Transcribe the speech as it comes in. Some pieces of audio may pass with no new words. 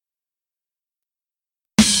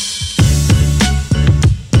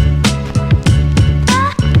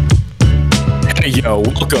Yo,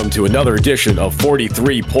 welcome to another edition of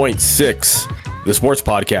 43.6, the sports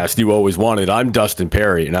podcast you always wanted. I'm Dustin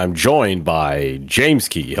Perry, and I'm joined by James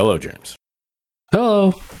Key. Hello, James.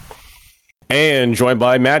 Hello. And joined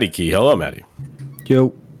by Maddie Key. Hello, Maddie.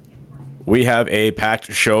 Yo. We have a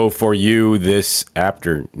packed show for you this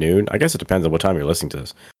afternoon. I guess it depends on what time you're listening to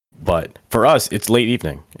this. But for us, it's late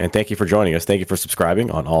evening. And thank you for joining us. Thank you for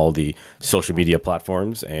subscribing on all the social media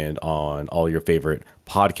platforms and on all your favorite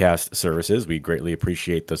podcast services. We greatly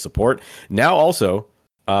appreciate the support. Now also,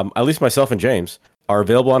 at least myself and James are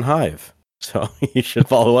available on Hive. So you should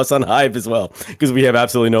follow us on Hive as well, because we have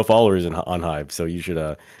absolutely no followers on Hive. So you should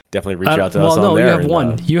definitely reach out to us on there. Well, no, you have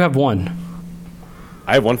one. You have one.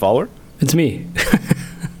 I have one follower? It's me.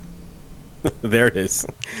 There it is.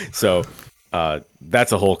 So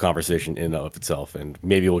that's a whole conversation in and of itself, and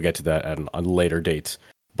maybe we'll get to that on later dates.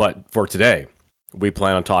 But for today, we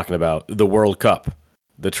plan on talking about the World Cup,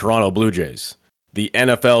 the Toronto Blue Jays, the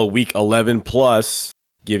NFL Week 11, plus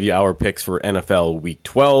give you our picks for NFL Week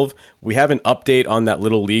 12. We have an update on that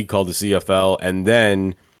little league called the CFL, and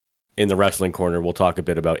then in the wrestling corner, we'll talk a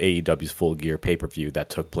bit about AEW's Full Gear pay-per-view that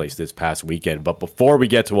took place this past weekend. But before we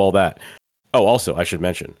get to all that, also, I should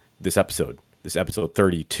mention, this episode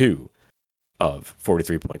 32 of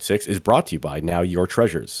 43.6 is brought to you by Now Your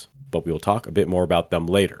Treasures, but we will talk a bit more about them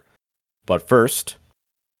later. But first,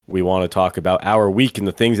 we want to talk about our week and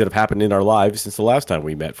the things that have happened in our lives since the last time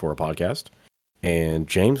we met for a podcast. And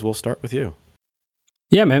James, we'll start with you.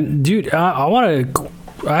 Yeah, man. Dude, I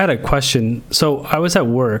had a question. So I was at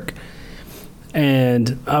work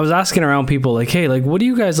and I was asking around people like, hey, like, what do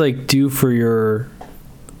you guys like do for your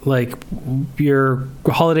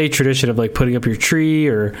holiday tradition of like putting up your tree,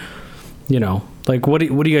 or, you know, like what do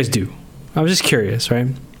you guys do? I was just curious, right?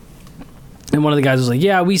 And one of the guys was like,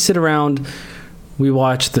 yeah, we sit around, we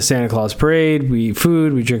watch the Santa Claus parade, we eat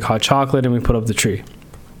food, we drink hot chocolate, and we put up the tree.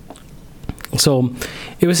 So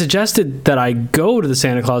it was suggested that I go to the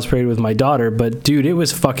Santa Claus parade with my daughter, but dude, it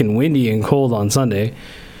was fucking windy and cold on Sunday.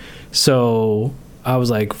 So I was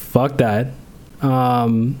like, fuck that.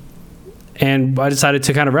 And I decided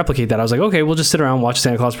to kind of replicate that. I was like, okay, we'll just sit around, watch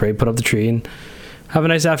Santa Claus parade, put up the tree, and have a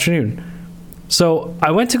nice afternoon. So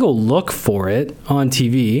I went to go look for it on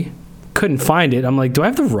TV, couldn't find it. I'm like, do I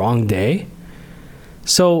have the wrong day?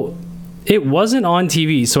 So it wasn't on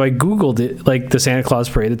TV, so I Googled it, like the Santa Claus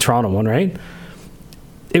parade, the Toronto one, right?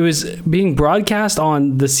 It was being broadcast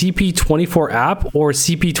on the CP24 app or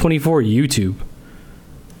CP24 YouTube.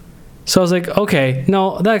 So I was like, okay,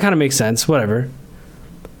 no, that kind of makes sense, whatever.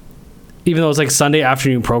 Even though it's like Sunday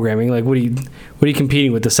afternoon programming, like what are you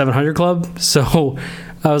competing with, the 700 Club? So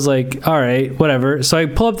I was like, all right, whatever. So I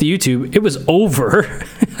pull up the YouTube. It was over.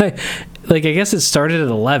 I guess it started at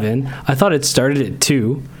 11. I thought it started at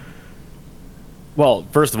 2. Well,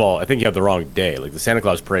 first of all, I think you have the wrong day. Like, the Santa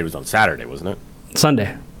Claus parade was on Saturday, wasn't it?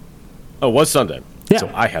 Sunday. Oh, it was Sunday. Yeah.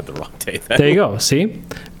 So I had the wrong day then. There you go. See?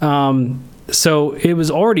 So it was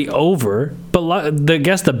already over, but I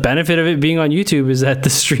guess the benefit of it being on YouTube is that the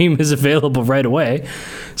stream is available right away.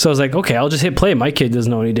 So I was like, okay, I'll just hit play. My kid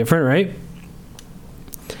doesn't know any different, right?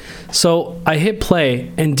 So I hit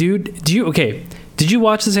play, and dude, did you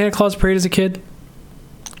watch the Santa Claus parade as a kid?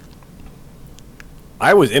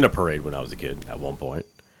 I was in a parade when I was a kid at one point.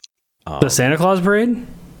 The Santa Claus parade?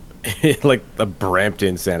 Like the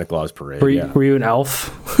Brampton Santa Claus parade. Were you an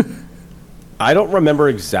elf? I don't remember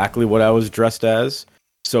exactly what I was dressed as.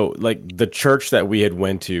 So, like, the church that we had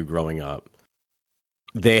went to growing up,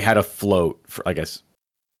 they had a float, for, I guess,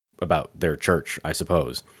 about their church, I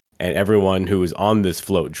suppose. And everyone who was on this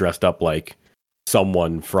float dressed up like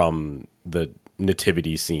someone from the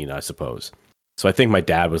nativity scene, I suppose. So I think my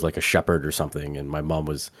dad was like a shepherd or something, and my mom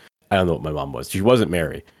was, I don't know what my mom was. She wasn't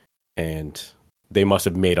Mary. And they must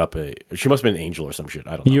have made up she must have been an angel or some shit.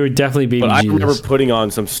 I don't know. You were definitely baby Jesus. I Jesus. remember putting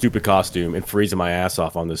on some stupid costume and freezing my ass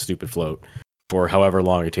off on this stupid float for however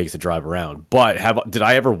long it takes to drive around. But did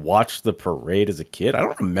I ever watch the parade as a kid? I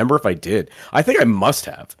don't remember if I did. I think I must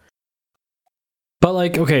have. But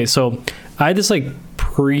like, okay, so I had this like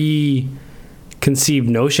preconceived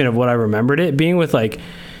notion of what I remembered it being with, like,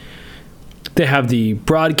 they have the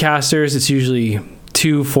broadcasters. It's usually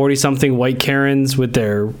 2 40-something white Karens with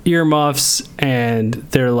their earmuffs, and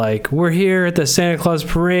they're like, we're here at the Santa Claus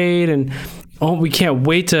parade, and we can't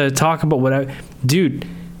wait to talk about what dude,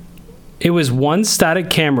 it was one static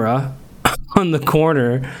camera on the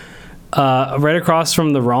corner right across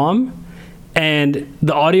from the ROM, and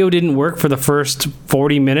the audio didn't work for the first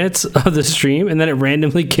 40 minutes of the stream, and then it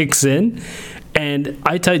randomly kicks in, and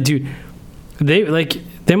I tell you, dude,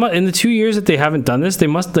 they must, in the 2 years that they haven't done this, they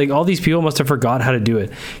must like all these people must have forgot how to do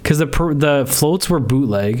it because the floats were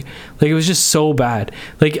bootleg. Like it was just so bad.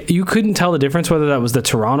 Like you couldn't tell the difference whether that was the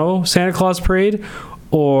Toronto Santa Claus parade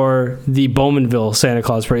or the Bowmanville Santa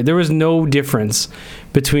Claus parade. There was no difference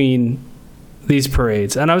between these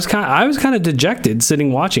parades, and I was kind of dejected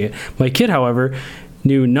sitting watching it. My kid, however,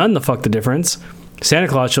 knew none the fuck the difference. Santa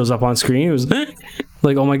Claus shows up on screen. It was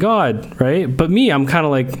like, oh my god, right? But me, I'm kind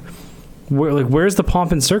of like, where's the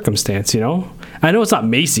pomp and circumstance? You know, I know it's not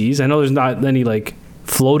Macy's. I know there's not any like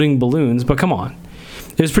floating balloons, but come on,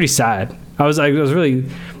 it was pretty sad. I was really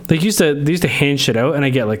like, they used to hand shit out, and I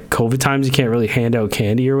get like COVID times you can't really hand out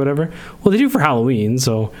candy or whatever. Well, they do for Halloween,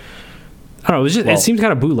 so I don't know. It was just it seemed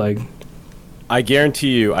kind of bootleg. I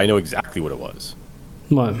guarantee you, I know exactly what it was.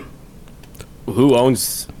 What? Who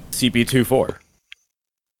owns CP24?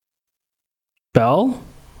 Bell?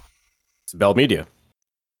 It's Bell Media.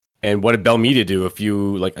 And what did Bell Media do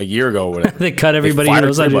a year ago? They cut everybody.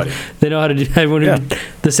 They know how to do everyone.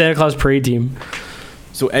 The Santa Claus parade team.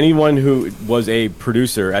 So anyone who was a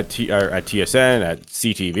producer at TSN, at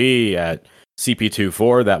CTV, at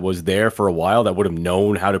CP24 that was there for a while that would have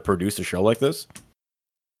known how to produce a show like this,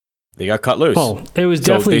 they got cut loose. Oh, it was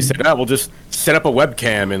definitely. They said, we'll just set up a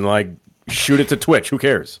webcam and like shoot it to Twitch. Who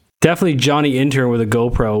cares? Definitely Johnny Intern with a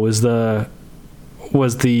GoPro was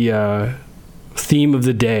the theme of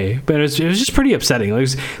the day, but it was just pretty upsetting. It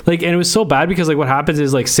was like, and it was so bad because like what happens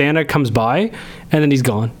is like Santa comes by and then he's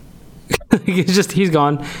gone. He's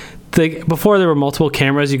gone. Like before there were multiple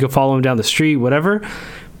cameras, you could follow him down the street, whatever.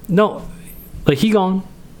 No, like he gone,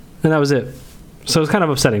 and that was it. So it was kind of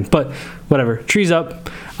upsetting, but whatever. Tree's up.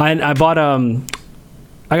 I bought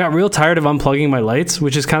I got real tired of unplugging my lights,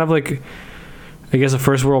 which is kind of like, I guess, a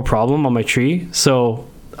first world problem on my tree. So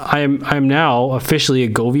I'm now officially a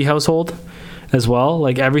Govee household as well.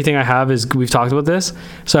 Like everything I have is, we've talked about this.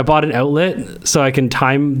 So I bought an outlet so I can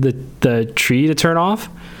time the tree to turn off.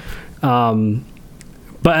 When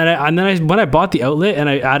I bought the outlet and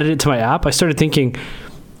I added it to my app, I started thinking,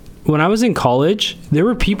 when I was in college, there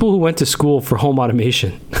were people who went to school for home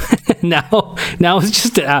automation. now it's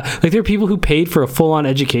just an app. Like there are people who paid for a full-on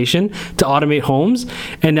education to automate homes,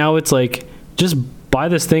 and now it's like, just buy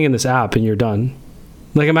this thing in this app and you're done.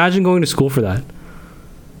 Like imagine going to school for that.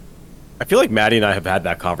 I feel like Maddie and I have had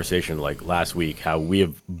that conversation like last week, how we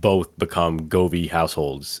have both become Govee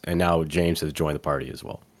households, and now James has joined the party as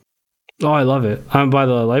well. Oh, I love it. I'm by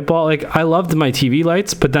the light bulb. Like I loved my TV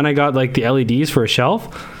lights, but then I got like the LEDs for a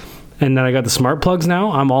shelf, and then I got the smart plugs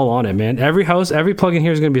now. I'm all on it, man. Every house, every plug in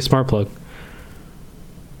here is going to be a smart plug.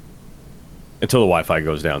 Until the Wi-Fi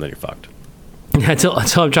goes down, then you're fucked. Until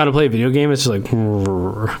I'm trying to play a video game, it's just like...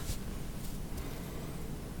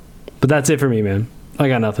 But that's it for me, man. I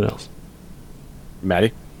got nothing else.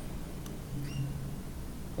 Maddie?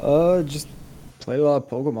 Just play a lot of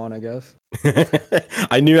Pokemon, I guess.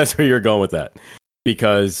 I knew that's where you were going with that,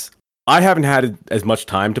 because I haven't had as much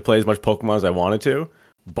time to play as much Pokemon as I wanted to.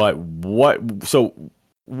 But what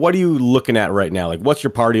are you looking at right now? Like, what's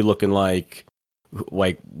your party looking like?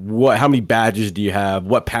 Like, what? How many badges do you have?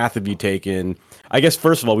 What path have you taken? I guess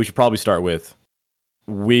first of all, we should probably start with,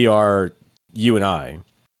 you and I,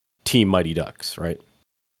 Team Mighty Ducks, right?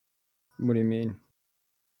 What do you mean?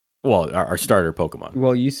 Well, our starter Pokemon.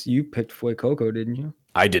 Well, you picked Fuecoco, didn't you?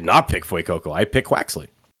 I did not pick Fuecoco. I picked Quaxley.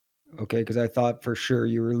 Okay, because I thought for sure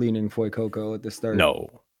you were leaning Fuecoco at the start. No,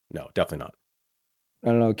 definitely not. I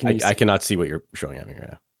don't know. I cannot see what you're showing at me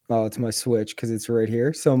right now. Oh, it's my Switch because it's right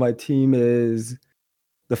here. So my team is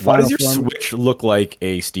the Why final. Does your Switch look like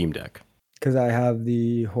a Steam Deck? Because I have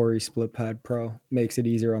the Hori Split Pad Pro. Makes it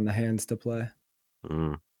easier on the hands to play.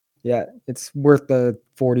 Mm. Yeah, it's worth the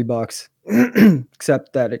 $40,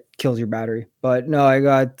 except that it kills your battery. But no, I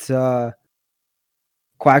got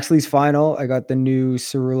Quaxley's final. I got the new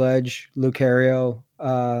Ceruledge, Lucario,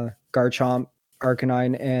 Garchomp,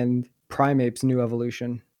 Arcanine, and Primeape's new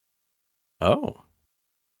evolution. Oh.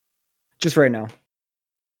 Just right now.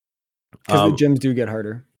 Because the gyms do get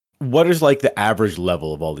harder. What is like the average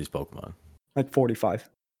level of all these Pokemon? Like 45.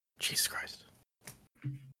 Jesus Christ.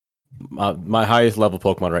 My highest level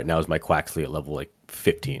Pokemon right now is my Quaxley at level like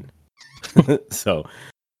 15. So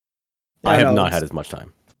I have not had as much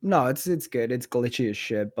time. No, it's good. It's glitchy as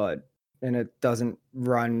shit, and it doesn't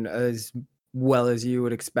run as well as you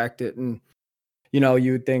would expect it. And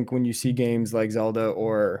you would think when you see games like Zelda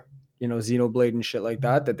or Xenoblade and shit like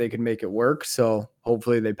that they could make it work. So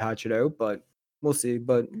hopefully they patch it out, but we'll see.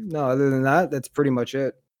 But no, other than that, that's pretty much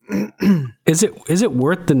it. Is it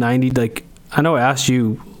worth the 90? Like, I know I asked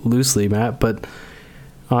you loosely, Matt, but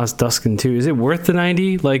Oh, it's Duskin too. Is it worth the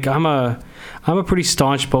 90? Like I'm a pretty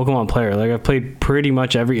staunch Pokemon player. Like I've played pretty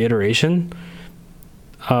much every iteration.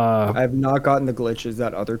 I've not gotten the glitches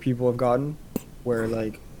that other people have gotten, where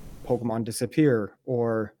like Pokemon disappear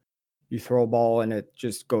or you throw a ball and it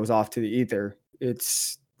just goes off to the ether.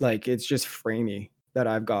 It's just framey that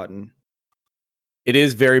I've gotten. It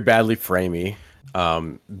is very badly framey.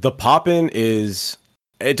 The pop-in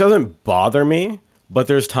it doesn't bother me, but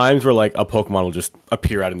there's times where like a Pokemon will just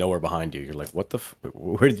appear out of nowhere behind you. You're like, what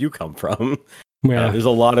where did you come from? Yeah. There's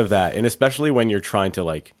a lot of that. And especially when you're trying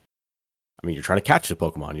to you're trying to catch the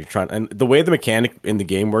Pokemon. And the way the mechanic in the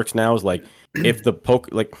game works now is like, if the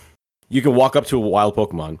you can walk up to a wild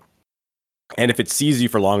Pokemon, and if it sees you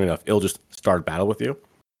for long enough, it'll just start a battle with you.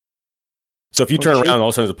 So if you turn around, all of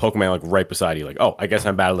a sudden there's a Pokemon like right beside you, like, oh, I guess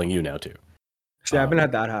I'm battling you now too. See, I haven't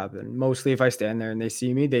had that happen. Mostly if I stand there and they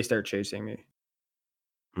see me, they start chasing me.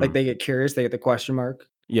 Like they get curious, they get the question mark.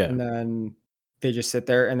 Yeah. And then they just sit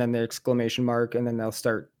there and then the exclamation mark, and then they'll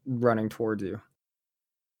start running towards you.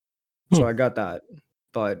 So I got that.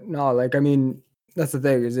 But no, like, I mean, that's the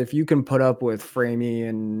thing is if you can put up with framey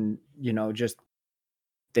and, just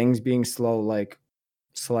things being slow, like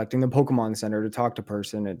selecting the Pokemon Center to talk to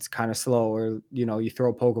person, it's kind of slow. Or, you throw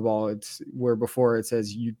a Pokeball, it's where before it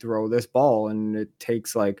says you throw this ball and it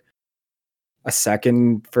takes like a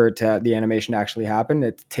second for the animation to actually happen.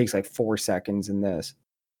 It takes like 4 seconds in this.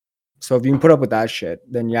 So if you can put up with that shit,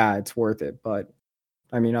 then yeah, it's worth it. But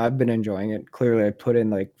I mean, I've been enjoying it. Clearly, I put in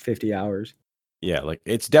like 50 hours. Yeah, like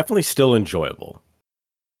it's definitely still enjoyable.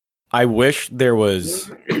 I wish there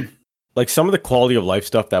was like some of the quality of life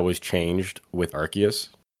stuff that was changed with Arceus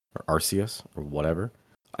or whatever.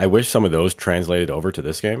 I wish some of those translated over to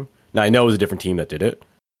this game. Now I know it was a different team that did it,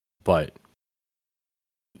 but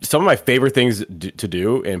some of my favorite things to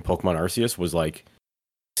do in Pokemon Arceus was like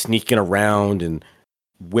sneaking around and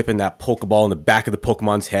whipping that Pokeball in the back of the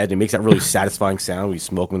Pokemon's head. And it makes that really satisfying sound when you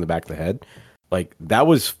smoke them in the back of the head. Like, that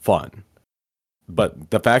was fun. But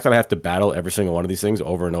the fact that I have to battle every single one of these things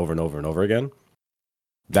over and over and over and over again,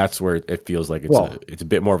 that's where it feels like it's a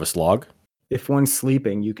bit more of a slog. If one's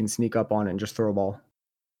sleeping, you can sneak up on it and just throw a ball.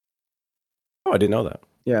 Oh, I didn't know that.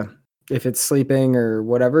 Yeah. If it's sleeping or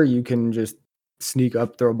whatever, you can just sneak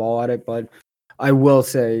up, throw a ball at it. But I will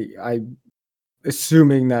say,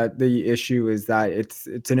 assuming that the issue is that it's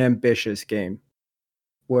an ambitious game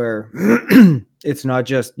where it's not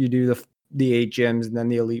just you do the 8 gyms and then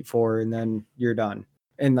the Elite Four and then you're done.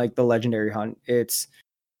 And like the Legendary Hunt, it's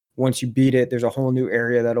once you beat it, there's a whole new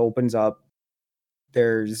area that opens up.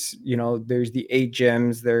 There's the 8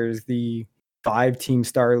 gyms, there's the 5 team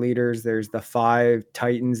star leaders, there's the 5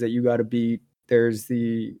 Titans that you got to beat. There's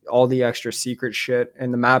all the extra secret shit,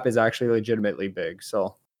 and the map is actually legitimately big.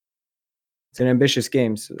 So it's an ambitious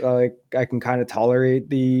game. So, I can kind of tolerate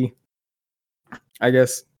the, I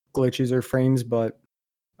guess, glitches or frames, but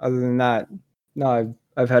other than that, no,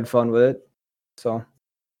 I've had fun with it. So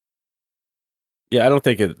yeah, I don't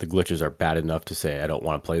think the glitches are bad enough to say I don't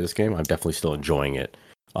want to play this game. I'm definitely still enjoying it.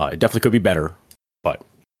 It definitely could be better, but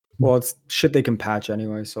it's shit they can patch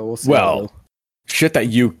anyway. So we'll see. Well, shit that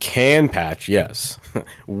you can patch, yes.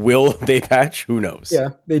 Will they patch? Who knows? Yeah,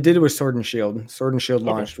 they did it with Sword and Shield. Sword and Shield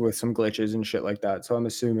launched with some glitches and shit like that. So I'm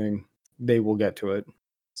assuming they will get to it.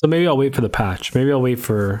 So maybe I'll wait for the patch. Maybe I'll wait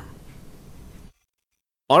for...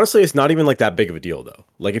 Honestly, it's not even like that big of a deal, though.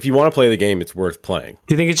 Like, if you want to play the game, it's worth playing.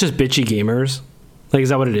 Do you think it's just bitchy gamers? Like, is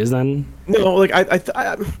that what it is then? No, like,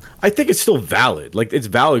 I think it's still valid. Like, it's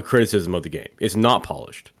valid criticism of the game. It's not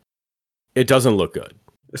polished. It doesn't look good.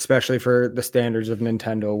 Especially for the standards of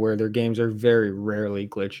Nintendo, where their games are very rarely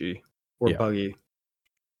glitchy or buggy.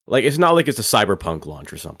 Like, it's not like it's a Cyberpunk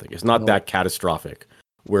launch or something. It's not that catastrophic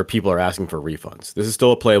where people are asking for refunds. This is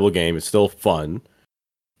still a playable game. It's still fun.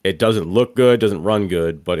 It doesn't look good, doesn't run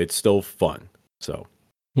good, but it's still fun. So,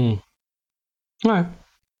 all right.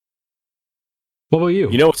 What about you?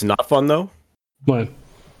 You know what's not fun, though? What?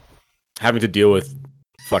 Having to deal with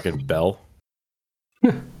fucking Bell.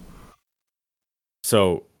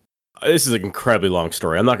 So, this is an incredibly long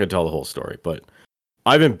story. I'm not going to tell the whole story, but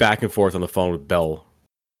I've been back and forth on the phone with Bell.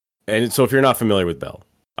 And so if you're not familiar with Bell,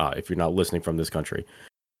 if you're not listening from this country,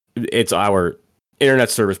 it's our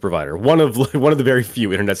internet service provider, one of the very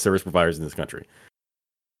few internet service providers in this country.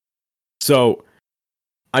 So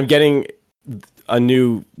I'm getting a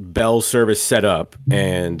new Bell service set up,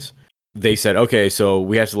 and they said, okay, so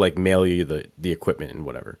we have to like mail you the equipment and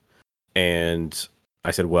whatever. And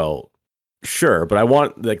I said, well, sure, but I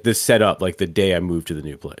want like this set up like the day I move to the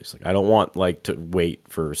new place. Like I don't want like to wait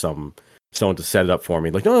for someone to set it up for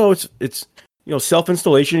me. Like, no, it's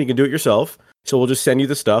self-installation, you can do it yourself. So we'll just send you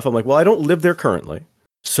the stuff. I'm like, well, I don't live there currently.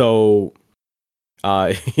 So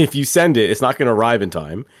if you send it, it's not going to arrive in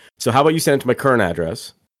time. So how about you send it to my current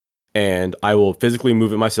address, and I will physically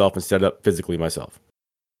move it myself and set it up physically myself.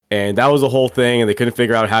 And that was the whole thing, and they couldn't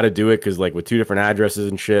figure out how to do it because, like, with 2 different addresses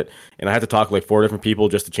and shit, and I had to talk to, like, 4 different people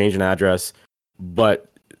just to change an address.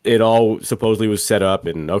 But it all supposedly was set up,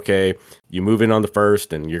 and okay, you move in on the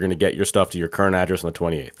 1st, and you're going to get your stuff to your current address on the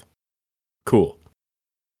 28th. Cool.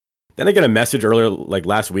 Then I get a message earlier, like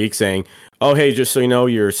last week, saying, "Oh, hey, just so you know,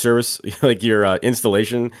 your service, like your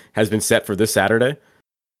installation, has been set for this Saturday."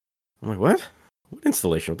 I'm like, "What? What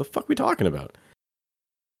installation? What the fuck are we talking about?"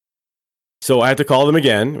 So I had to call them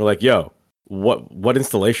again. We're like, "Yo, what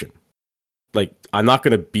installation? Like, I'm not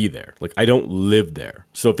gonna be there. Like, I don't live there.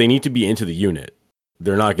 So if they need to be into the unit,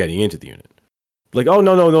 they're not getting into the unit." Like, "Oh,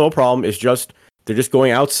 no problem. It's just they're just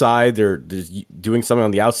going outside. They're doing something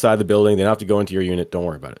on the outside of the building. They don't have to go into your unit. Don't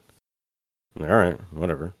worry about it." I'm like, all right,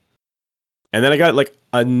 whatever. And then I got like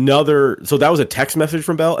another. So that was a text message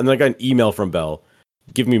from Bell, and then I got an email from Bell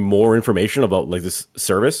giving me more information about like this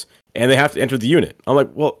service, and they have to enter the unit. I'm like,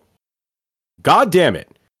 well, god damn it.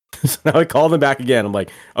 So now I call them back again. I'm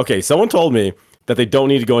like, okay, someone told me that they don't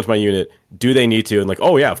need to go into my unit. Do they need to? And like,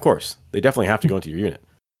 oh yeah, of course. They definitely have to go into your unit.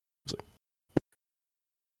 Like,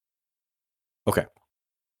 okay.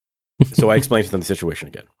 So I explained to them the situation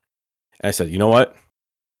again. And I said, you know what?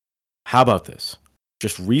 How about this?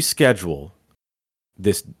 Just reschedule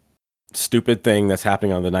this stupid thing that's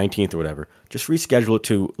happening on the 19th or whatever. Just reschedule it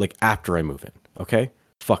to like after I move in. Okay?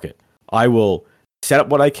 Fuck it. I will set up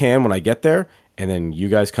what I can when I get there, and then you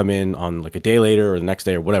guys come in on like a day later or the next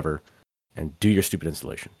day or whatever and do your stupid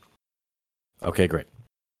installation. Okay, great.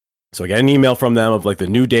 So I get an email from them of like the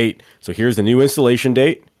new date. So here's the new installation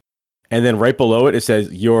date. And then right below it, it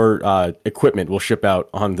says your equipment will ship out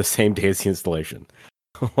on the same day as the installation.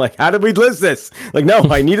 Like, how did we list this? Like, no,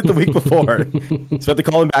 I need it the week before. So I had to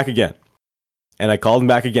call him back again. And I called him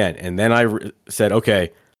back again. And then I said,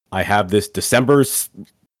 okay, I have this December 3rd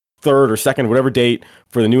or 2nd, whatever date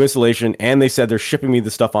for the new installation. And they said they're shipping me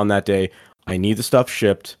the stuff on that day. I need the stuff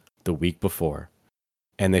shipped the week before.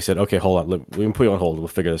 And they said, okay, hold on. We can put you on hold. We'll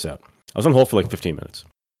figure this out. I was on hold for like 15 minutes.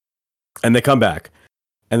 And they come back.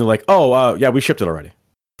 And they're like, oh, yeah, we shipped it already.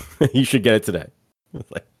 You should get it today.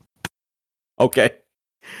 Like, okay.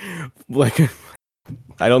 Like,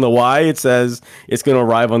 I don't know why it says it's going to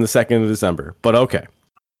arrive on the 2nd of December, but okay.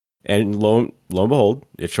 And lo and behold,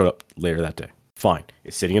 it showed up later that day. Fine.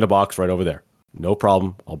 It's sitting in a box right over there. No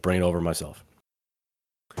problem. I'll bring it over myself.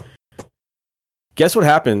 Guess what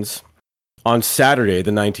happens on Saturday,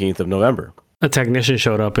 the 19th of November? A technician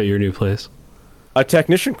showed up at your new place. A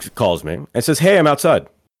technician calls me and says, hey, I'm outside.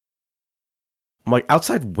 I'm like,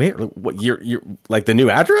 outside where? What? You're like the new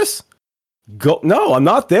address? Go. No, I'm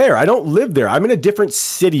not there. I don't live there. I'm in a different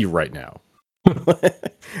city right now.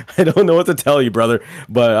 I don't know what to tell you, brother,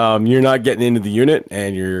 but you're not getting into the unit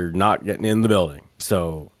and you're not getting in the building.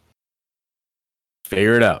 So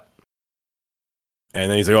figure it out. And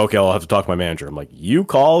then he's like, okay, I'll have to talk to my manager. I'm like, you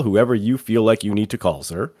call whoever you feel like you need to call,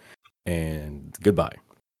 sir. And goodbye.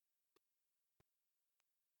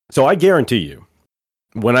 So I guarantee you,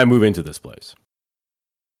 when I move into this place,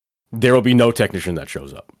 there will be no technician that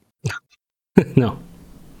shows up. No.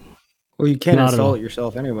 Well, you can't install it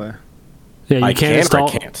yourself anyway. Yeah, you can't install.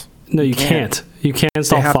 I can't. No, you can't. You can't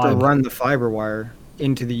install They have fiber. to run the fiber wire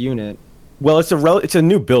into the unit. Well, it's a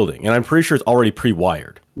new building, and I'm pretty sure it's already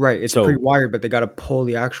pre-wired. Right, it's pre-wired, but they got to pull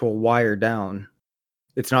the actual wire down.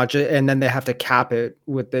 It's not just, and then they have to cap it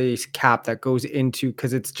with a cap that goes into,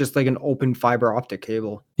 because it's just like an open fiber optic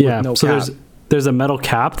cable. Yeah, with no so cap there's a metal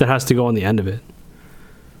cap that has to go on the end of it.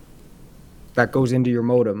 that goes into your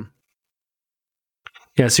modem.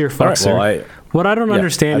 Yeah, so you're fucked, sir. Well, what I don't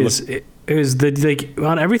understand is that like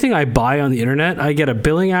on everything I buy on the internet, I get a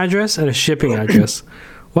billing address and a shipping address.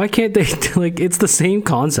 Why can't they like? It's the same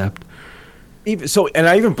concept. And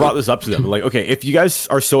I even brought this up to them. Like, okay, if you guys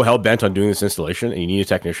are so hell bent on doing this installation and you need a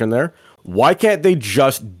technician there, why can't they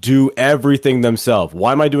just do everything themselves?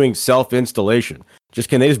 Why am I doing self-installation?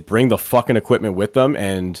 Can they just bring the fucking equipment with them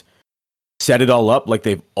and set it all up like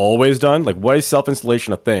they've always done? Like, why is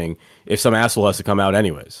self-installation a thing if some asshole has to come out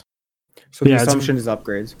anyways? So the assumption is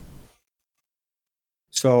upgrades.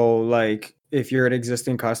 So like, if you're an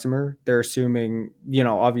existing customer, they're assuming,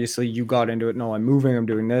 obviously you got into it. No, I'm moving, I'm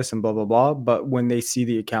doing this and blah, blah, blah. But when they see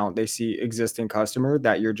the account, they see existing customer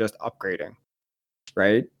that you're just upgrading,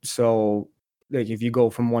 right? So like if you go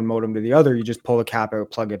from one modem to the other, you just pull the cap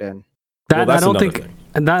out, plug it in. I don't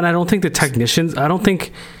think the technicians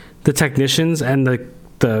and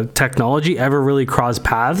the technology ever really cross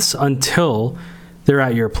paths until they're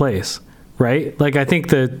at your place, right? Like I think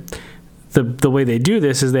that the way they do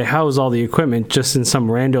this is they house all the equipment just in some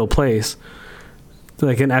rando place,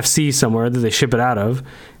 like an FC somewhere that they ship it out of,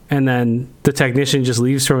 and then the technician just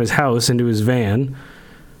leaves from his house into his van.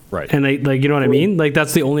 Right. And they, like, you know what I mean? Like,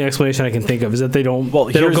 that's the only explanation I can think of, is that they don't go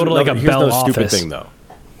to like a here's Bell no office. Stupid thing though.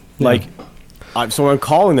 Like, so I'm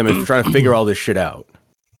calling them and trying to figure all this shit out.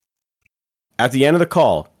 At the end of the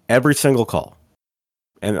call, every single call,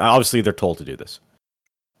 and obviously they're told to do this.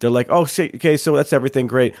 They're like, "Oh, okay, so that's everything.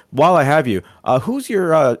 Great. While I have you, who's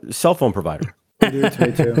your cell phone provider?" Do it to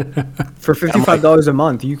me too. For $55 a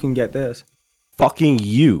month, you can get this. Fucking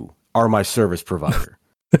you are my service provider.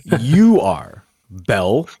 You are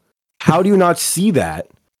Bell. How do you not see that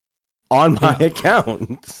on my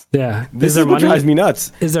account? Yeah. This is what drives me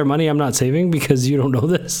nuts. Is there money I'm not saving because you don't know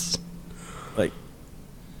this? Like,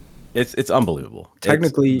 it's unbelievable.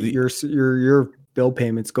 Technically, your bill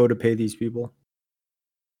payments go to pay these people.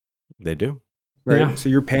 They do. Right. Yeah. So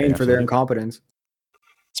you're paying for their incompetence.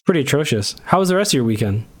 It's pretty atrocious. How was the rest of your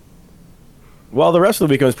weekend? Well, the rest of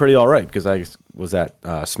the weekend was pretty all right because I was at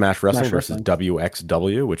Smash Wrestling versus Wrestling.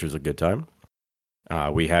 WXW, which was a good time.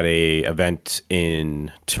 We had a event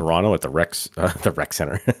in Toronto at the Rec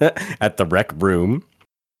Center, at the Rec Room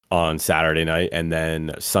on Saturday night, and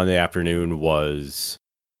then Sunday afternoon was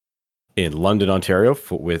in London, Ontario,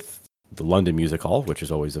 with the London Music Hall, which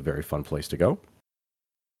is always a very fun place to go.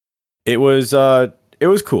 It was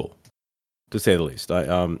cool, to say the least.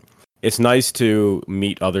 It's nice to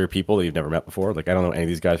meet other people that you've never met before. Like, I don't know any of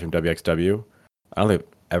these guys from WXW. I don't think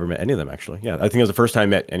I've ever met any of them, actually. Yeah, I think it was the first time I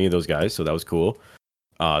met any of those guys, so that was cool.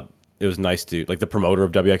 It was nice to, like, the promoter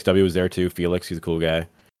of WXW was there too, Felix. He's a cool guy.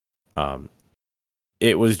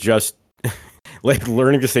 It was just like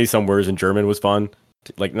learning to say some words in German was fun.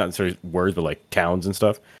 Like, not necessarily words, but like towns and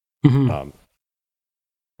stuff. Mm-hmm.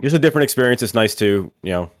 Just a different experience. It's nice to,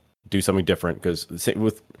 do something different, because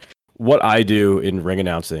with what I do in ring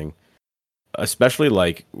announcing, especially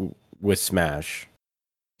like with Smash,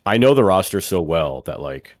 I know the roster so well that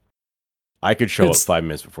like I could show up 5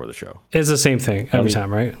 minutes before the show. It's the same thing every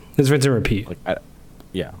time, right? It's rinse and repeat. Like,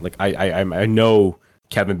 I know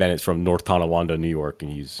Kevin Bennett's from North Tonawanda, New York,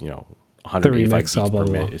 and he's 185 beats per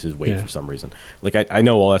minute is his weight for some reason. Like, I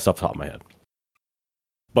know all that stuff off the top of my head.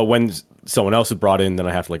 But when someone else is brought in, then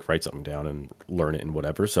I have to like write something down and learn it and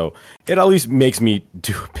whatever. So it at least makes me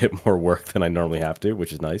do a bit more work than I normally have to,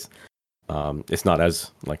 which is nice. It's not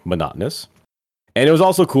as like monotonous. And it was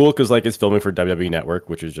also cool because like it's filming for WWE Network,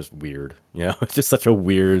 which is just weird. It's just such a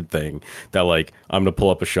weird thing that like I'm gonna pull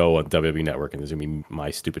up a show on WWE Network and there's gonna be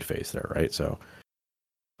my stupid face there, right? So,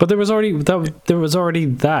 but there was already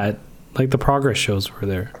that like the Progress shows were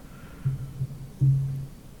there.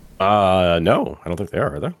 No, I don't think they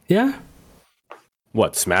are they? Yeah.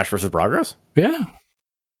 What, Smash versus Progress? Yeah.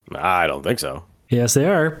 I don't think so. Yes, they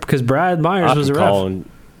are, because Brad Myers was a ref.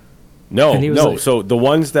 No. Like, so the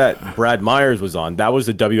ones that Brad Myers was on, that was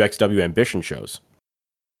the WXW Ambition shows.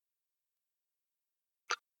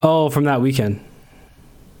 Oh, from that weekend.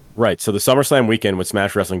 Right. So the SummerSlam weekend when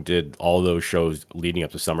Smash Wrestling did all those shows leading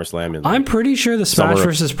up to SummerSlam. And I'm pretty sure the Smash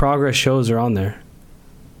versus Progress shows are on there.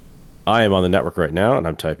 I am on the network right now, and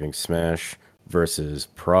I'm typing Smash versus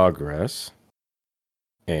Progress.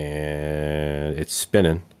 And it's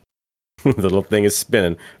spinning. The little thing is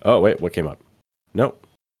spinning. Oh, wait, what came up? Nope.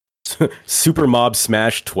 Super Mob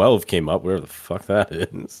Smash 12 came up, wherever the fuck that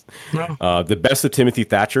is. No. The best of Timothy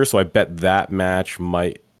Thatcher, so I bet that match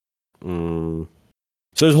might... So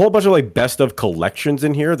there's a whole bunch of like best of collections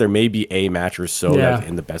in here. There may be a match or so that's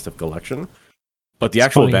in the best of collection. But the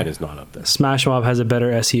actual event is not up there. Smash Mob has a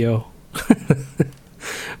better SEO.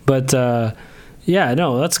 But yeah,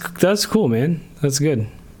 no, that's cool, man. That's good.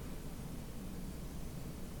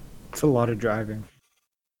 It's a lot of driving.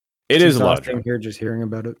 It is a lot of driving. Here just hearing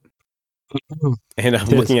about it. And I'm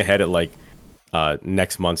looking ahead at like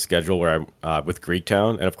next month's schedule where I'm with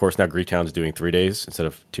Greektown, and of course now Greektown's doing 3 days instead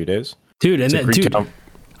of 2 days. Dude, and I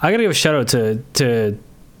gotta give a shout out to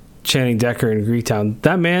Channing Decker in Greektown.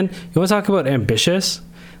 That man, you want to talk about ambitious?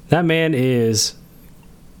 That man is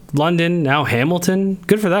London, now Hamilton.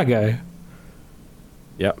 Good for that guy.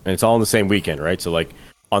 Yeah, and it's all in the same weekend, right? So like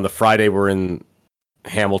on the Friday we're in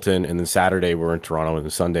Hamilton, and then Saturday we're in Toronto, and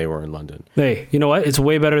then Sunday we're in London. Hey, you know what? It's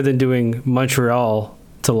way better than doing Montreal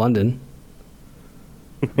to London.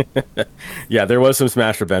 Yeah, there was some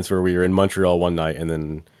Smash events where we were in Montreal one night and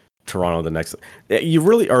then Toronto the next. You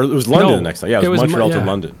really, or it was London the next night. Yeah, it was Montreal to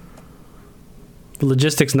London.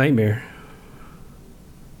 Logistics nightmare.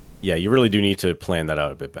 Yeah, you really do need to plan that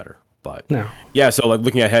out a bit better. But no. Yeah, so like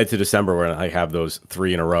looking ahead to December where I have those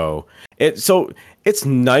 3 in a row. It's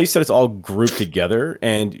nice that it's all grouped together,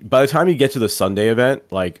 and by the time you get to the Sunday event,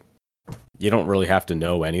 like you don't really have to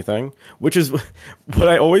know anything, which is what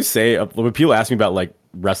I always say when people ask me about like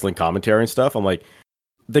wrestling commentary and stuff. I'm like,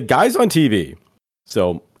 the guys on TV,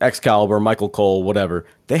 so Excalibur, Michael Cole, whatever,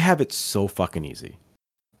 they have it so fucking easy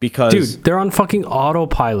because dude, they're on fucking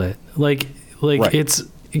autopilot. Like Right. it's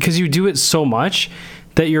because you do it so much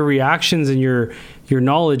that your reactions and your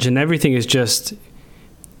knowledge and everything is just,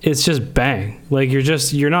 it's just bang. Like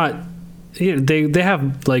you're not, they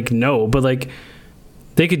have like no, but like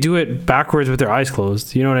they could do it backwards with their eyes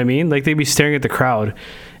closed. You know what I mean? Like they'd be staring at the crowd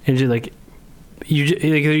and just like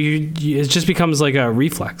it just becomes like a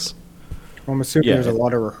reflex. I'm assuming Yeah. there's a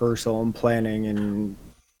lot of rehearsal and planning and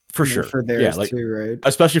for sure, for theirs yeah, like, too, right?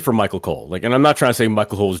 especially for Michael Cole. Like, and I'm not trying to say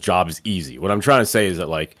Michael Cole's job is easy. What I'm trying to say is that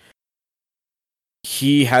like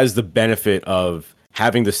he has the benefit of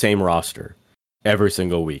having the same roster every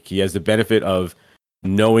single week. He has the benefit of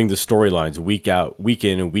knowing the storylines week out, week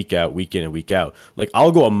in and week out, week in and week out. Like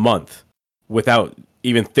I'll go a month without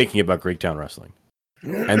even thinking about Greektown wrestling.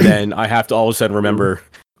 And then I have to all of a sudden remember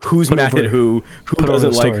who's Put mad over- at who doesn't over a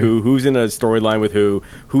like story. who's in a storyline with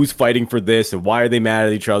who's fighting for this, and why are they mad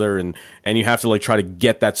at each other, and you have to like try to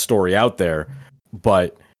get that story out there.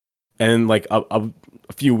 But and like a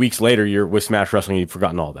few weeks later, you're with Smash Wrestling, and you've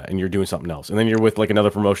forgotten all that, and you're doing something else, and then you're with like another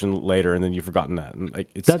promotion later, and then you've forgotten that, and like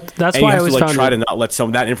it's That's and why you I have always to like found try it- to not let some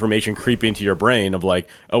of that information creep into your brain of like,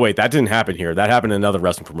 oh wait, that didn't happen here, that happened in another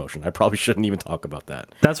wrestling promotion. I probably shouldn't even talk about that.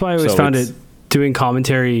 That's why I always So found it's- it doing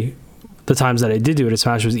commentary, the times that I did do it at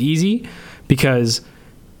Smash, was easy because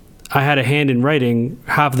I had a hand in writing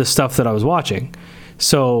half the stuff that I was watching.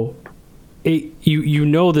 So you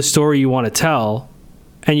know the story you want to tell,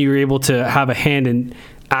 and you're able to have a hand in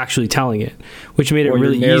actually telling it, which made it Or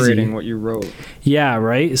really you're narrating easy. what you wrote. Yeah,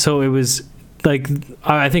 right. So it was like,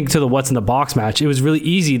 I think to the What's in the Box match, it was really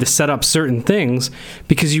easy to set up certain things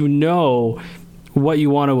because you know what you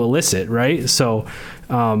want to elicit, right? So,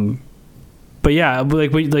 but yeah,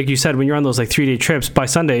 like you said, when you're on those like 3-day trips, by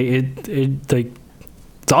Sunday it like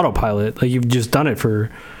it's autopilot. Like you've just done it for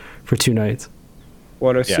 2 nights.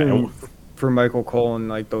 Well, I Yeah, assume for Michael Cole and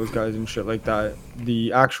like those guys and shit like that,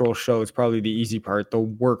 the actual show is probably the easy part. The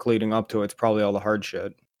work leading up to it's probably all the hard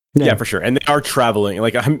shit. Yeah, for sure. And they are traveling.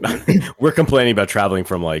 Like we're complaining about traveling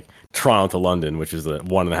from like Toronto to London, which is a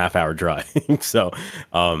 1.5 hour drive. So,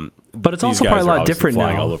 But it's these also guys probably a are lot obviously different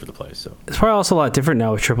flying now. all over the place. So It's probably also a lot different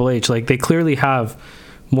now with Triple H. Like they clearly have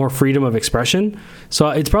more freedom of expression, so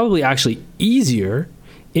it's probably actually easier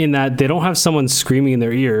in that they don't have someone screaming in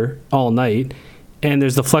their ear all night, and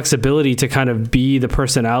there's the flexibility to kind of be the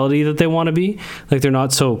personality that they want to be. Like they're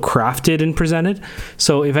not so crafted and presented.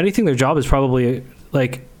 So if anything, their job is probably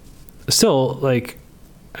like still like,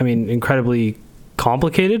 I mean, incredibly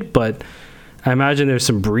complicated, but I imagine there's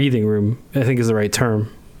some breathing room, I think is the right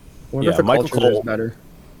term. Wonder if Yeah, the Michael culture there is Cole- better.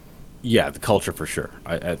 yeah, the culture for sure.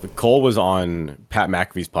 Cole was on Pat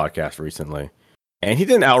McAfee's podcast recently, and he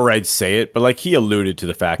didn't outright say it, but like he alluded to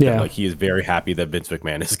the fact Yeah. that like he is very happy that Vince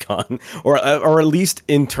McMahon is gone, or at least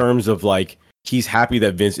in terms of like he's happy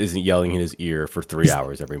that Vince isn't yelling in his ear for 3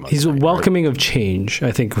 hours every month. He's welcoming of change,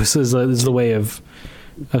 I think, is the way of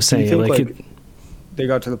saying it. think, Like, like, they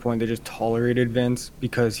got to the point they just tolerated Vince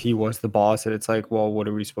because he was the boss, and it's like, well, what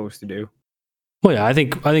are we supposed to do? well, yeah, I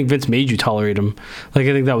think Vince made you tolerate him. Like,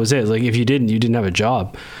 I think that was it. Like, if you didn't, you didn't have a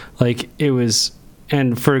job. Like, it was,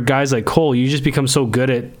 and for guys like Cole, you just become so good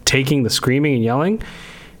at taking the screaming and yelling.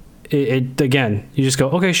 It again, you just go,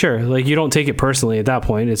 okay, sure. Like, you don't take it personally at that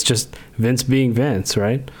point. It's just Vince being Vince,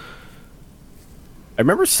 right? I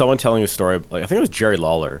remember someone telling a story, like I think it was Jerry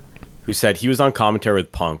Lawler, who said he was on commentary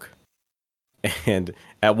with Punk, and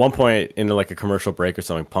at one point in like a commercial break or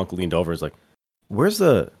something, Punk leaned over and was like, "Where's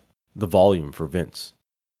the volume for Vince?"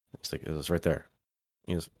 It's like, it was right there.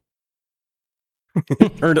 He just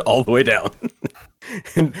turned it all the way down,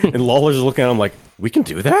 and Lawler's looking at him like, "We can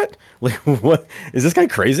do that? Like, what is this guy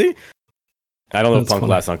crazy?" I don't know if That's Punk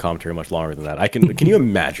funny. lasts on commentary much longer than that. Can you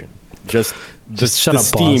imagine just shut the up,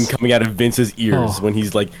 steam boss. coming out of Vince's ears Oh. when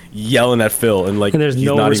he's like yelling at Phil and like And there's he's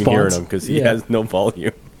no not even hearing response? him because he Yeah. has no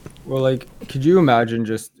volume. Well, like, could you imagine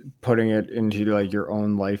just putting it into like your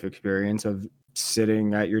own life experience of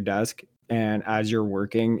sitting at your desk and as you're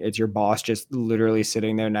working, it's your boss just literally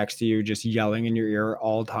sitting there next to you, just yelling in your ear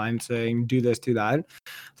all the time, saying, do this, do that.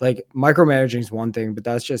 Like, micromanaging is one thing, but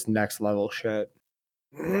that's just next level shit.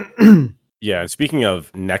 Yeah, and speaking of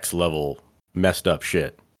next level messed up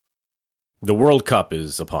shit, the World Cup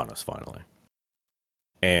is upon us finally.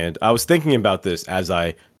 And I was thinking about this as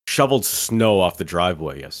I shoveled snow off the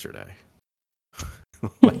driveway yesterday.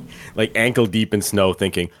 like ankle deep in snow,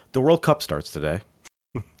 thinking the World Cup starts today.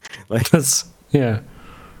 Like That's, yeah.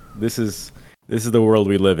 this is This is the world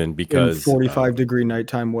we live in In because 45-degree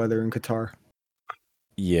nighttime weather in Qatar.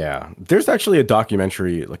 yeah, there's actually a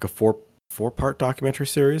documentary, like a four-part documentary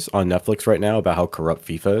series on Netflix right now about how corrupt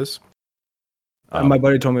FIFA is. My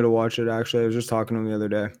buddy told me to watch it. Actually, I was just talking to him the other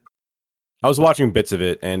day. I was watching bits of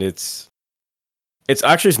it, and it's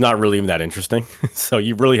actually it's not really even that interesting. So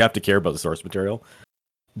you really have to care about the source material.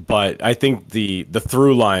 But I think the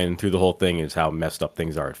through line through the whole thing is how messed up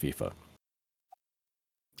things are at FIFA.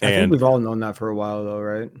 I think we've all known that for a while, though,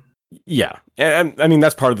 right? Yeah, and I mean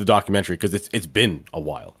that's part of the documentary because it's been a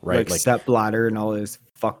while, right? Like Sepp Blatter and all this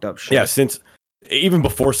fucked up shit. Yeah, since even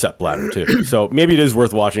before Sepp Blatter too. So maybe it is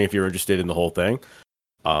worth watching if you're interested in the whole thing.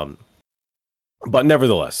 But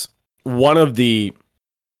nevertheless, one of the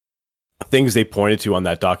things they pointed to on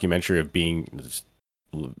that documentary of being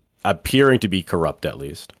appearing to be corrupt, at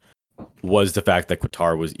least, was the fact that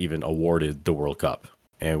Qatar was even awarded the World Cup.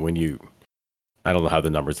 And when I don't know how the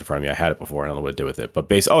numbers in front of me. I had it before. I don't know what to do with it. But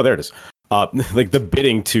there it is. Like the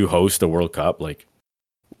bidding to host the World Cup, like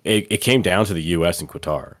it came down to the U.S. and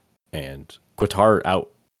Qatar, and Qatar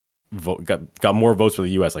got more votes for the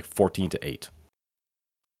U.S. like 14-8.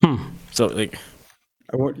 So like,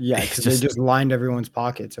 because they just lined everyone's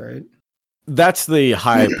pockets, right? That's the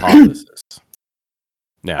hypothesis.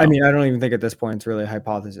 Now, I mean, I don't even think at this point it's really a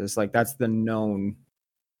hypothesis. Like that's the known.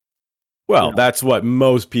 Well, that's what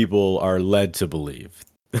most people are led to believe.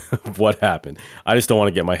 What happened? I just don't want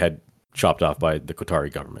to get my head chopped off by the Qatari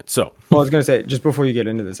government. So, well, I was going to say, just before you get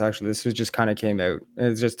into this, actually, this was just kind of came out.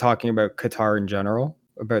 It's just talking about Qatar in general,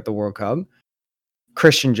 about the World Cup.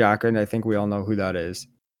 Christian Jacker, and I think we all know who that is.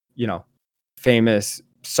 You know, famous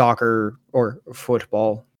soccer or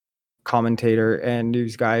football commentator and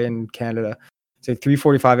news guy in Canada. It's like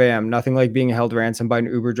 3:45 a.m. Nothing like being held ransom by an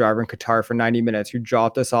Uber driver in Qatar for 90 minutes who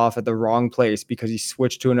dropped us off at the wrong place because he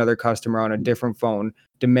switched to another customer on a different phone,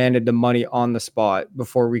 demanded the money on the spot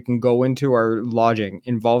before we can go into our lodging,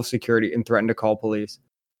 involve security, and threaten to call police.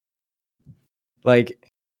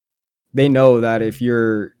 Like, they know that if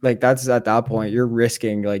you're like, that's at that point, you're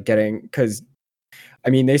risking like getting, because I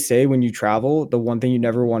mean, they say when you travel, the one thing you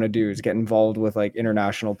never want to do is get involved with like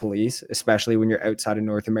international police, especially when you're outside of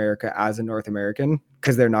North America as a North American,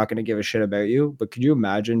 because they're not going to give a shit about you. But could you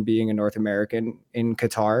imagine being a North American in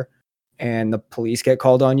Qatar and the police get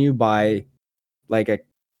called on you by like a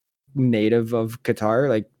native of Qatar?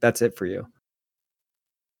 Like, that's it for you.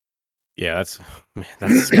 Yeah,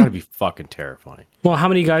 that's got to be fucking terrifying. Well, how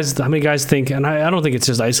many guys think, and I don't think it's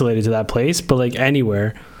just isolated to that place, but like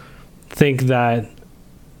anywhere, think that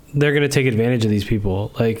they're going to take advantage of these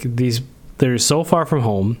people. Like they're so far from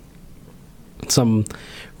home. Some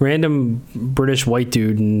random British white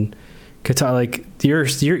dude in Qatar, like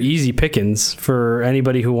you're easy pickings for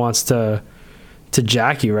anybody who wants to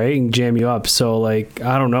jack you, right, and jam you up. So like,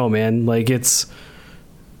 I don't know, man. Like it's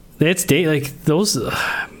like those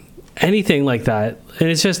anything like that, and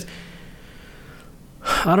it's just,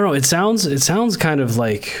 I don't know. It sounds kind of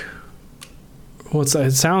like.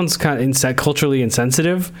 It sounds kind of culturally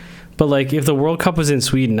insensitive, but like if the World Cup was in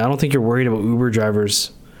Sweden, I don't think you're worried about Uber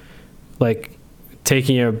drivers like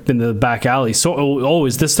taking you in the back alley. So,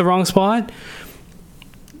 is this the wrong spot?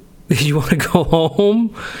 You want to go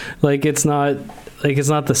home? Like it's not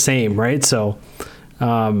the same, right? So,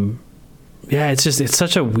 yeah, it's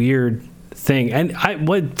such a weird thing. And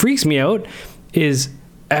what freaks me out is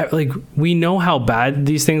like we know how bad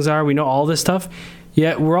these things are. We know all this stuff,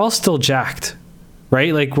 yet we're all still jacked.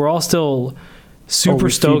 Right, like we're all still super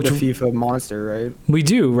stoked. The FIFA monster, right? We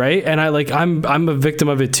do, right? And I'm a victim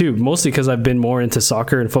of it too, mostly because I've been more into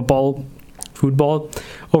soccer and football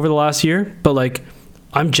over the last year. But like,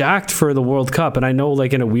 I'm jacked for the World Cup, and I know,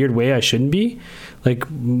 like in a weird way, I shouldn't be. Like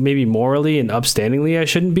maybe morally and upstandingly, I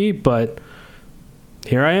shouldn't be, but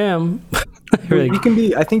here I am. You can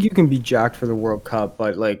be. I think you can be jacked for the World Cup,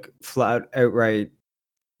 but like flat outright,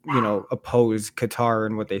 oppose Qatar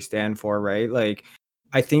and what they stand for, right? Like.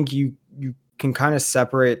 I think you can kind of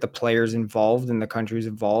separate the players involved and the countries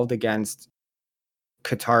involved against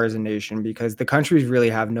Qatar as a nation, because the countries really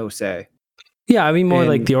have no say. Yeah, I mean more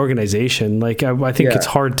like the organization. Like I think it's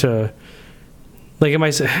hard to like.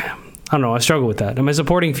 I don't know. I struggle with that. Am I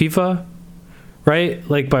supporting FIFA? Right,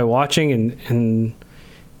 like by watching and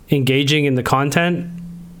engaging in the content.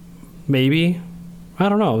 Maybe. I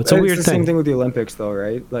don't know. It's a weird thing. It's the same thing with the Olympics, though,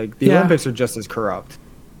 right? Like the Olympics are just as corrupt.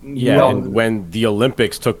 Yeah, and when the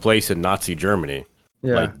Olympics took place in Nazi Germany,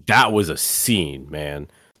 like that was a scene, man.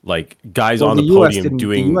 Like guys on the podium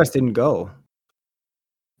doing. The U.S. didn't go.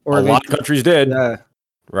 Or a lot of countries did. Yeah.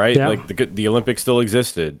 Right? Yeah. Like the Olympics still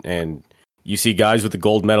existed, and you see guys with the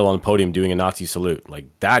gold medal on the podium doing a Nazi salute. Like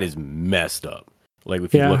that is messed up. Like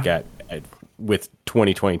if you look at with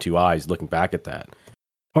 2022 eyes looking back at that.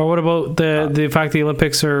 Or what about the fact the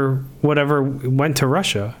Olympics or whatever went to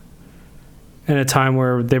Russia in a time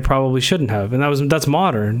where they probably shouldn't have, and that's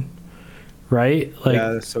modern, right? Like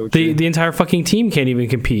that's so true. the entire fucking team can't even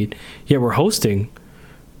compete, yet we're hosting.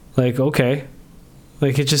 Like, okay,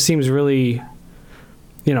 like it just seems really,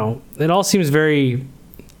 it all seems very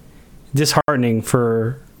disheartening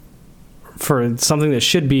for something that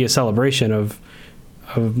should be a celebration of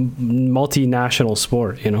multinational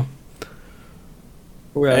sport, Yeah.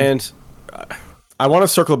 And I want to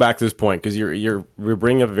circle back to this point because you're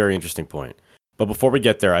bringing up a very interesting point. But before we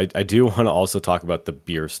get there, I do want to also talk about the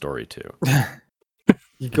beer story too.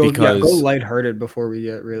 Go lighthearted before we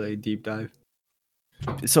get really deep dive.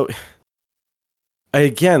 So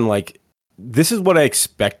again, like this is what I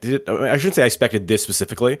expected. I shouldn't say I expected this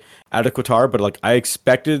specifically out of Qatar, but like I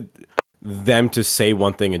expected them to say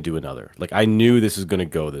one thing and do another. Like I knew this was going to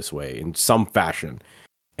go this way in some fashion.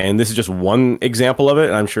 And this is just one example of it.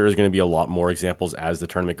 And I'm sure there's going to be a lot more examples as the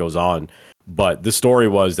tournament goes on. But the story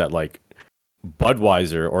was that like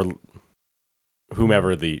Budweiser or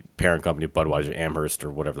whomever the parent company of Budweiser, Amherst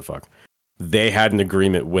or whatever the fuck, they had an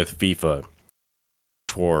agreement with FIFA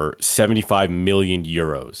for 75 million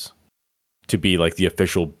euros to be like the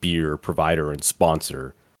official beer provider and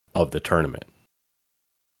sponsor of the tournament.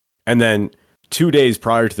 And then 2 days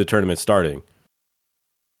prior to the tournament starting,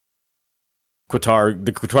 the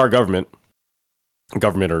Qatar government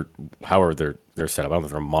or however they're set up, I don't know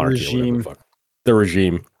if they're a monarchy or whatever the fuck. The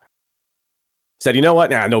regime said, you know what?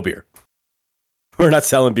 Nah, no beer. We're not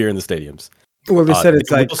selling beer in the stadiums. Well, they said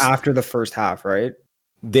it's like after the first half, right?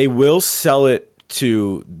 They will sell it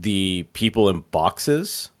to the people in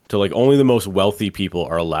boxes, to like only the most wealthy people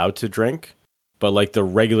are allowed to drink, but like the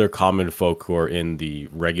regular common folk who are in the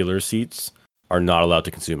regular seats are not allowed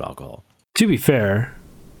to consume alcohol. To be fair,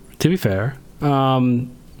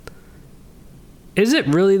 is it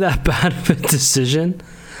really that bad of a decision?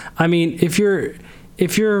 I mean, if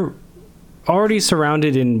you're already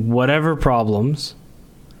surrounded in whatever problems,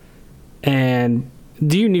 and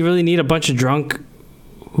do you really need a bunch of drunk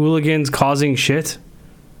hooligans causing shit?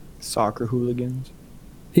 Soccer hooligans.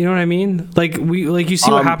 You know what I mean? Like you see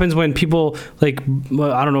what happens when people I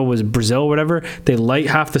don't know, was it Brazil or whatever? They light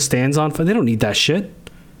half the stands on fire. They don't need that shit.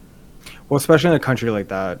 Well, especially in a country like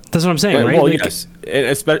that. That's what I'm saying, right? Well, yes.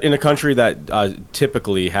 In a country that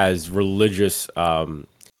typically has religious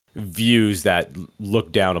views that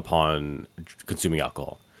look down upon consuming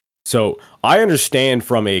alcohol. So I understand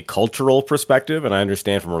from a cultural perspective, and I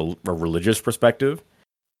understand from a religious perspective,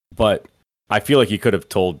 but I feel like you could have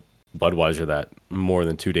told Budweiser that more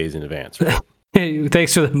than 2 days in advance. Right?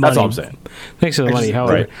 Thanks for the money. That's all I'm saying. Thanks for the money,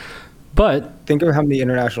 Howard. Right. But think of how many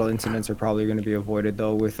international incidents are probably going to be avoided,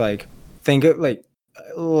 though, with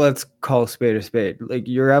let's call spade a spade. Like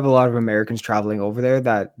you have a lot of Americans traveling over there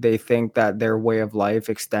that they think that their way of life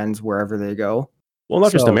extends wherever they go. Well,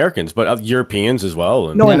 not just Americans, but Europeans as well.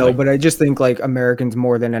 And I know, but I just think like Americans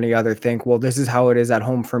more than any other think, well, this is how it is at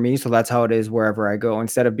home for me, so that's how it is wherever I go.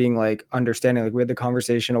 Instead of being like understanding, like we had the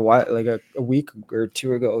conversation a week or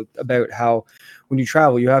two ago about how when you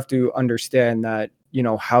travel, you have to understand that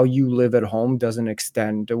how you live at home doesn't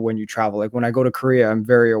extend to when you travel. Like when I go to Korea, I'm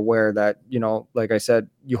very aware that, like I said,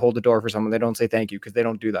 you hold the door for someone, they don't say thank you because they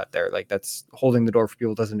don't do that there. Like that's holding the door for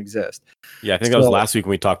people doesn't exist. Yeah, I think that was last week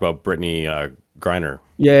when we talked about Brittany Griner.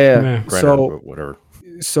 Yeah. Griner, so whatever.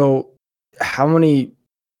 So how many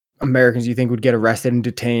Americans do you think would get arrested and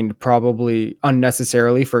detained probably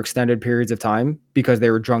unnecessarily for extended periods of time because they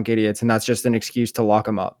were drunk idiots, and that's just an excuse to lock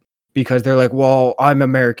them up? Because they're like, well, I'm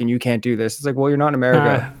American, you can't do this. It's like, well, you're not in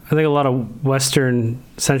America. I think a lot of Western,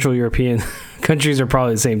 Central European countries are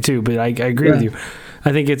probably the same too. But I agree with you.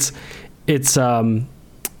 I think it's the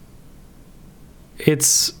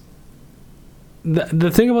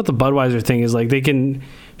thing about the Budweiser thing is like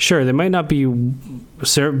they might not be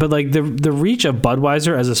served, but like the reach of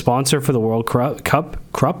Budweiser as a sponsor for the World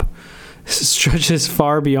Cup stretches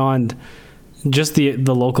far beyond just the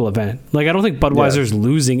local event. Like I don't think Budweiser's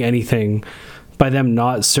losing anything by them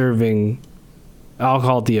not serving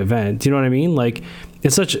alcohol at the event. Do you know what I mean? Like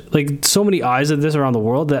it's such like so many eyes of this around the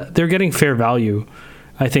world that they're getting fair value,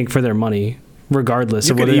 I think, for their money,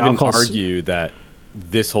 regardless of whether you could even argue that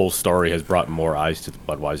this whole story has brought more eyes to the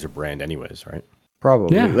Budweiser brand anyways, right?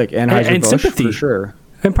 Probably. Yeah. Like and sympathy for sure.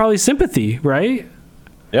 And probably sympathy, right?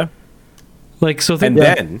 Yeah. Like so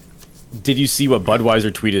then did you see what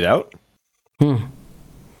Budweiser tweeted out?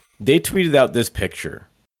 They tweeted out this picture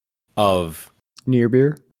of near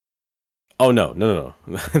beer. Oh no!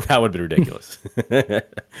 That would be ridiculous. Can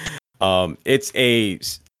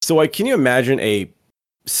you imagine a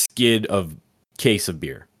skid of case of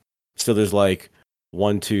beer. So there's like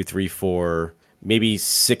 1, 2, 3, 4, maybe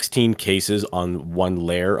 16 cases on one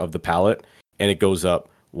layer of the pallet, and it goes up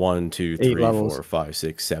 1, 2, 8 3, levels. 4, 5,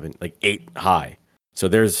 6, 7, like 8 high. So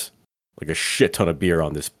there's like a shit ton of beer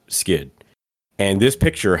on this skid. And this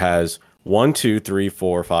picture has 1, 2, 3,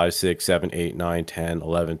 4, 5, 6, 7, 8, 9, 10,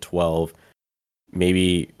 11, 12,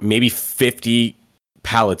 maybe 50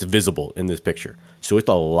 pallets visible in this picture. So it's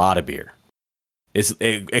a lot of beer.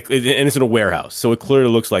 And it's in a warehouse. So it clearly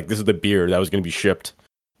looks like this is the beer that was going to be shipped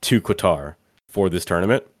to Qatar for this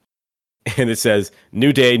tournament. And it says,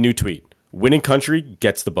 "New day, new tweet. Winning country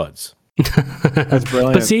gets the buds." That's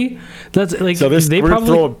brilliant. But see, that's like, So they we're probably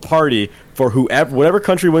gonna throw a party for whatever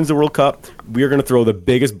country wins the World Cup. We are gonna throw the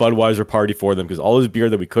biggest Budweiser party for them because all this beer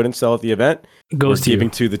that we couldn't sell at the event goes we're to giving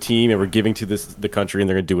you. to the team, and we're giving to the country, and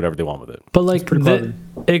they're gonna do whatever they want with it. But like, pretty clever.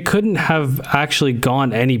 it couldn't have actually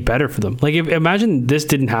gone any better for them. Like, imagine this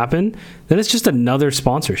didn't happen, then it's just another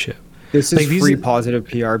sponsorship. This is Like, these free are- positive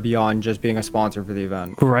PR beyond just being a sponsor for the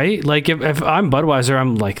event. Right? Like, if I'm Budweiser,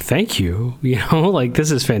 I'm like, thank you. You know, like,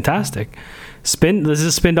 this is fantastic. This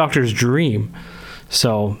is Spin Doctor's dream.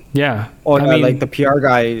 So yeah. Oh, I yeah, mean, like the PR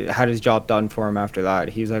guy had his job done for him after that.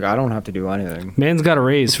 He's like, I don't have to do anything. man's got a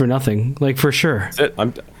raise for nothing, like, for sure. That's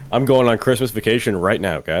it. I'm going on Christmas vacation right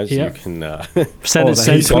now, guys. Yeah. You can Send Oh, it, that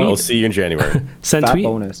send he's I'll tweet, see you in January. send Fat tweet.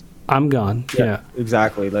 bonus. I'm gone. Yeah.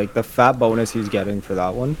 Exactly. Like the fat bonus he's getting for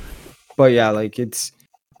that one. But yeah, like it's,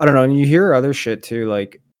 I don't know. And you hear other shit too,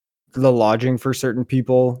 like the lodging for certain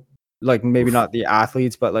people, like maybe not the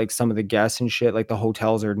athletes, but like some of the guests and shit, like the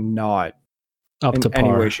hotels are not Up in to any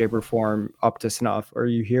par. way, shape, or form up to snuff. Or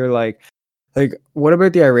you hear like what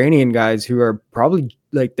about the Iranian guys who are probably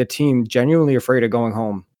like the team genuinely afraid of going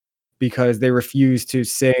home because they refuse to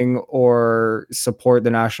sing or support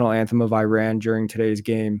the national anthem of Iran during today's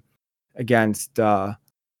game against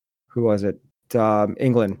who was it?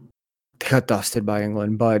 England. They got dusted by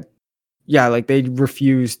England, but yeah, like they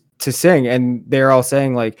refused to sing, and they're all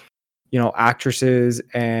saying like, you know, actresses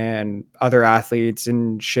and other athletes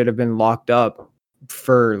and shit have been locked up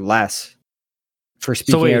for less for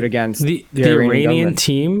speaking out against the Iranian Iranian government.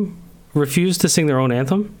 team refused to sing their own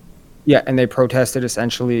anthem. Yeah, and they protested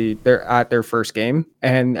essentially they're at their first game,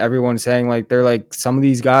 and everyone's saying like they're like some of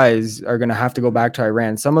these guys are gonna have to go back to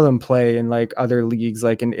Iran. Some of them play in like other leagues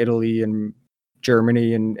like in Italy and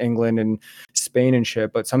Germany and England and Spain and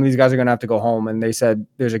shit, but some of these guys are gonna have to go home, and they said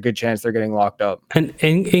there's a good chance they're getting locked up. And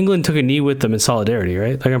England took a knee with them in solidarity,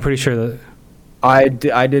 right? Like, I'm pretty sure that. I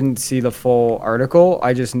didn't see the full article.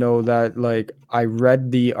 I just know that like I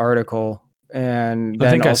read the article and I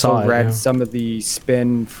then think I also saw it, read yeah. some of the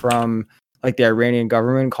spin from like the Iranian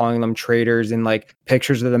government calling them traitors and like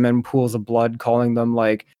pictures of them in pools of blood calling them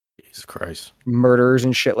like Jesus Christ. murderers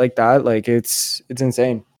and shit like that. Like it's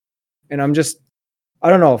insane. And I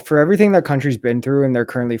don't know, for everything that country's been through and they're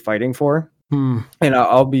currently fighting for, and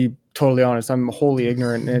I'll be totally honest, I'm wholly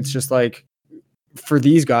ignorant. And it's just like for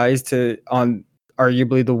these guys to on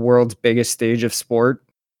arguably the world's biggest stage of sport.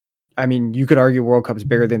 I mean, you could argue World Cup's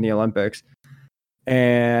bigger than the Olympics.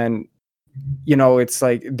 And, you know, it's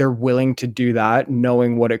like they're willing to do that,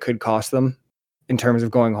 knowing what it could cost them in terms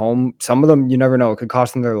of going home. Some of them, you never know, it could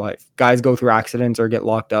cost them their life. Guys go through accidents or get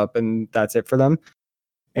locked up, and that's it for them.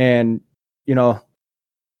 And, you know,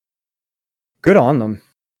 good on them.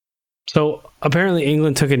 So apparently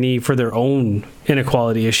England took a knee for their own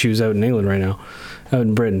inequality issues out in England right now, out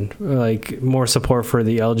in Britain, like more support for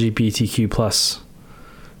the LGBTQ plus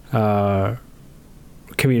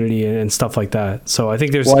community and stuff like that. So I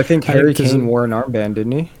think I think Harry there's Kane wore an armband,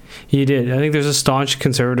 didn't he? He did. I think there's a staunch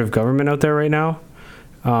conservative government out there right now,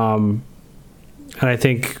 and I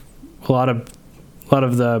think a lot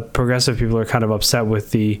of the progressive people are kind of upset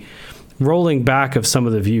with the rolling back of some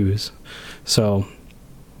of the views. So,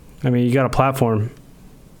 I mean, you got a platform.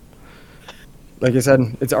 Like I said,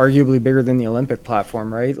 it's arguably bigger than the Olympic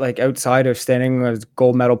platform, right? Like outside of standing on a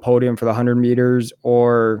gold medal podium for the 100 meters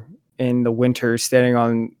or in the winter standing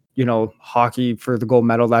on, you know, hockey for the gold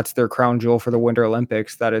medal, that's their crown jewel for the Winter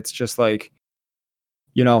Olympics, that it's just like,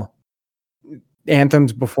 you know,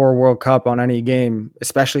 anthems before World Cup on any game,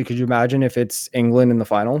 especially could you imagine if it's England in the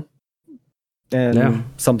final and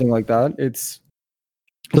something like that? It's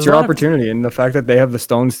your opportunity. And the fact that they have the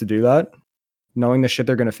stones to do that, knowing the shit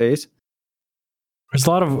they're going to face. There's a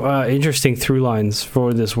lot of interesting through lines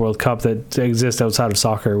for this World Cup that exist outside of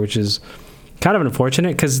soccer, which is kind of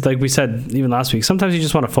unfortunate because, like we said even last week, sometimes you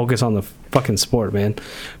just want to focus on the fucking sport, man.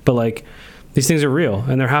 But like, these things are real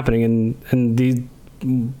and they're happening, and the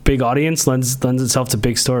big audience lends itself to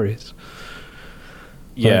big stories.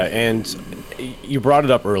 Yeah, and you brought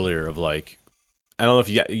it up earlier of like, I don't know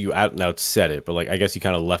if you out and out said it, but like I guess you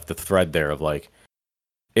kind of left the thread there of like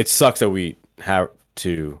it sucks that we have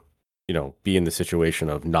to, be in the situation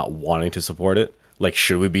of not wanting to support it. Like,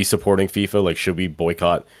 should we be supporting FIFA? Like, should we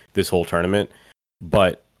boycott this whole tournament?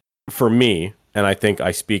 But for me, and I think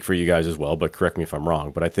I speak for you guys as well, but correct me if I'm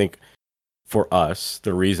wrong, but I think for us,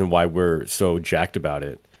 the reason why we're so jacked about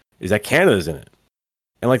it is that Canada's in it.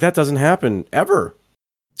 And like that doesn't happen ever.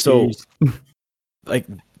 So like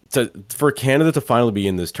for Canada to finally be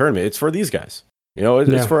in this tournament, it's for these guys.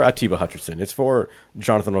 It's for Atiba Hutcherson. It's for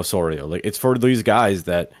Jonathan Osorio. Like it's for these guys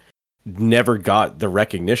that never got the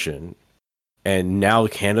recognition, and now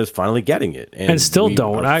Canada's finally getting it, and still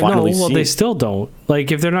don't. I know. Well, they still don't.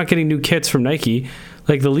 Like if they're not getting new kits from Nike,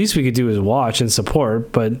 like the least we could do is watch and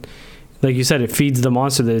support. But like you said, it feeds the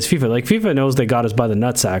monster that is FIFA. Like FIFA knows they got us by the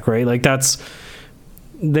nutsack, right? Like that's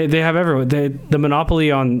they have everyone. The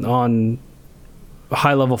monopoly on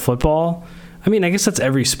high level football. I mean, I guess that's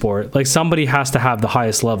every sport. Like somebody has to have the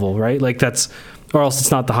highest level, right? Like that's, or else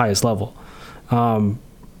it's not the highest level.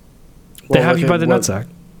 They have you by the nutsack.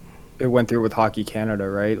 It went through with Hockey Canada,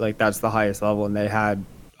 right? Like that's the highest level, and they had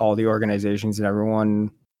all the organizations and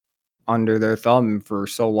everyone under their thumb for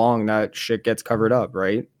so long that shit gets covered up,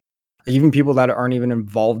 right? Even people that aren't even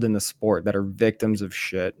involved in the sport that are victims of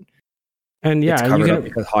shit. And yeah, it's covered up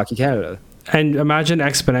because Hockey Canada. And imagine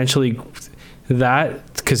exponentially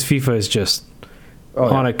that, because FIFA is just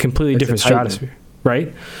on a completely different stratosphere,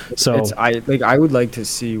 right? So I would like to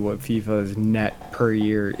see what FIFA's net per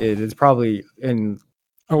year is. It's probably in.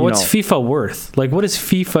 Or what's FIFA worth? Like, what is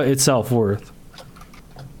FIFA itself worth?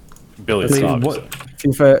 Billions.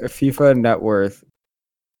 FIFA net worth.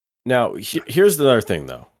 Now, here's the other thing,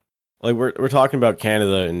 though. Like, we're talking about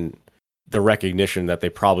Canada and the recognition that they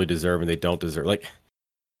probably deserve and they don't deserve. Like,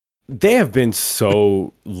 they have been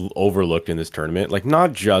so overlooked in this tournament. Like,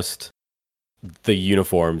 not just the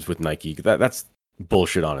uniforms with Nike. That's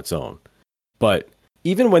bullshit on its own. But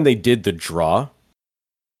even when they did the draw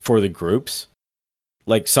for the groups,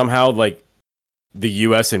 like somehow like the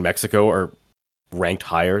US and Mexico are ranked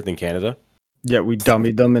higher than Canada. Yeah, we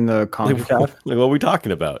dummied them in the CONCACAF. Like what are we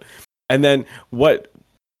talking about? And then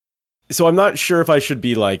so I'm not sure if I should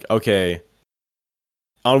be like, okay,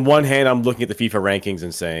 on one hand, I'm looking at the FIFA rankings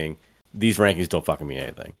and saying these rankings don't fucking mean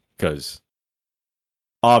anything. Because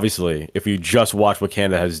obviously, if you just watch what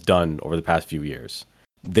Canada has done over the past few years,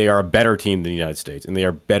 they are a better team than the United States, and they are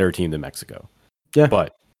a better team than Mexico. Yeah.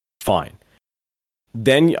 But fine.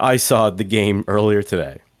 Then I saw the game earlier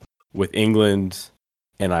today with England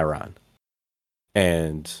and Iran.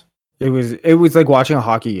 And it was like watching a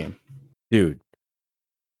hockey game. Dude,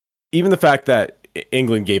 even the fact that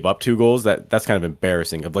England gave up 2 goals, that's kind of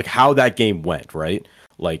embarrassing of like how that game went, right?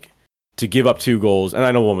 Like to give up 2 goals, and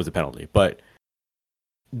I know one was a penalty, but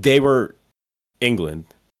they were England,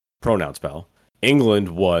 pronouns pal. England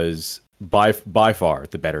was by far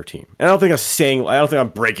the better team. And I don't think I'm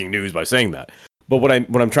breaking news by saying that. But what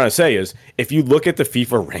I'm trying to say is if you look at the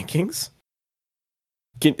FIFA rankings,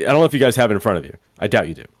 I don't know if you guys have it in front of you. I doubt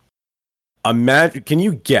you do. Imagine, can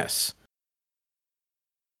you guess?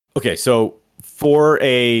 Okay, so for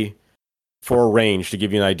a range to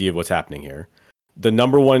give you an idea of what's happening here, the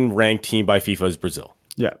number 1 ranked team by FIFA is Brazil.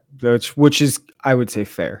 Yeah, which is, I would say,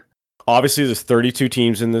 fair. Obviously, there's 32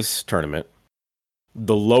 teams in this tournament.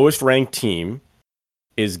 The lowest ranked team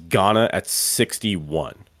is Ghana at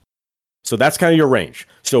 61. So that's kind of your range.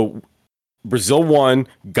 So Brazil 1,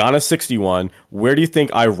 Ghana 61. Where do you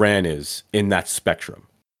think Iran is in that spectrum?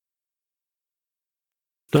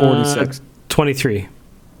 46. 23.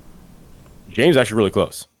 James actually really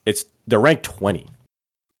close. They're ranked 20.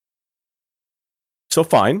 So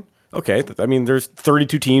fine. Okay. I mean, there's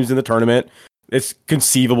 32 teams in the tournament. It's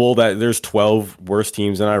conceivable that there's 12 worse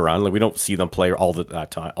teams than Iran. Like we don't see them play all the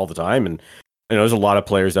time. And there's a lot of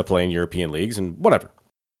players that play in European leagues and whatever.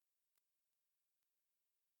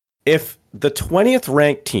 If the 20th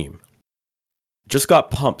ranked team just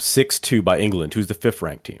got pumped 6-2 by England, who's the 5th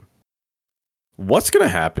ranked team, what's going to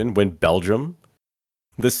happen when Belgium,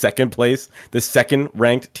 the second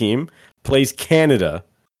ranked team, plays Canada,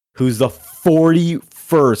 who's the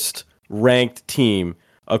 41st ranked team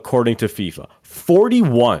according to FIFA?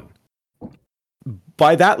 41.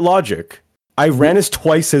 By that logic, Iran is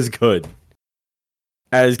twice as good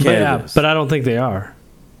as Canada. But I don't think they are.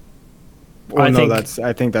 Well,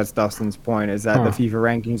 I think that's Dustin's point, is that the FIFA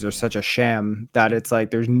rankings are such a sham that it's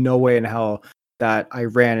like there's no way in hell that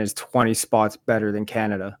Iran is 20 spots better than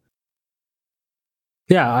Canada.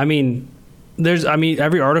 Yeah, I mean,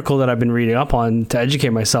 every article that I've been reading up on to educate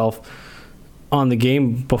myself on the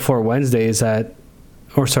game before Wednesday is that,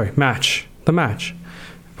 the match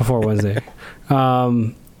before Wednesday,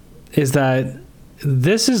 is that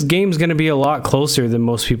this game's going to be a lot closer than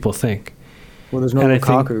most people think. Well, there's no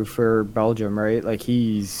Lukaku for Belgium, right? Like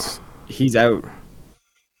he's out.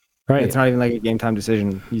 Right. It's not even like a game time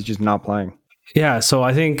decision. He's just not playing. Yeah. So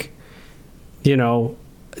I think, do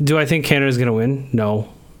I think Canada's going to win? No.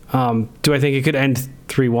 Do I think it could end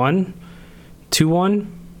 3-1, 2-1,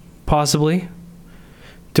 possibly?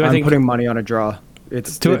 I'm putting money on a draw.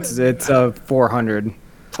 It's a 400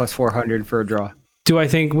 plus 400 for a draw. Do I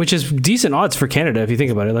think, which is decent odds for Canada if you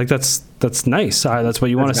think about it? Like that's nice. That's what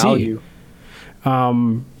you want to see.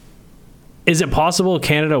 Is it possible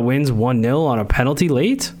Canada wins 1-0 on a penalty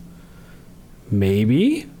late?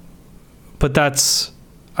 Maybe, but that's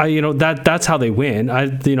how they win. I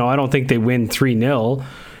don't think they win 3-0.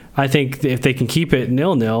 I think if they can keep it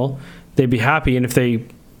 0-0, they'd be happy. And if they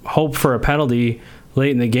hope for a penalty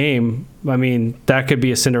late in the game, I mean, that could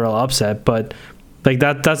be a Cinderella upset. But like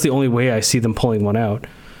that's the only way I see them pulling one out.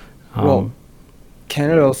 Well,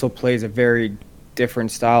 Canada also plays a very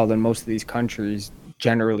different style than most of these countries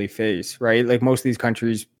generally face, right? Like most of these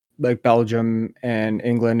countries, like Belgium and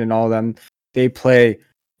England and all of them, they play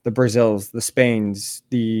the Brazils, the Spains,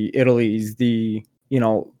 the Italys, the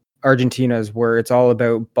Argentinas, where it's all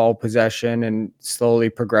about ball possession and slowly,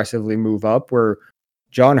 progressively move up. Where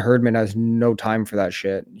John Herdman has no time for that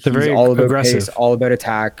shit. He's very all about aggressive. pace, all about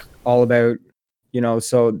attack, all about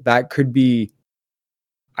So that could be.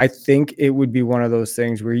 I think it would be one of those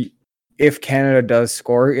things where, if Canada does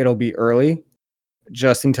score, it'll be early,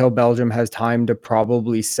 just until Belgium has time to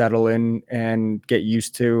probably settle in and get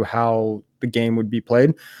used to how the game would be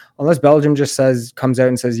played. Unless Belgium just comes out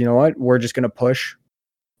and says, you know what, we're just going to push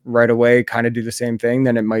right away, kind of do the same thing,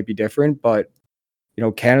 then it might be different. But,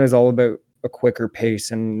 Canada's all about a quicker pace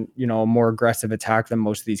and, a more aggressive attack than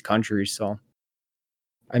most of these countries. So,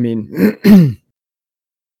 I mean,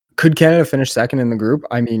 could Canada finish second in the group?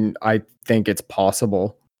 I mean, I think it's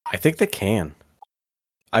possible. I think they can.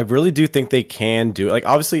 I really do think they can do it. Like,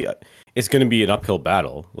 obviously, it's going to be an uphill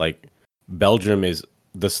battle. Like, Belgium is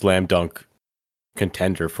the slam dunk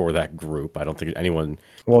contender for that group. I don't think anyone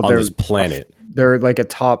on this planet. They're like a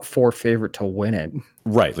top 4 favorite to win it.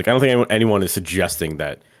 Right. Like, I don't think anyone is suggesting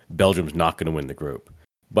that Belgium's not going to win the group.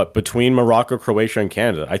 But between Morocco, Croatia, and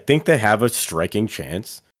Canada, I think they have a striking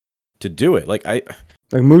chance to do it. Like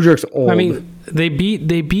Mudrik's old. I mean, they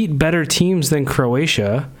beat better teams than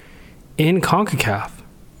Croatia in CONCACAF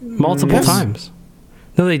multiple times.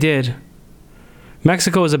 No, they did.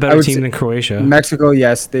 Mexico is a better team than Croatia. Mexico,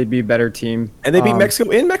 yes, they'd be a better team. And they beat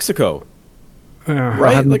Mexico in Mexico.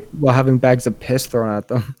 Right? While having bags of piss thrown at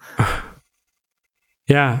them.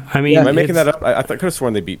 Yeah, I mean... Am I making that up? I could have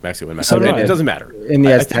sworn they beat Mexico in Mexico. It doesn't matter. In the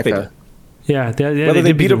Azteca. Yeah, whether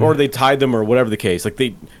they beat them or they tied them or whatever the case. Like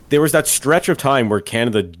there was that stretch of time where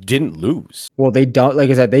Canada didn't lose. Well, like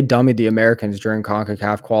I said, they dummied the Americans during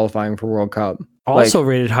CONCACAF qualifying for World Cup. Also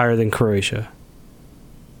rated higher than Croatia.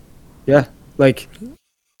 Yeah, like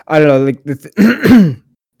I don't know.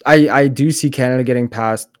 Like I do see Canada getting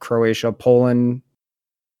past Croatia, Poland.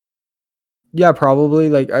 Yeah, probably.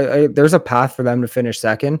 Like there's a path for them to finish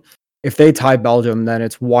second. If they tie Belgium, then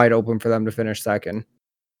it's wide open for them to finish second.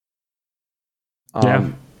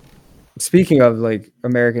 Speaking of like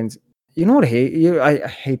Americans, you know what I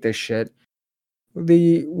hate this shit.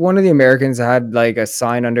 One of the Americans had like a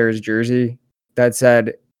sign under his jersey that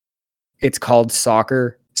said it's called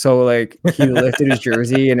soccer. So like he lifted his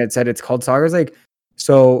jersey and it said it's called soccer. I was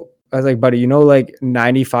like, buddy, like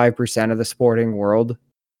 95% of the sporting world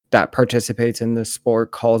that participates in this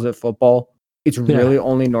sport calls it football. It's really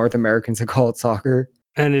only North Americans that call it soccer.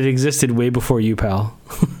 And it existed way before you, pal.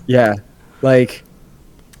 Yeah. Like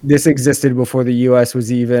this existed before the US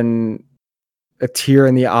was even a tear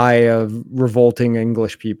in the eye of revolting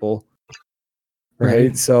English people.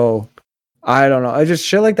 Right? So I don't know. Just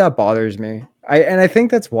shit like that bothers me. I think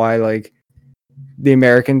that's why like the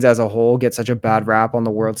Americans as a whole get such a bad rap on the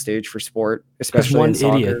world stage for sport, especially one in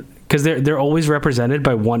soccer. idiot. Because they're always represented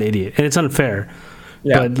by one idiot. And it's unfair.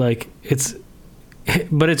 Yeah. But like it's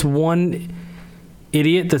one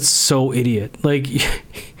idiot that's so idiot. Like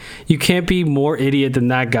you can't be more idiot than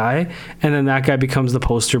that guy, and then that guy becomes the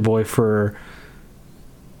poster boy for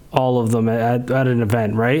all of them at an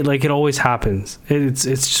event, right? Like it always happens. It's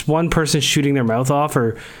just one person shooting their mouth off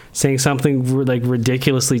or saying something like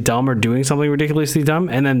ridiculously dumb or doing something ridiculously dumb,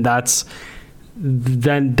 and then that's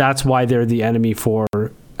why they're the enemy for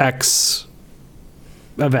X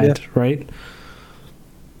event, right?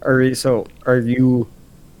 Are you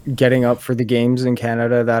getting up for the games in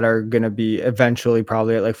Canada that are going to be eventually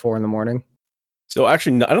probably at like 4 a.m? So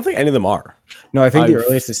actually, no, I don't think any of them are. No, I think the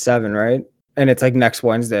earliest is 7, right? And it's like next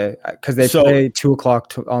Wednesday because they So- play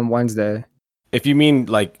 2:00 on Wednesday. If you mean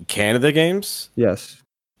like Canada games, Yes.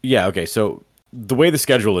 yeah, okay. So the way the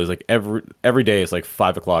schedule is, like every day is like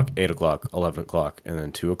 5:00, 8:00, 11:00, and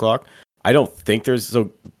then 2:00. I don't think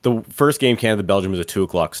the first game Canada Belgium is a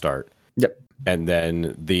 2:00 start. Yep. And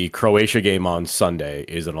then the Croatia game on Sunday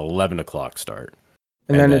is an 11:00 start.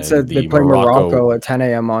 And then it said they play Morocco at 10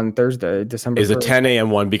 a.m. on Thursday, December is 1st. a 10 a.m.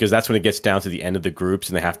 one because that's when it gets down to the end of the groups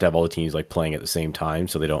and they have to have all the teams like playing at the same time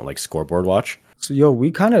so they don't like scoreboard watch. So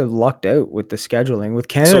we kind of lucked out with the scheduling. With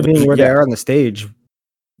Canada being where they are on the stage,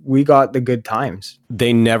 we got the good times.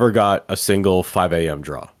 They never got a single 5 a.m.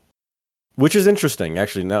 draw, which is interesting.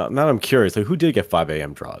 Actually, now I'm curious, like who did get 5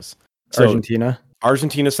 a.m. draws? So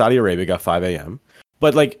Argentina, Saudi Arabia got 5 a.m.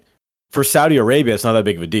 But like for Saudi Arabia, it's not that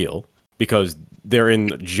big of a deal because they're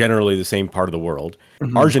in generally the same part of the world.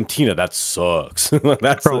 Mm-hmm. Argentina, that sucks.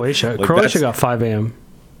 That's Croatia. Croatia got 5 a.m.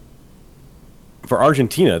 For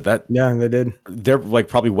Argentina, they did. They're like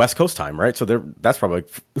probably West Coast time, right? So that's probably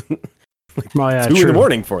like 2 in the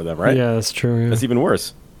morning for them, right? Yeah, that's true. Yeah. That's even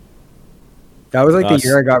worse. That was like the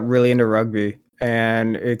year I got really into rugby,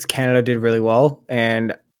 and Canada did really well,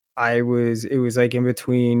 and it was like in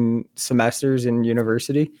between semesters in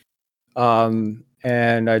university.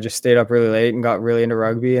 And I just stayed up really late and got really into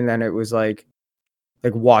rugby. And then it was like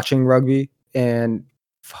watching rugby, and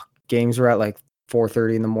games were at like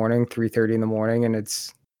 4:30 in the morning, 3:30 in the morning. And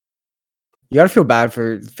you got to feel bad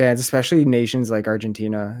for fans, especially nations like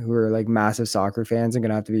Argentina, who are like massive soccer fans and going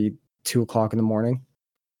to have to be 2:00 in the morning.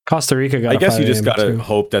 Costa Rica got I guess you just got to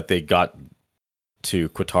hope that they got to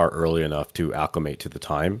Qatar early enough to acclimate to the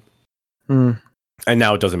time. Mm. And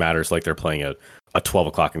now it doesn't matter. It's like they're playing a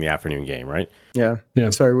 12:00 in the afternoon game, right? Yeah.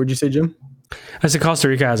 Sorry, what'd you say, Jim? I said Costa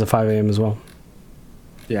Rica has a 5 a.m. as well.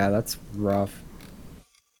 Yeah, that's rough.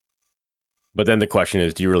 But then the question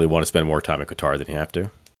is, do you really want to spend more time in Qatar than you have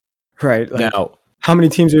to? Right. Like, now, how many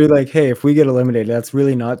teams are like, hey, if we get eliminated, that's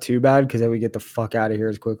really not too bad because then we get the fuck out of here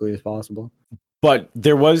as quickly as possible. But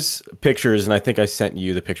there was pictures, and I think I sent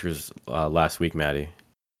you the pictures last week, Maddie,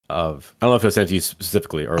 I don't know if I sent to you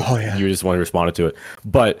specifically or you just want to respond to it,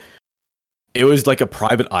 but it was like a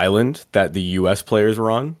private island that the U.S. players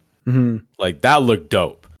were on. Mm-hmm. Like that looked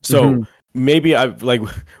dope. So maybe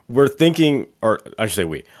we're thinking, or I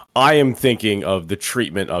should say I am thinking of the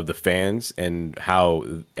treatment of the fans and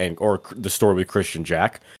or the story with Christian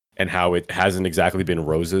Jack and how it hasn't exactly been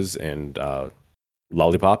roses and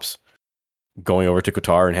lollipops going over to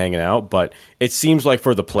Qatar and hanging out. But it seems like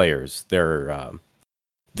for the players, they're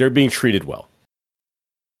being treated well.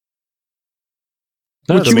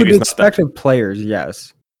 Which you would expect of players,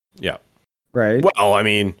 yes. Yeah. Right? Well, I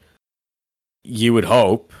mean, you would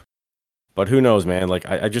hope, but who knows, man? Like,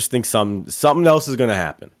 I just think something else is going to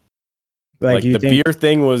happen. Like the beer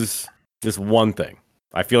thing was just one thing.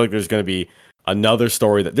 I feel like there's going to be another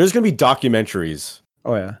story there's going to be documentaries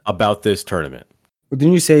about this tournament. Well,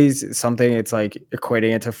 didn't you say something? It's like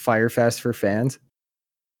equating it to Firefest for fans?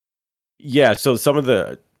 Yeah, so some of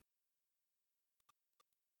the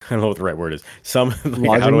I don't know what the right word is.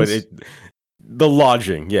 The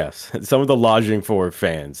lodging, yes. Some of the lodging for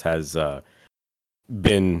fans has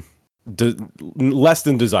been less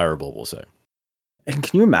than desirable, we'll say. And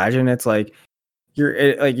can you imagine? It's like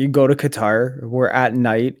you go to Qatar where at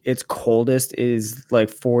night its coldest is like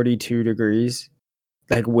 42 degrees,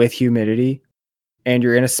 like with humidity, and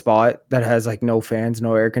you're in a spot that has like no fans,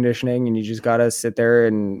 no air conditioning, and you just gotta sit there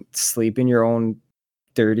and sleep in your own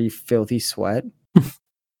dirty, filthy sweat.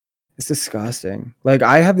 It's disgusting. Like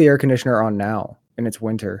I have the air conditioner on now, and it's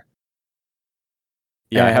winter.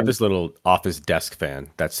 Yeah, I have this little office desk fan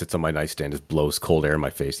that sits on my nightstand, just blows cold air in my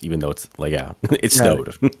face, even though it's like, it's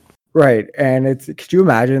snowed. Right. And could you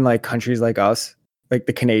imagine like countries like us, like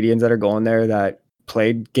the Canadians that are going there that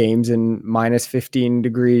played games in minus 15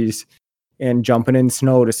 degrees and jumping in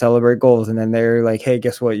snow to celebrate goals. And then they're like, hey,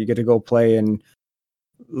 guess what? You get to go play in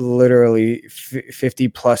literally 50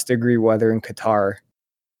 plus degree weather in Qatar.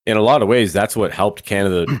 In a lot of ways, that's what helped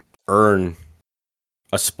Canada earn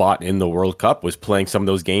a spot in the World Cup, was playing some of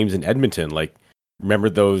those games in Edmonton. Like, remember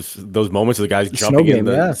those moments of the guys jumping in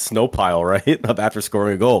the snow pile, right? After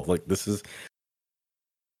scoring a goal. Like, this is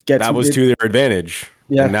that was to their advantage.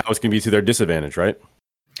 Yeah. And now it's going to be to their disadvantage, right?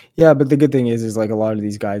 Yeah, but the good thing is like a lot of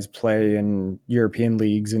these guys play in European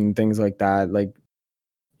leagues and things like that. Like,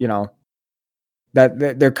 you know,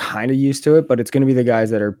 that they're kind of used to it, but it's going to be the guys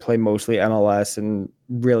that are play mostly MLS and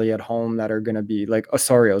really at home that are going to be like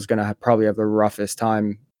Osorio is going to probably have the roughest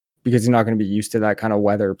time because he's not going to be used to that kind of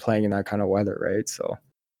weather, playing in that kind of weather, right? So,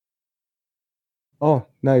 oh,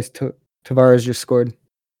 nice. Tavares just scored.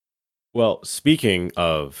 Well, speaking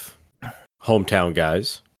of hometown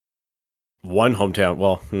guys. One hometown,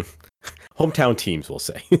 well, hometown teams, we'll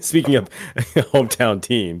say. Speaking of hometown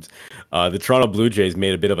teams, the Toronto Blue Jays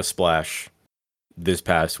made a bit of a splash this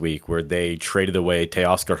past week where they traded away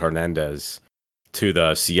Teoscar Hernandez to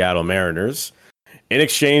the Seattle Mariners in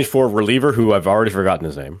exchange for a reliever who I've already forgotten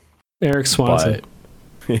his name. Eric Swanson.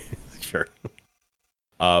 But, sure.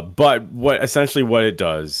 But what it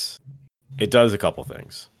does a couple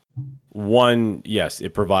things. One, yes,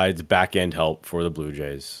 it provides back end help for the Blue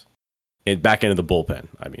Jays. Back end of the bullpen,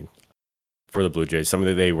 I mean, for the Blue Jays, something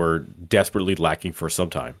that they were desperately lacking for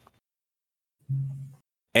some time.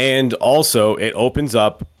 And also, it opens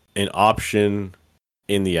up an option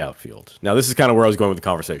in the outfield. Now, this is kind of where I was going with the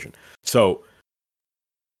conversation. So,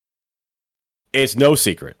 it's no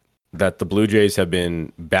secret that the Blue Jays have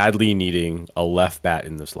been badly needing a left bat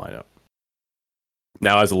in this lineup.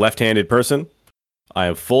 Now, as a left-handed person, I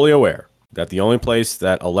am fully aware that the only place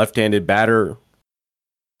that a left-handed batter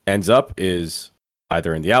ends up is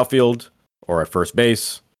either in the outfield or at first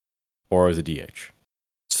base or as a DH.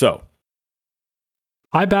 So,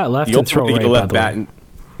 I bat left and throw right. Left bat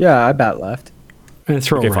yeah, I bat left and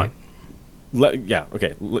throw right. Fine. Yeah,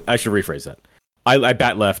 okay. I should rephrase that. I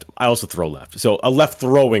bat left. I also throw left. So a left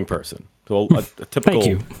throwing person, so a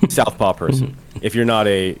typical southpaw person. If you're not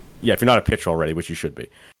a pitcher already, which you should be,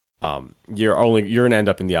 you're gonna end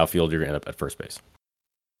up in the outfield. You're gonna end up at first base.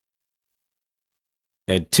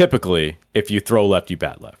 And typically, if you throw left, you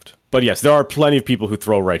bat left. But yes, there are plenty of people who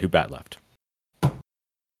throw right who bat left.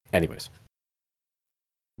 Anyways,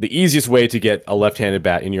 the easiest way to get a left-handed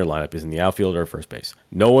bat in your lineup is in the outfield or first base.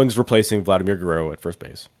 No one's replacing Vladimir Guerrero at first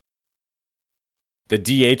base. The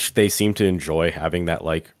DH, they seem to enjoy having that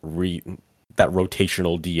that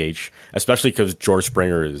rotational DH, especially because George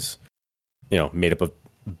Springer is, made up of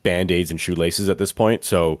Band-Aids and shoelaces at this point.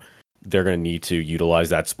 So they're going to need to utilize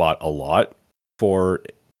that spot a lot for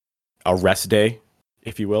a rest day,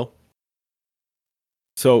 if you will.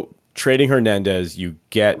 So trading Hernandez, you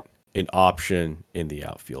get an option in the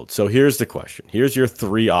outfield. So here's the question. Here's your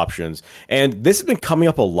three options. And this has been coming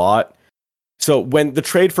up a lot. So when the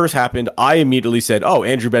trade first happened, I immediately said, oh,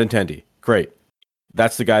 Andrew Benintendi. Great.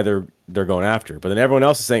 That's the guy they're going after. But then everyone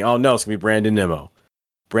else is saying, oh, no, it's going to be Brandon Nimmo.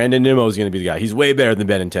 Brandon Nimmo is going to be the guy. He's way better than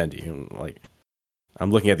Benintendi. And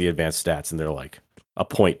I'm looking at the advanced stats, and they're like a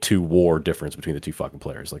 0.2 WAR difference between the two fucking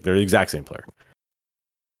players. They're the exact same player.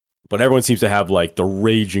 But everyone seems to have the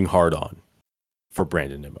raging hard on for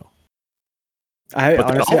Brandon Nimmo. I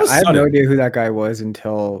had no idea who that guy was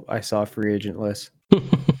until I saw free agent list.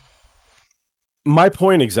 My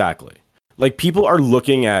point exactly. People are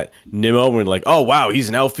looking at Nimmo and oh wow, he's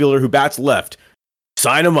an outfielder who bats left.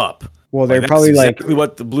 Sign him up. Well, they're probably exactly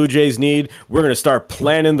what the Blue Jays need. We're going to start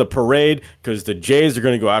planning the parade because the Jays are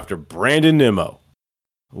going to go after Brandon Nimmo.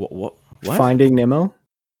 What? Finding Nimmo?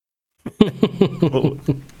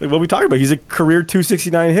 What are we talking about? He's a career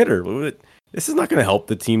 269 hitter. This is not going to help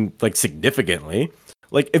the team significantly.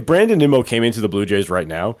 If Brandon Nimmo came into the Blue Jays right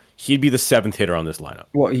now, he'd be the seventh hitter on this lineup.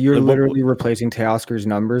 Well, you're literally replacing Teoscar's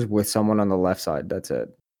numbers with someone on the left side. That's it.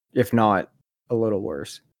 If not, a little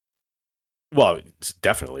worse. Well, it's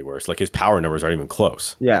definitely worse. His power numbers aren't even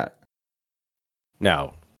close. Yeah.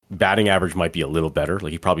 Now, batting average might be a little better.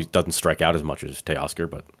 He probably doesn't strike out as much as Teoscar,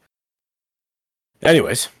 but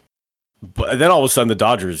anyways. But then all of a sudden, the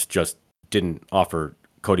Dodgers just didn't offer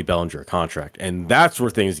Cody Bellinger a contract, and that's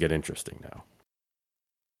where things get interesting now.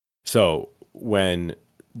 So over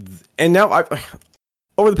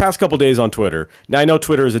the past couple days on Twitter, now I know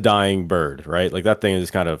Twitter is a dying bird, right? That thing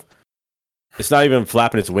is it's not even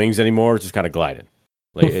flapping its wings anymore. It's just kind of gliding.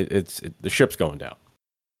 The ship's going down.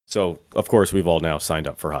 So of course we've all now signed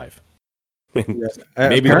up for Hive.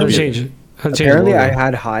 Maybe apparently I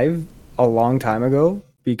had Hive a long time ago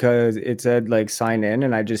because it said sign in,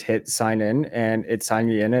 and I just hit sign in, and it signed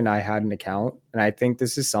me in, and I had an account. And I think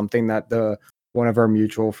this is something that one of our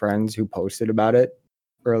mutual friends who posted about it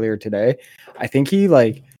earlier today, I think he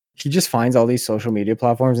just finds all these social media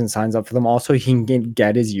platforms and signs up for them. Also, he can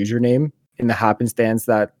get his username in the happenstance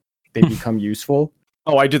that they become useful.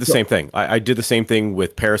 Oh, I did the same thing. I did the same thing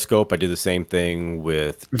with Periscope. I did the same thing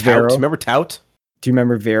with Tout. Remember Tout? Do you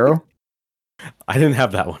remember Vero? I didn't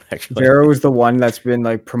have that one, actually. Vero is the one that's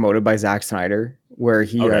been promoted by Zack Snyder, where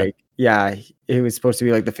he it was supposed to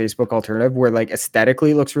be the Facebook alternative, where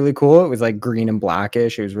aesthetically it looks really cool. It was green and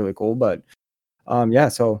blackish. It was really cool, but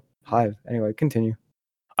so Hive. Anyway, continue.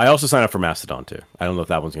 I also signed up for Mastodon too. I don't know if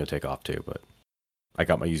that one's going to take off too, but I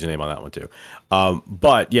got my username on that one too.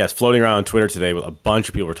 But yes, floating around on Twitter today, a bunch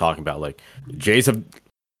of people were talking about Jays have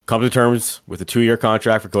come to terms with a 2-year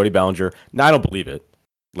contract for Cody Bellinger. Now I don't believe it.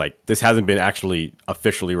 Like, this hasn't been actually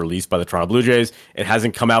officially released by the Toronto Blue Jays. It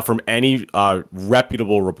hasn't come out from any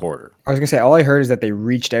reputable reporter. I was gonna say, all I heard is that they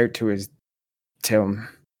reached out to his Tim.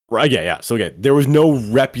 Right? Yeah. So again, there was no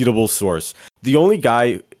reputable source. The only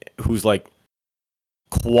guy who's like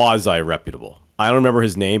quasi reputable, I don't remember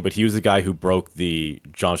his name, but he was the guy who broke the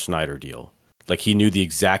John Schneider deal. Like, he knew the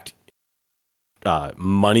exact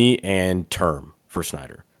money and term for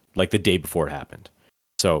Schneider, like the day before it happened.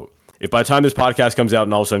 So if by the time this podcast comes out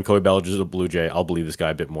and all of a sudden Cody Bellinger is a Blue Jay, I'll believe this guy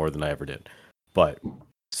a bit more than I ever did. But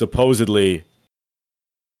supposedly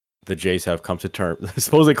the Jays have come to terms.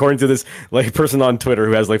 Supposedly, according to this like person on Twitter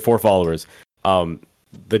who has like 4 followers,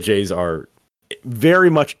 the Jays are very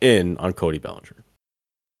much in on Cody Bellinger.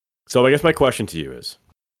 So I guess my question to you is,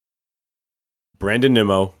 Brandon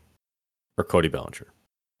Nimmo or Cody Bellinger?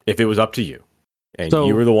 If it was up to you and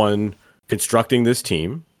you were the one constructing this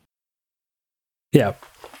team. Yeah.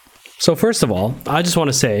 So first of all, I just want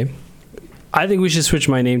to say, I think we should switch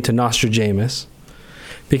my name to Nostradamus,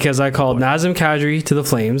 because I called Nazem Kadri to the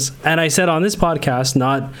Flames, and I said on this podcast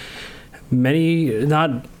not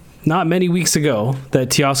many weeks ago that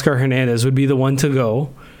Teoscar Hernandez would be the one to go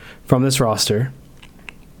from this roster,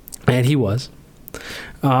 and he was.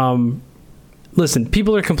 Listen,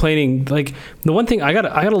 people are complaining. Like, the one thing I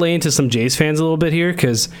gotta lay into some Jays fans a little bit here,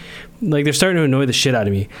 because like they're starting to annoy the shit out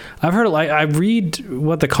of me. I've heard, like, I read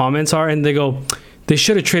what the comments are, and they go, they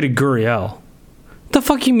should have traded Gurriel. The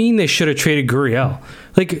fuck you mean they should have traded Gurriel?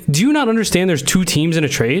 Like, do you not understand there's 2 teams in a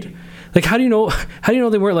trade? Like, how do you know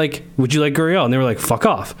they weren't like, would you like Gurriel? And they were like, fuck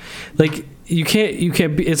off. Like, you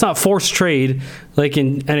can't be, it's not forced trade like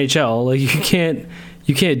in NHL. Like,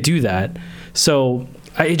 you can't do that. So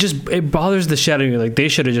it bothers the shit out of me. Like, they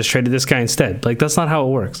should have just traded this guy instead. Like, that's not how it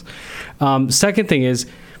works. Second thing is,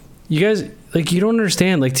 you guys, like, you don't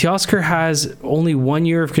understand. Like, Teoscar has only 1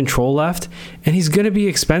 year of control left, and he's going to be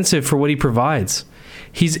expensive for what he provides.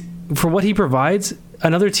 For what he provides,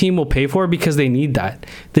 another team will pay for it because they need that.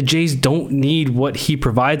 The Jays don't need what he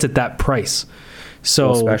provides at that price.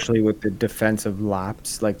 So, well, especially with the defensive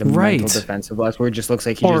lapse, like the mental defensive lapse, where it just looks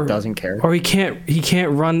like he just doesn't care. Or he can't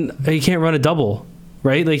run a double,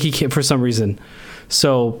 right? Like, he can't for some reason.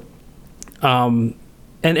 So,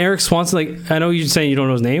 and Eric Swanson, like, I know you're saying you don't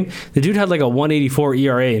know his name. The dude had like a 184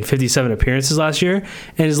 ERA in 57 appearances last year,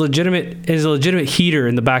 and is a legitimate heater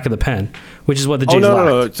in the back of the pen, which is what the Jays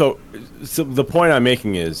lacked. No. So the point I'm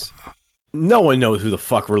making is, no one knows who the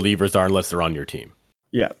fuck relievers are unless they're on your team.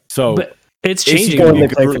 Yeah. So but it's changing. They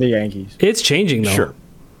play for the Yankees. It's changing though. Sure.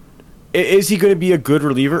 Is he going to be a good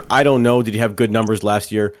reliever? I don't know. Did he have good numbers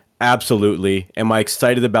last year? Absolutely. Am I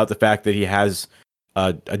excited about the fact that he has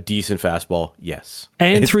a decent fastball? Yes.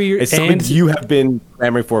 And 3 years. It's something you have been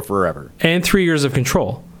clamoring for forever. And 3 years of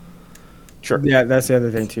control. Sure. Yeah, that's the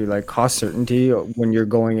other thing too. Like, cost certainty when you're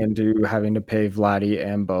going into having to pay Vladdy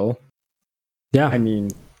and Bo. Yeah. I mean,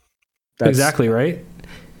 that's exactly right.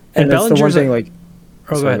 And that's the one thing. Like,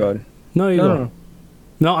 go ahead. No, you go.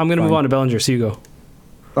 No, I'm gonna move on to Bellinger. So you go.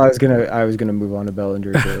 I was gonna move on to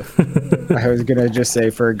Bellinger too. I was gonna just say,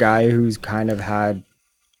 for a guy who's kind of had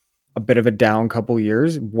a bit of a down couple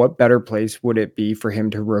years, what better place would it be for him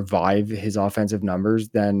to revive his offensive numbers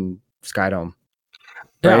than Skydome?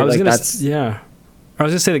 Right? Yeah, I was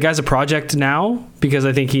gonna say the guy's a project now because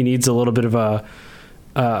I think he needs a little bit of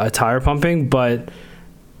a tire pumping. But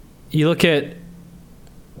you look at,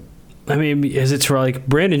 I mean, is it like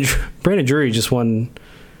Brandon Drury just won?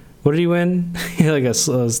 What did he win? He had like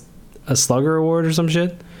a Slugger award or some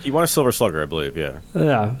shit. He won a Silver Slugger, I believe. Yeah.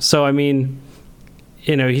 Yeah. So I mean,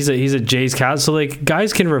 you know, he's a Jays cat. So like,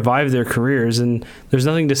 guys can revive their careers, and there's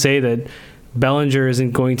nothing to say that Bellinger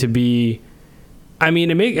isn't going to be. I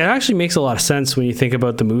mean, it actually makes a lot of sense when you think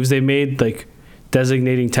about the moves they've made, like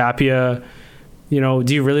designating Tapia. You know,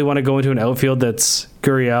 do you really want to go into an outfield that's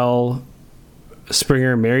Gurriel,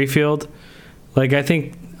 Springer, Merrifield? Like, I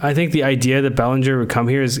think the idea that Bellinger would come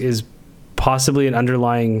here is possibly an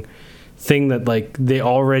underlying thing that, like, they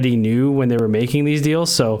already knew when they were making these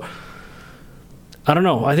deals. So I don't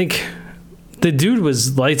know. I think the dude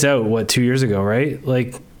was lights out 2 years ago, right?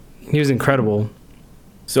 Like, he was incredible.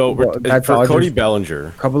 So for Cody Bellinger,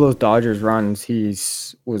 a couple of those Dodgers runs,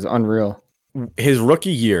 was unreal. His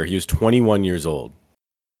rookie year, he was 21 years old.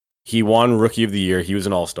 He won Rookie of the Year. He was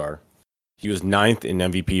an All-Star. He was 9th in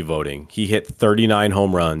MVP voting. He hit 39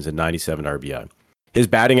 home runs and 97 RBI. His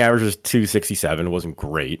batting average was 267. It wasn't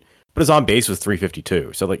great, but his on base was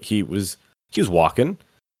 352. So like he was walking.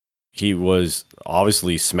 He was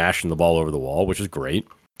obviously smashing the ball over the wall, which is great.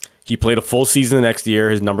 He played a full season the next year.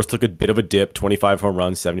 His numbers took a bit of a dip, 25 home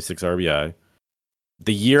runs, 76 RBI.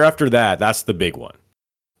 The year after that, that's the big one.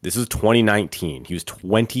 This is 2019. He was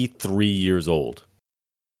 23 years old.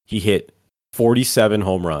 He hit 47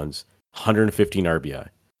 home runs, 115 RBI,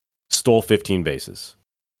 stole 15 bases,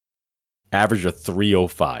 averaged a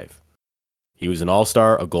 305. He was an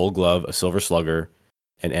all-star, a gold glove, a silver slugger,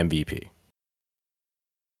 an MVP.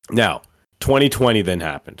 Now, 2020 then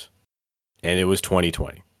happened, and it was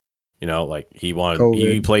 2020. You know, like he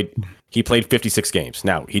played 56 games.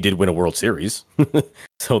 Now, he did win a World Series,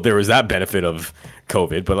 so there was that benefit of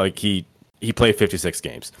COVID, but like he played 56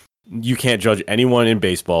 games. You can't judge anyone in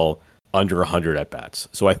baseball under 100 at-bats,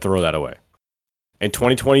 so I throw that away. In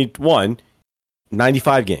 2021,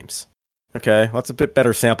 95 games. Okay, well, that's a bit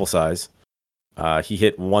better sample size. He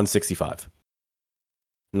hit 165.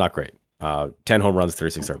 Not great. 10 home runs,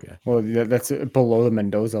 36 RBI. Well, that's below the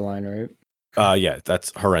Mendoza line, right? Yeah,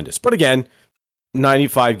 that's horrendous. But again,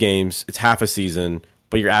 95 games, it's half a season,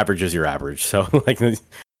 but your average is your average. So like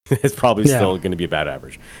it's probably still going to be a bad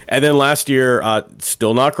average. And then last year,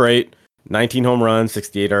 still not great. 19 home runs,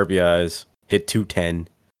 68 RBIs, hit 210.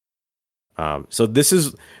 So this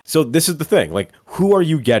is the thing. Like, who are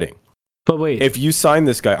you getting? But wait, if you sign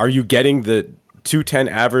this guy, are you getting the 210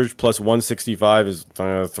 average plus 165 is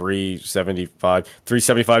 375?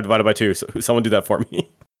 375 divided by 2. So someone do that for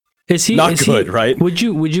me. Is he not good, right? Would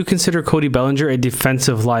you consider Cody Bellinger a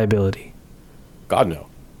defensive liability? God, no.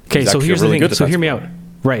 Okay, so here's the thing. So hear me out.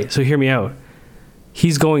 Right. So hear me out.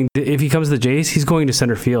 He's going. If he comes to the Jays, he's going to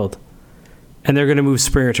center field, and they're going to move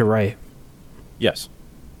Springer to right. Yes.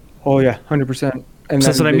 Oh yeah, 100%. And so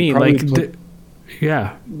that's what I mean. Like,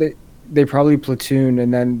 yeah. They probably platoon,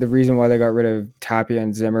 and then the reason why they got rid of Tapia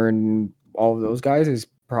and Zimmer and all of those guys is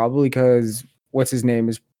probably because what's his name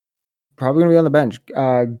is probably going to be on the bench.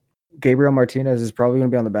 Gabriel Martinez is probably going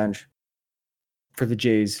to be on the bench for the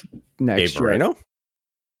Jays next year. Moreno?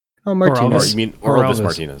 Oh, Martinez. Or you mean Orelvis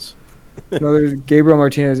Martinez? No, there's Gabriel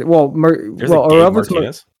Martinez.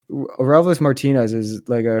 Orelvis Martinez is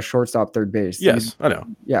like a shortstop, third base. Yes, I know.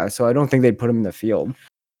 Yeah, so I don't think they'd put him in the field.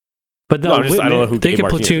 But no, I don't know who they Gabe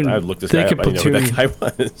could Martinez platoon. is. I looked this guy up. I didn't know who that guy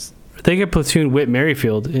was. They could platoon Whit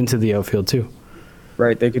Merrifield into the outfield too.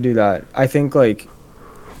 Right, they could do that. I think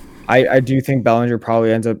I do think Bellinger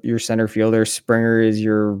probably ends up your center fielder. Springer is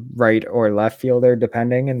your right or left fielder,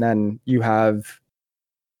 depending. And then you have,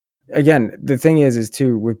 again, the thing is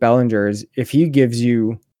too, with Bellinger is if he gives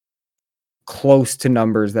you close to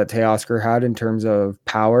numbers that Teoscar had in terms of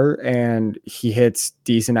power and he hits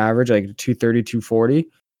decent average, like 230, 240, you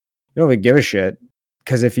don't really give a shit.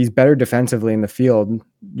 Because if he's better defensively in the field,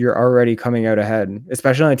 you're already coming out ahead,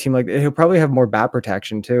 especially on a team like he'll probably have more bat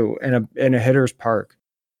protection too in a hitter's park.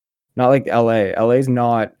 Not like LA. LA's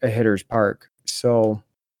not a hitter's park. So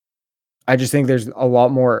I just think there's a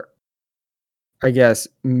lot more, I guess,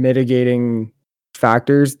 mitigating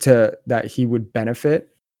factors to that he would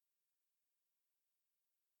benefit.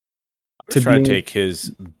 I'm trying to take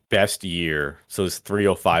his best year, so his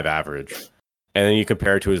 305 average, and then you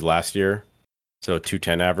compare it to his last year, so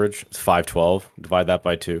 210 average, it's 512. Divide that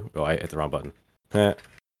by 2. Oh, I hit the wrong button.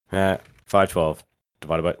 512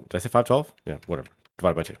 divided by, did I say 512? Yeah, whatever.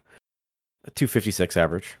 Divided by 2. A 256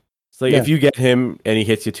 average. So if you get him and he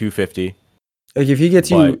hits you 250, like if he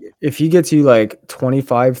gets you like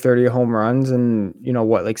 25, 30 home runs and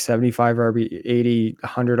like 75 80,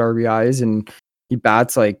 100 RBIs and he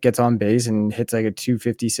bats gets on base and hits like a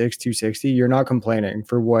 256, 260, you're not complaining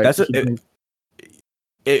for what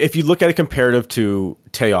if you look at it comparative to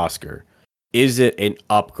Teoscar, is it an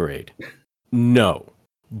upgrade? No.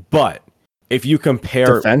 But if you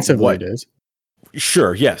compare defensively, it is.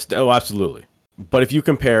 Sure, yes. Oh, absolutely. But if you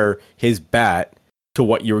compare his bat to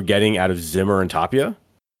what you were getting out of Zimmer and Tapia,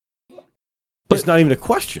 it's not even a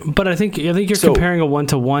question. But I think you're comparing a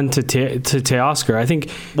 1-to-1 to Teoscar. I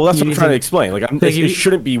think. Well, that's what I'm trying to explain. It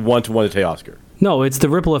shouldn't be 1-to-1 to Teoscar. No, it's the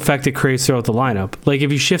ripple effect it creates throughout the lineup. Like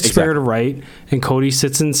if you shift Springer to right and Cody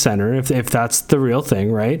sits in center, if that's the real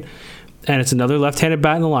thing, right? And it's another left-handed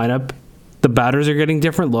bat in the lineup, the batters are getting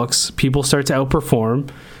different looks. People start to outperform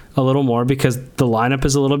a little more because the lineup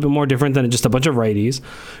is a little bit more different than just a bunch of righties,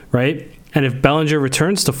 right? And if Bellinger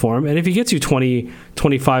returns to form, and if he gets you 20,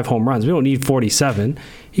 25 home runs, we don't need 47.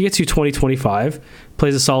 He gets you 20, 25,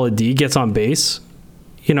 plays a solid D, gets on base.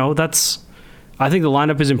 I think the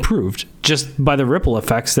lineup is improved just by the ripple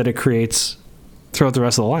effects that it creates throughout the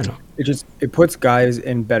rest of the lineup. It puts guys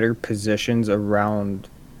in better positions around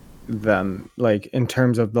them, like in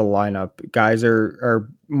terms of the lineup. Guys are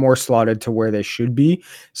more slotted to where they should be,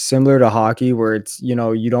 similar to hockey where it's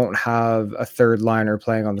you don't have a third liner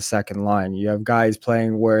playing on the second line. You have guys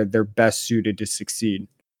playing where they're best suited to succeed.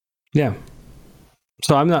 Yeah.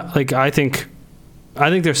 So I'm not I think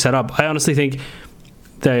they're set up. I honestly think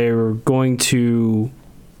they're going to.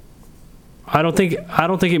 I don't think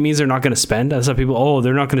it means they're not going to spend. That's how people.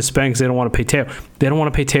 They're not going to spend because they don't want to pay Teo. They don't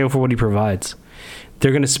want to pay Teo for what he provides.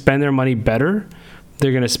 They're going to spend their money better.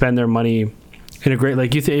 They're going to spend their money in a great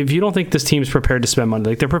if you don't think this team's prepared to spend money,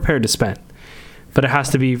 like they're prepared to spend, but it has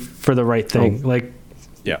to be for the right thing.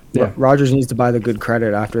 Yeah. Rodgers needs to buy the good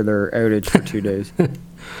credit after their outage for 2 days.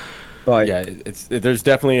 But yeah, there's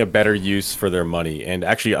definitely a better use for their money, and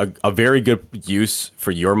actually a very good use for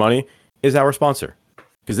your money is our sponsor,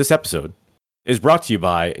 because this episode is brought to you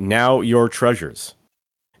by Now Your Treasures.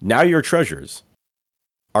 Now Your Treasures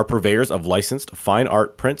are purveyors of licensed fine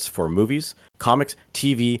art prints for movies, comics,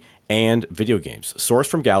 TV, and video games, sourced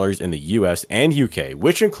from galleries in the US and UK,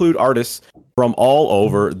 which include artists from all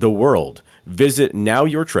over the world. Visit Now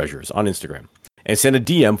Your Treasures on Instagram and send a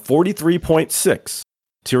DM 43.6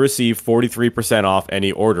 to receive 43% off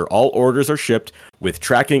any order. All orders are shipped with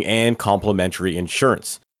tracking and complimentary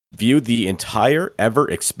insurance. View the entire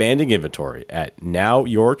ever-expanding inventory at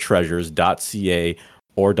nowyourtreasures.ca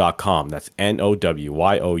or .com. That's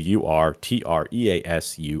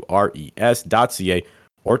nowyourtreasures.ca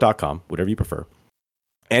or .com, whatever you prefer.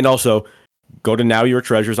 And also, go to Now Your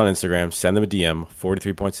Treasures on Instagram, send them a DM,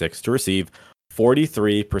 43.6, to receive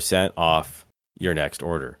 43% off your next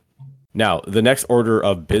order. Now, the next order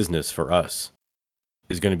of business for us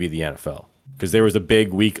is going to be the NFL, because there was a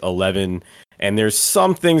big Week 11, and there's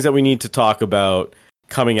some things that we need to talk about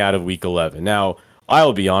coming out of Week 11. Now,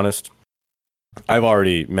 I'll be honest, I've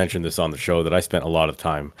already mentioned this on the show that I spent a lot of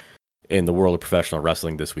time in the world of professional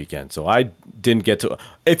wrestling this weekend. So I didn't get to,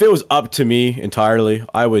 if it was up to me entirely,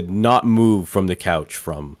 I would not move from the couch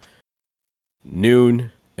from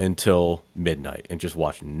noon until midnight and just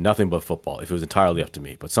watch nothing but football if it was entirely up to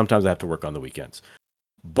me. But sometimes I have to work on the weekends.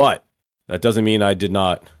 But that doesn't mean I did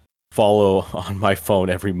not follow on my phone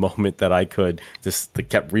every moment that I could. Just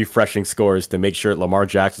kept refreshing scores to make sure Lamar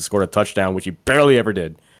Jackson scored a touchdown, which he barely ever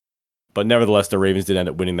did. But nevertheless, the Ravens did end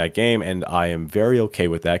up winning that game, and I am very okay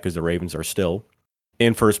with that because the Ravens are still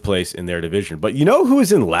in first place in their division. But you know who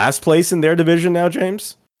is in last place in their division now,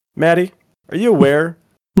 James? Maddie, are you aware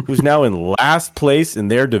who's now in last place in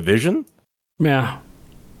their division? Yeah.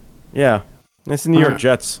 Yeah. It's the New York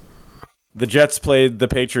Jets. The Jets played the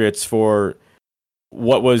Patriots for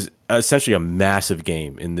what was essentially a massive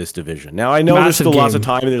game in this division. Now, I know there's still lots of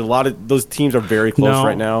time, and there's a lot of those teams are very close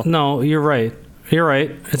right now. No, you're right. You're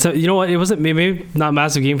right. It's you know what? It wasn't maybe not a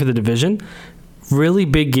massive game for the division. Really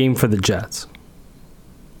big game for the Jets.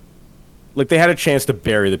 Like, they had a chance to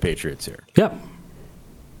bury the Patriots here. Yep.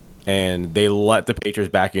 And they let the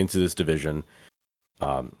Patriots back into this division.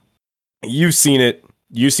 You've seen it.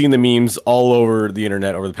 You've seen the memes all over the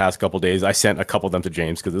internet over the past couple of days. I sent a couple of them to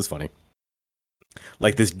James because it's funny.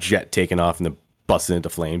 Like this jet taking off and then busting into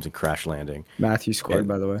flames and crash landing. Matthew scored,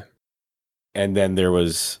 by the way. And then there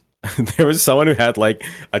was someone who had like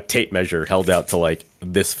a tape measure held out to like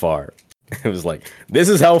this far. It was like, this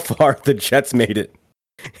is how far the Jets made it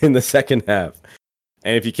in the second half.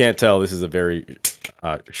 And if you can't tell, this is a very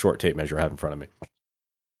short tape measure I have in front of me.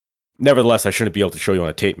 Nevertheless, I shouldn't be able to show you on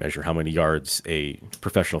a tape measure how many yards a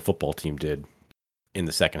professional football team did in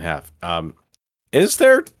the second half. Is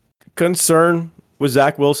there concern with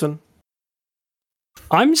Zach Wilson?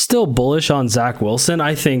 I'm still bullish on Zach Wilson.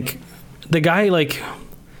 I think the guy,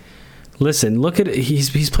 listen, look at it.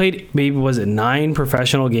 He's played maybe, was it 9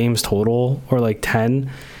 professional games total or like 10?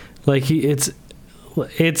 Like it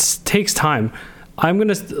takes time.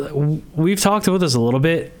 We've talked about this a little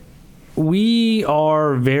bit. We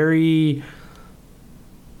are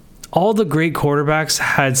all the great quarterbacks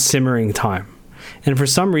had simmering time. And for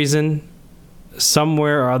some reason,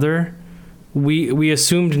 somewhere or other, we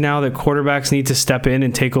assumed now that quarterbacks need to step in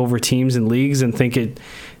and take over teams and leagues and think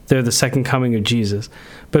they're the second coming of Jesus.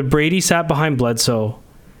 But Brady sat behind Bledsoe.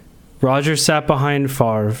 Rodgers sat behind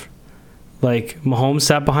Favre. Like, Mahomes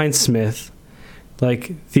sat behind Smith.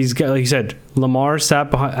 Like, these guys, like you said, Lamar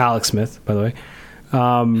sat behind Alex Smith, by the way.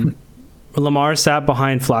 Lamar sat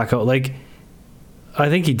behind Flacco. Like, I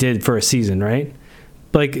think he did for a season, right?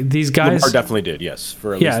 Like, these guys... Lamar definitely did, yes,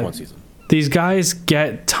 for at least one season. These guys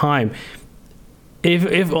get time.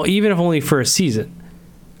 Even if only for a season.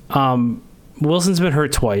 Wilson's been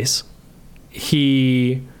hurt twice.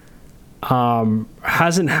 He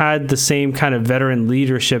hasn't had the same kind of veteran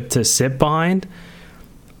leadership to sit behind.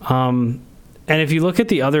 And if you look at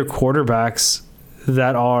the other quarterbacks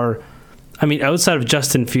that are, I mean, outside of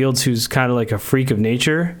Justin Fields, who's kind of like a freak of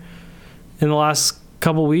nature in the last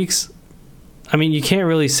couple weeks, I mean, you can't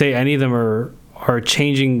really say any of them are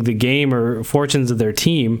changing the game or fortunes of their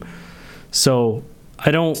team. So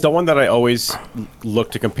I don't... The one that I always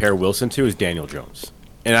look to compare Wilson to is Daniel Jones.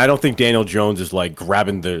 And I don't think Daniel Jones is like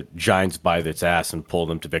grabbing the Giants by its ass and pulling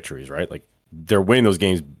them to victories, right? Like they're winning those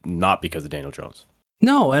games not because of Daniel Jones.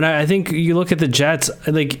 No, and I think you look at the Jets,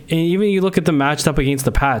 like, and even you look at them matched up against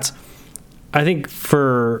the Pats. I think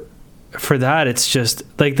for that, it's just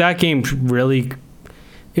like that game really.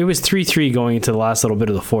 It was 3-3 going into the last little bit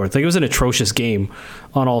of the fourth. Like it was an atrocious game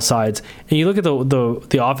on all sides. And you look at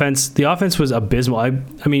the offense. The offense was abysmal. I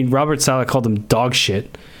mean, Robert Saleh called them dog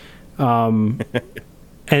shit, and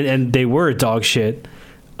they were dog shit.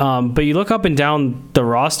 But you look up and down the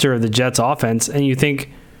roster of the Jets offense, and you think,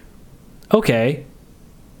 okay,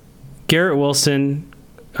 Garrett Wilson.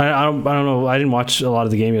 I don't know. I didn't watch a lot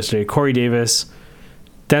of the game yesterday. Corey Davis,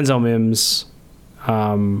 Denzel Mims,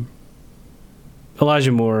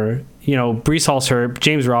 Elijah Moore, Breece Hall's hurt,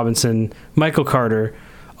 James Robinson, Michael Carter.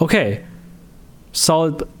 Okay,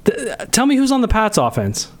 solid. Tell me who's on the Pats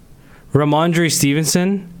offense. Ramondre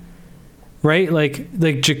Stevenson, right? Like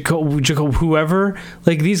Jacob, whoever.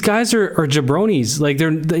 Like these guys are jabronis. Like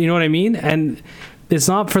they're, you know what I mean? And it's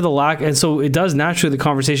not for the lack. And so it does naturally. The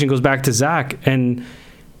conversation goes back to Zach, and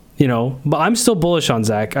but I'm still bullish on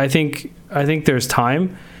Zach. I think there's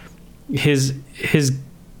time.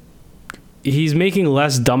 He's making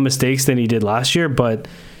less dumb mistakes than he did last year, but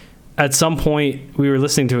at some point we were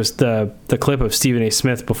listening to the clip of Stephen A.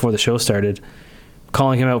 Smith before the show started,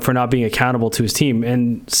 calling him out for not being accountable to his team,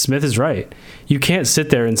 and Smith is right. You can't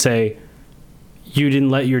sit there and say you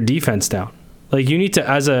didn't let your defense down. Like you need to,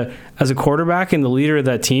 as a quarterback and the leader of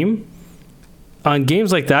that team, on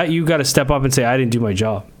games like that, you got to step up and say I didn't do my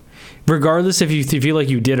job, regardless if you feel like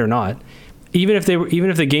you did or not. Even if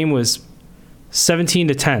the game was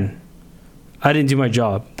 17-10. I didn't do my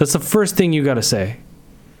job. That's the first thing you got to say.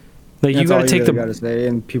 Like you got to take got to say,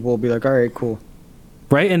 and people will be like, "All right, cool,"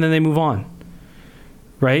 right? And then they move on,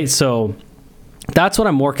 right? So that's what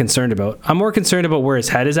I'm more concerned about. I'm more concerned about where his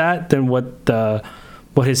head is at than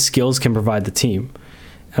what his skills can provide the team.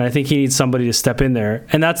 And I think he needs somebody to step in there,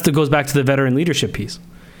 and goes back to the veteran leadership piece.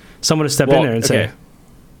 Someone to step in there and say.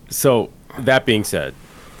 So that being said,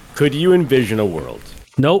 could you envision a world?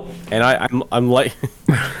 Nope. And I'm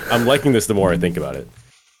liking this the more I think about it.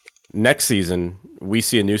 Next season, we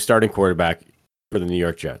see a new starting quarterback for the New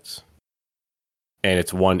York Jets, and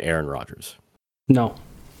it's one Aaron Rodgers. No,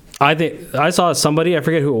 I think I saw somebody, I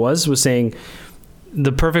forget who it was saying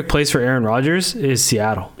the perfect place for Aaron Rodgers is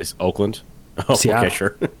Seattle. Is Oakland? Oh, Seattle. Okay,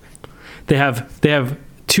 sure. They have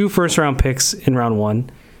 2 first-round picks in round 1,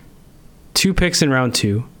 2 picks in round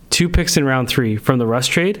 2, 2 picks in round 3 from the Russ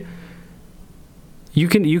trade. You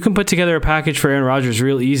can put together a package for Aaron Rodgers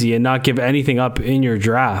real easy and not give anything up in your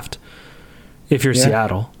draft if you're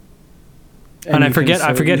Seattle. And I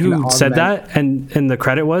forget who said that and the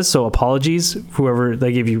credit was, so apologies whoever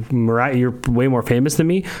they gave you. You're way more famous than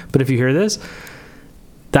me, but if you hear this,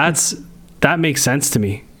 that makes sense to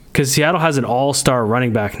me because Seattle has an all-star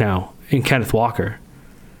running back now in Kenneth Walker.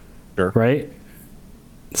 Sure. Right?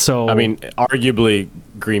 So I mean, arguably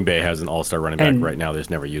Green Bay has an all-star running back right now. They just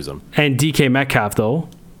never use them. And DK Metcalf though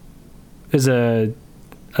is as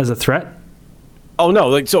a threat. Oh no,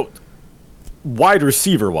 like so wide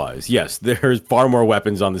receiver wise, yes, there's far more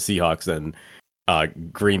weapons on the Seahawks than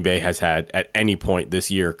Green Bay has had at any point this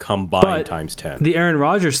year combined times 10. The Aaron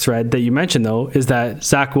Rodgers thread that you mentioned though is that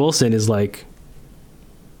Zach Wilson is like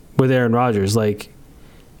with Aaron Rodgers. Like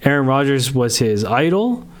Aaron Rodgers was his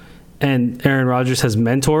idol. And Aaron Rodgers has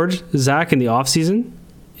mentored Zach in the offseason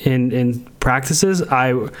in practices. I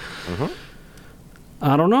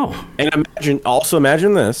don't know. And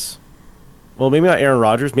imagine this. Well, maybe not Aaron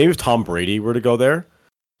Rodgers. Maybe if Tom Brady were to go there,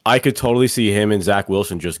 I could totally see him and Zach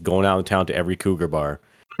Wilson just going out in town to every Cougar bar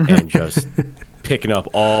and just picking up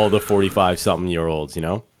all the 45-something-year-olds, The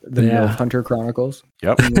Milf Hunter Chronicles.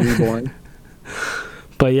 Yep. Reborn.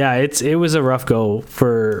 But yeah, it was a rough go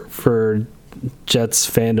for Jets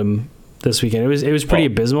fandom this weekend. It was pretty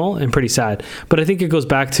abysmal and pretty sad. But I think it goes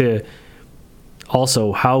back to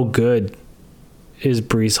also how good is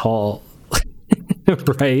Breece Hall,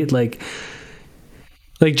 right? Like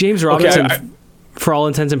James Robinson, for all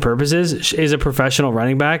intents and purposes, is a professional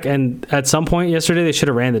running back. And at some point yesterday, they should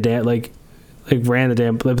have ran the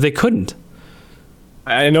damn, but they couldn't.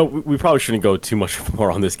 I know we probably shouldn't go too much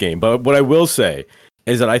more on this game, but what I will say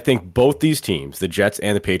is that I think both these teams, the Jets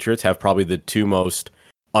and the Patriots, have probably the 2 most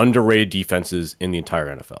underrated defenses in the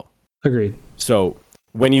entire NFL. Agreed. So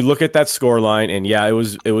when you look at that scoreline, and yeah, it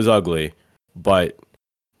was ugly, but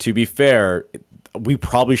to be fair, we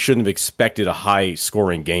probably shouldn't have expected a high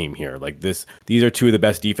scoring game here. Like these are 2 of the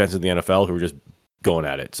best defenses in the NFL who are just going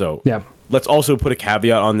at it. So yeah, let's also put a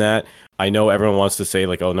caveat on that. I know everyone wants to say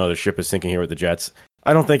like, oh no, the ship is sinking here with the Jets.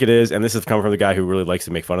 I don't think it is, and this is coming from the guy who really likes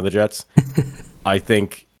to make fun of the Jets. I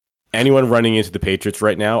think anyone running into the Patriots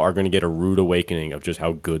right now are going to get a rude awakening of just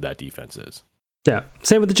how good that defense is. Yeah,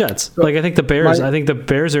 same with the Jets. Like I think the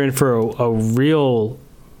Bears are in for a real,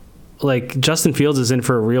 like Justin Fields is in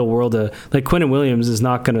for a real world. Like Quinnen Williams is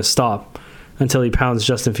not going to stop until he pounds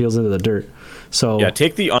Justin Fields into the dirt. So yeah,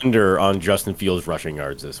 take the under on Justin Fields rushing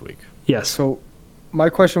yards this week. Yes. So my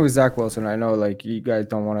question was Zach Wilson. I know like you guys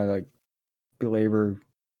don't want to like belabor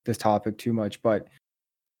this topic too much, but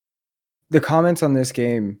the comments on this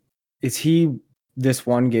game, is he this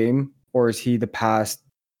one game or is he the past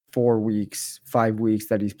 4 weeks, 5 weeks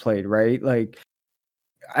that he's played, right? Like,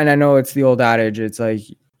 and I know it's the old adage, it's like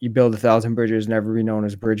you build 1,000 bridges, never be known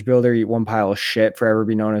as a bridge builder, eat one pile of shit, forever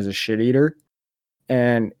be known as a shit eater.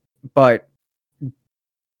 But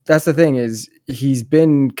that's the thing is he's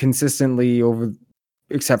been consistently over,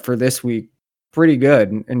 except for this week, pretty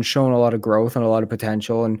good and shown a lot of growth and a lot of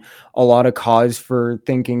potential and a lot of cause for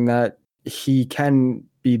thinking that he can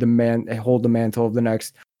be the man, hold the mantle of the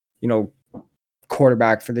next,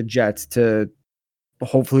 quarterback for the Jets to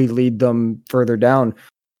hopefully lead them further down.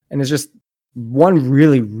 And it's just one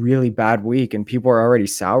really, really bad week and people are already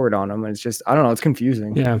soured on him. And it's just, I don't know, it's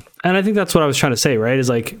confusing. Yeah. And I think that's what I was trying to say, right? Is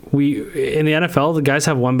like in the NFL, the guys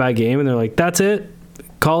have one bad game and they're like, that's it,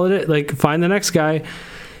 call it, like find the next guy.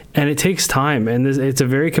 And it takes time. And it's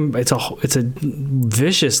a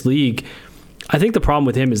vicious league. I think the problem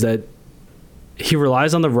with him is that he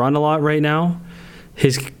relies on the run a lot right now.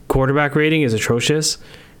 His quarterback rating is atrocious.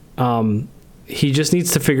 He just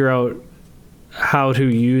needs to figure out how to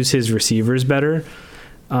use his receivers better.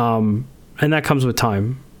 And that comes with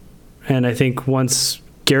time. And I think once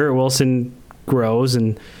Garrett Wilson grows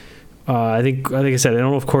and I think I said, I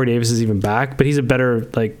don't know if Corey Davis is even back, but he's a better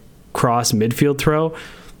like cross midfield throw.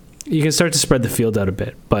 You can start to spread the field out a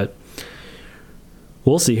bit, but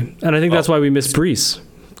we'll see. And I think that's why we missed Brees,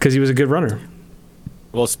 because he was a good runner.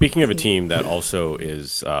 Well, speaking of a team that also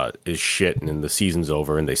is shit and the season's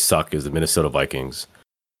over and they suck, is the Minnesota Vikings,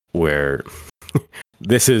 where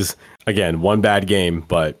this is, again, one bad game,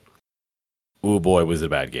 but oh boy, was it a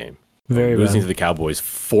bad game. Very Losing bad. to the Cowboys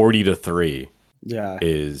 40-3 Yeah.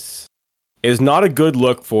 is not a good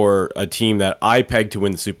look for a team that I pegged to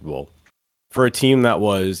win the Super Bowl. For a team that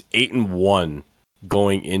was 8-1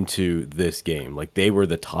 going into this game. Like, they were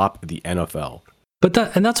the top of the NFL. But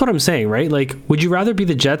that's what I'm saying, right? Like, would you rather be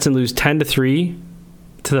the Jets and lose 10-3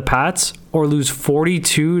 to the Pats or lose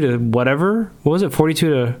 42 to whatever? What was it? 42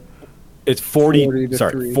 to... It's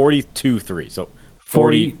 42-3. So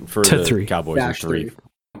 40 for the 3. Cowboys and 3.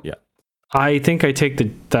 Yeah. I think I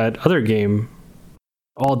take that other game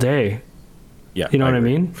all day. Yeah. You know what I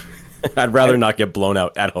mean? I'd rather not get blown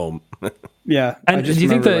out at home. Yeah. And do you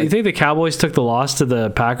think the Cowboys took the loss to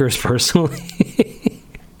the Packers personally?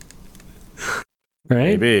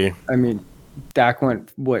 Right? Maybe. I mean, Dak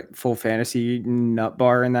went full fantasy nut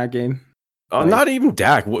bar in that game? Not even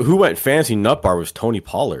Dak. Who went fantasy nut bar was Tony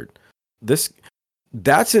Pollard.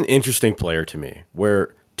 That's an interesting player to me,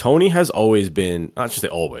 where Tony has always been, not just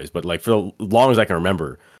always, but like for the long as I can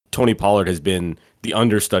remember, Tony Pollard has been the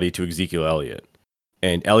understudy to Ezekiel Elliott.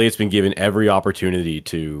 And Elliott's been given every opportunity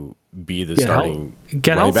to be the starting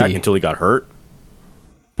running back until he got hurt.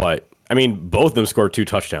 But I mean, both of them scored 2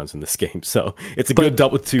 touchdowns in this game, so it's a good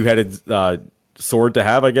double two-headed sword to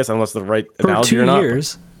have, I guess, unless the right analogy or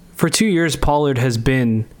not. For 2 years, Pollard has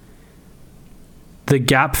been the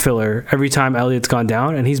gap filler every time Elliott's gone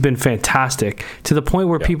down, and he's been fantastic to the point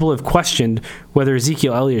where people have questioned whether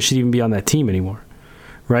Ezekiel Elliott should even be on that team anymore.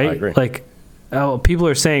 Right? I agree. Like, people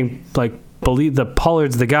are saying, like, believe the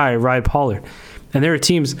Pollard's the guy, ride Pollard. And there are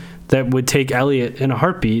teams that would take Elliott in a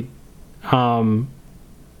heartbeat, and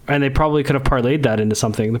they probably could have parlayed that into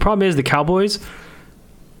something. The problem is the Cowboys,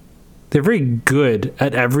 they're very good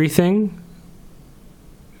at everything.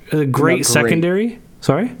 A great secondary.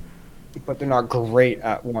 Sorry? But they're not great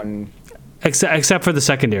at one. Except for the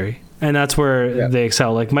secondary. And that's where they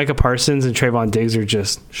excel. Like Micah Parsons and Trayvon Diggs are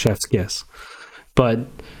just chef's kiss. But,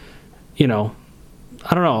 I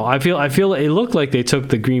don't know. I feel it looked like they took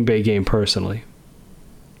the Green Bay game personally.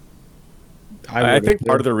 I think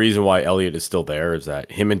part of the reason why Elliott is still there is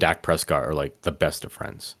that him and Dak Prescott are like the best of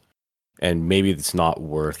friends. And maybe it's not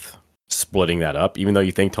worth splitting that up, even though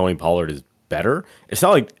you think Tony Pollard is better. It's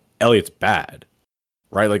not like Elliott's bad,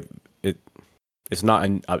 right? Like it's not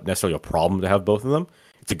necessarily a problem to have both of them.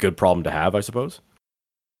 It's a good problem to have, I suppose.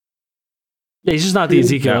 Yeah, he's just not the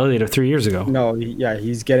Ezekiel Elliott of 3 years ago. No,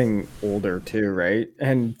 he's getting older too, right?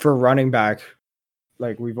 And for running back,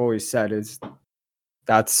 like we've always said,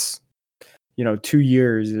 that's 2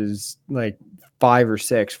 years is like 5 or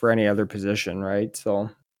 6 for any other position, right? So,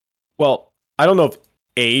 Well, I don't know if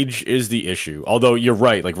age is the issue. Although you're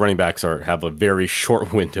right, like running backs have a very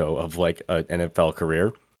short window of like an NFL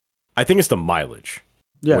career. I think it's the mileage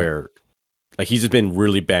where like he's just been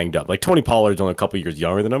really banged up. Like Tony Pollard's only a couple years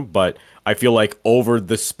younger than him, but I feel like over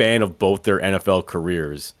the span of both their NFL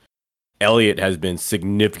careers, Elliott has been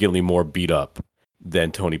significantly more beat up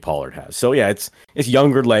than Tony Pollard has. So yeah, it's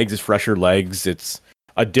younger legs, it's fresher legs, it's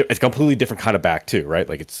a completely different kind of back too, right?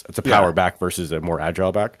 Like it's a power back versus a more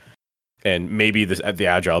agile back. And maybe the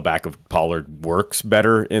agile back of Pollard works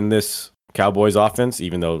better in this Cowboys offense,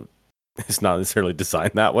 even though it's not necessarily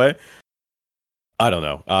designed that way. I don't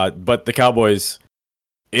know. But the Cowboys,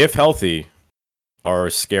 if healthy, are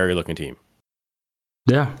a scary looking team.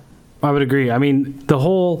 Yeah, I would agree. I mean, the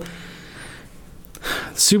whole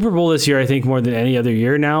Super Bowl this year, I think more than any other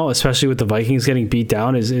year now, especially with the Vikings getting beat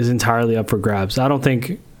down, is entirely up for grabs. I don't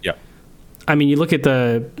think. Yeah. I mean, you look at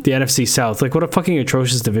the NFC South, like what a fucking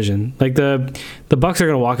atrocious division. Like the Bucks are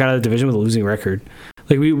going to walk out of the division with a losing record.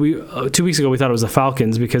 Like we 2 weeks ago we thought it was the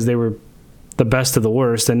Falcons because they were the best of the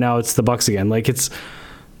worst, and now it's the Bucks again. Like it's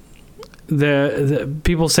the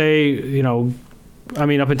people say, you know, I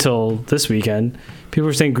mean, up until this weekend, people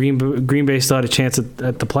were saying Green Bay still had a chance at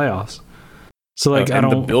the playoffs. So like,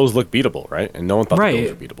 the Bills look beatable, right? And no one thought the Bills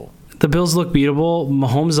were beatable. The Bills look beatable.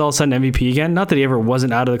 Mahomes is all of a sudden MVP again. Not that he ever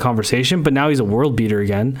wasn't out of the conversation, but now he's a world beater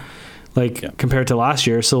again, compared to last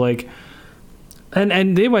year. So like,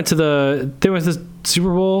 and they went to the Super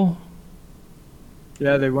Bowl.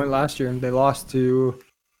 Yeah, they went last year and they lost to.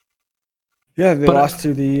 Yeah, they lost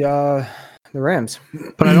to the Rams.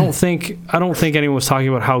 But I don't think anyone was talking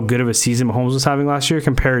about how good of a season Mahomes was having last year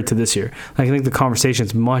compared to this year. Like, I think the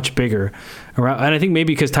conversation's much bigger around, and I think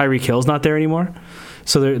maybe because Tyreek Hill's not there anymore,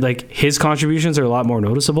 so they're like his contributions are a lot more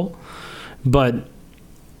noticeable. But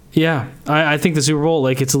yeah, I think the Super Bowl,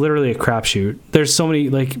 like, it's literally a crapshoot. There's so many,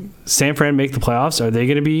 like, San Fran make the playoffs. Are they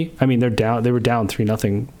going to be? I mean, they're down. They were down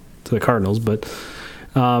 3-0 to the Cardinals, but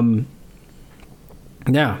yeah.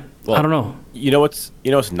 Well, I don't know. You know what's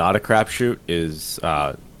not a crapshoot is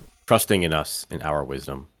trusting in us and our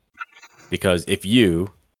wisdom. Because if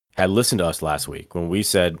you had listened to us last week when we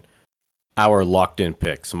said our locked-in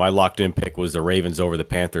pick, so my locked-in pick was the Ravens over the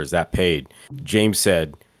Panthers, that paid. James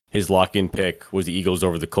said his locked-in pick was the Eagles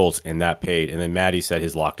over the Colts, and that paid. And then Maddie said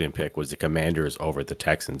his locked-in pick was the Commanders over the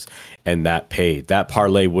Texans, and that paid. That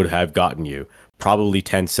parlay would have gotten you probably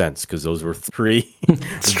 10 cents because those were three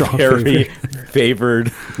very favored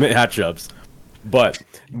matchups. But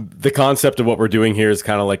the concept of what we're doing here is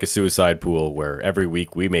kind of like a suicide pool where every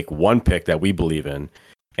week we make one pick that we believe in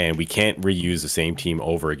and we can't reuse the same team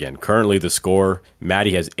over again. Currently the score,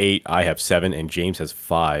 Maddie has 8, I have 7, and James has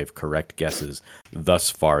 5 correct guesses thus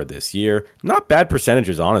far this year. Not bad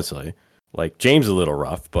percentages, honestly. Like, James is a little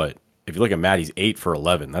rough, but if you look at Maddie's 8 for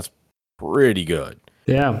 11, that's pretty good.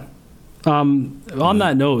 Yeah. On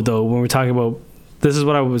that note, though, when we're talking about, this is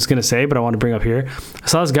what I was going to say, but I want to bring up here. I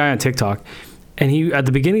saw this guy on TikTok, and he, at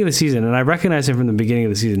the beginning of the season, and I recognized him from the beginning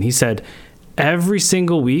of the season, he said, every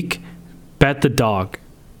single week, bet the dog.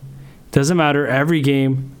 Doesn't matter, every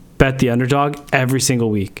game, bet the underdog every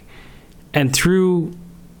single week. And through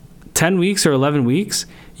 10 weeks or 11 weeks,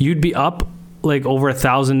 you'd be up like over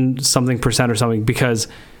 1,000% or something because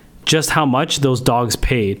just how much those dogs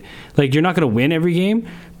paid. Like, you're not going to win every game,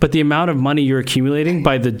 but the amount of money you're accumulating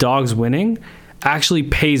by the dogs winning actually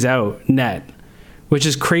pays out net, which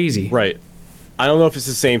is crazy. Right. I don't know if it's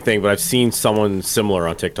the same thing, but I've seen someone similar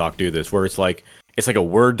on TikTok do this, where it's like a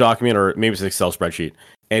Word document or maybe it's an Excel spreadsheet,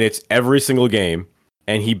 and it's every single game,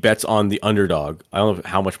 and he bets on the underdog. I don't know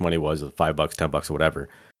how much money it was, $5, $10 or whatever.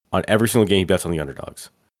 On every single game, he bets on the underdogs.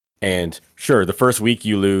 And sure, the first week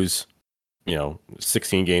you lose,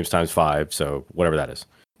 16 games times 5, so whatever that is.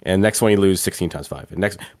 And next one you lose 16 times 5.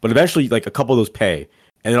 And but eventually, like, a couple of those pay,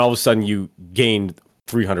 and then all of a sudden you gain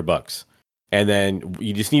 $300, and then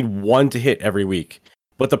you just need one to hit every week.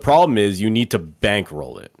 But the problem is you need to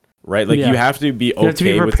bankroll it, right? Like, you have to be okay with the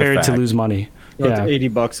fact. You have to be prepared to lose money. Yeah,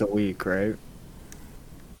 $80 a week, right?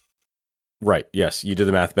 Right. Yes, you did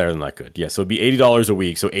the math better than I could. Yes, so it'd be $80 a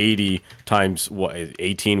week. So 80 times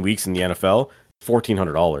 18 weeks in the NFL,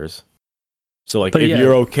 $1,400. So, like, if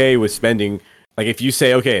you're okay with spending, like, if you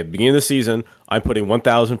say, okay, at the beginning of the season, I'm putting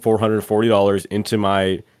 $1,440 into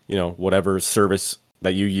my, whatever service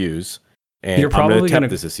that you use, and you're probably going to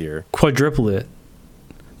attempt this year. Quadruple it.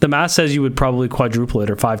 The math says you would probably quadruple it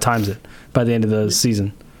or 5 times it by the end of the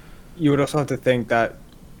season. You would also have to think that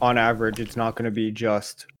on average, it's not going to be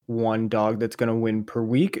just one dog that's going to win per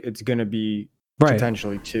week. It's going to be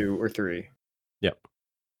potentially 2 or 3. Yep.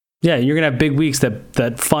 Yeah, you're gonna have big weeks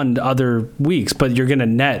that fund other weeks, but you're gonna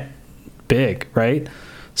net big, right?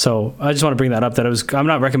 So I just want to bring that up. I'm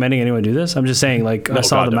not recommending anyone do this. I'm just saying, like, I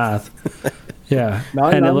saw the math. Yeah,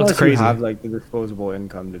 and it looks crazy. You have like the disposable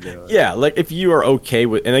income to do it. Yeah, like if you are okay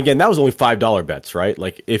with, and again, that was only $5 bets, right?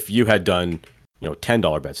 Like if you had done,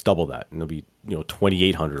 $10 bets, double that, and it'll be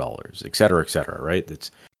 $2,800, et cetera, right?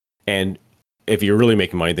 And if you're really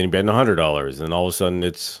making money, then you're betting $100, and all of a sudden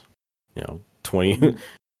it's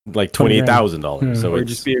 $28,000. So or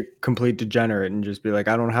just be a complete degenerate and just be like,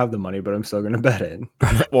 I don't have the money, but I'm still going to bet it.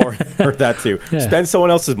 or that too. Yeah. Spend someone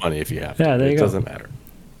else's money if you have to. Yeah, there you go. It doesn't matter.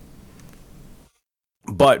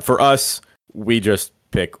 But for us, we just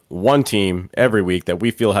pick one team every week that we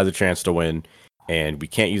feel has a chance to win, and we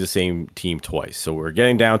can't use the same team twice. So we're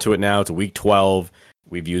getting down to it now. To week 12.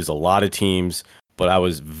 We've used a lot of teams. But I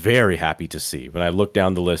was very happy to see when I looked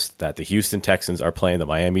down the list that the Houston Texans are playing the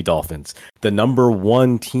Miami Dolphins, the number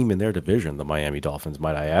 1 team in their division, the Miami Dolphins,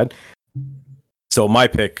 might I add. So my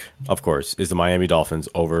pick, of course, is the Miami Dolphins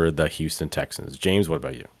over the Houston Texans. James, what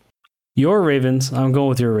about you? Your Ravens. I'm going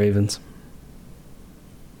with your Ravens.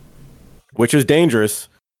 Which is dangerous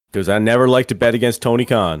because I never like to bet against Tony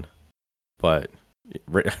Khan. But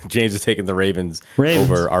James is taking the Ravens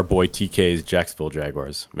over our boy TK's Jacksonville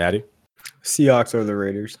Jaguars. Maddie? Seahawks or the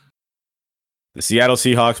Raiders? The Seattle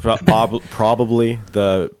Seahawks, probably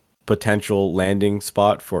the potential landing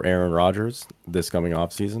spot for Aaron Rodgers this coming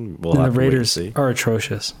offseason. The Raiders are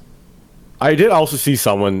atrocious. I did also see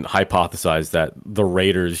someone hypothesize that the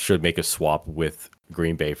Raiders should make a swap with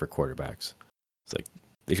Green Bay for quarterbacks. It's like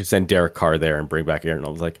they should send Derek Carr there and bring back Aaron. I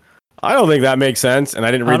was like, I don't think that makes sense. And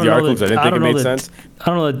I didn't read the article because I didn't think it made sense. I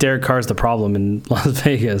don't know that Derek Carr is the problem in Las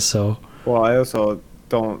Vegas. So, well, I also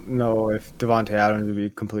don't know if Devontae Adams would be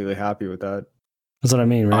completely happy with that. That's what I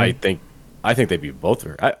mean, right? I think they'd be both.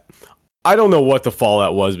 I don't know what the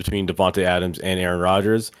fallout was between Devontae Adams and Aaron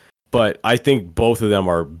Rodgers, but I think both of them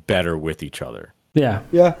are better with each other. Yeah.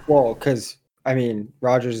 Yeah. Well, because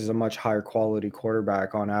Rodgers is a much higher quality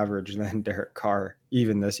quarterback on average than Derek Carr,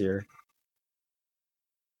 even this year.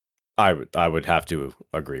 I would have to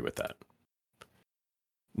agree with that.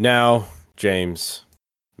 Now, James,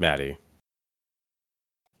 Maddie,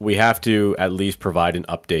 we have to at least provide an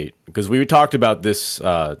update because we talked about this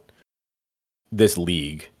this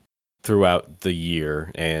league throughout the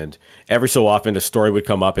year, and every so often a story would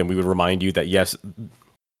come up and we would remind you that yes,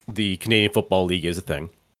 the Canadian Football League is a thing,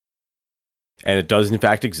 and it does in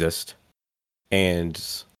fact exist,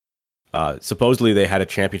 and supposedly they had a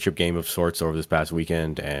championship game of sorts over this past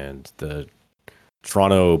weekend, and the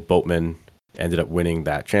Toronto Boatmen ended up winning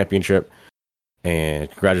that championship. And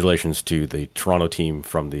congratulations to the Toronto team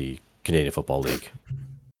from the Canadian Football League.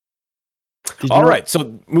 All right,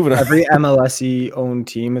 so moving on. Every MLSE owned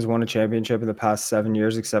team has won a championship in the past 7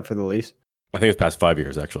 years, except for the Leafs. I think it's past 5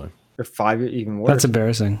 years, actually. Or 5 years, even worse. That's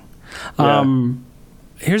embarrassing. Yeah.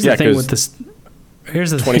 Here's the thing with this. Here's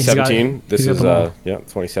the 2017. This is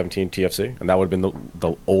 2017 TFC, and that would have been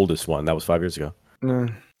the oldest one. That was 5 years ago.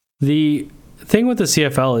 The thing with the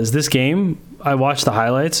CFL is this game. I watched the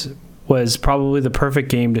highlights. Was probably the perfect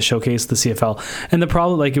game to showcase the CFL. And the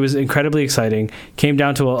problem, it was incredibly exciting. Came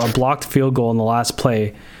down to a blocked field goal in the last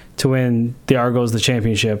play to win the Argos the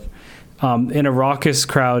championship in a raucous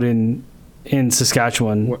crowd in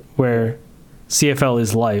Saskatchewan where CFL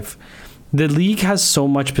is life. The league has so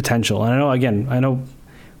much potential. And I know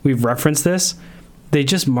we've referenced this. They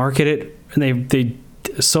just market it and they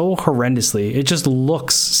so horrendously. It just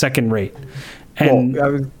looks second rate. And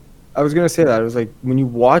I was going to say that. I was like, when you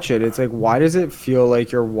watch it, it's like, why does it feel like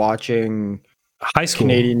you're watching high school,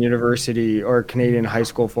 Canadian university or Canadian high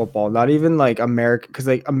school football? Not even like American, because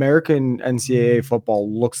like American NCAA football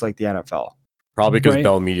looks like the NFL. Probably because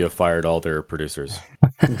Bell Media fired all their producers.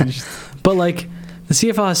 But like the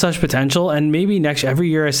CFL has such potential, and maybe every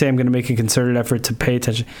year I say I'm going to make a concerted effort to pay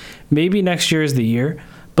attention. Maybe next year is the year,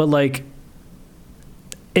 but like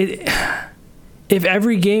if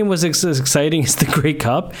every game was as exciting as the Grey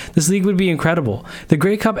Cup, this league would be incredible. The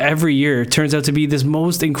Grey Cup every year turns out to be this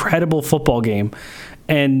most incredible football game.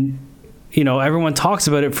 And, everyone talks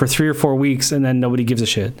about it for 3 or 4 weeks and then nobody gives a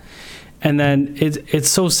shit. And then it's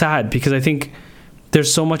so sad because I think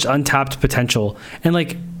there's so much untapped potential. And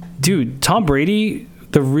like, dude, Tom Brady,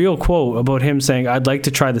 the real quote about him saying, I'd like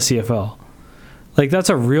to try the CFL. Like, that's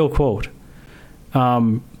a real quote.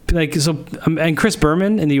 And Chris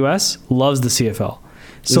Berman in the US loves the CFL.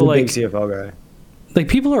 He's a big CFL guy. Like,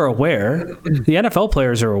 people are aware. The NFL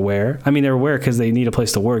players are aware. I mean, they're aware because they need a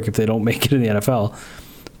place to work if they don't make it in the NFL.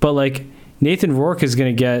 But like, Nathan Rourke is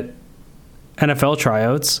going to get NFL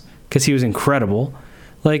tryouts because he was incredible.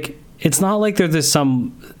 Like, it's not like they're this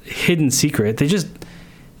some hidden secret.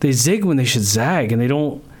 They zig when they should zag, and they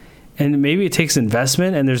don't. And maybe it takes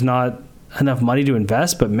investment, and there's not enough money to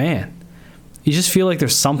invest. But man, you just feel like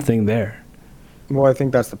there's something there. Well, I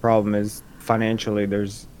think that's the problem is financially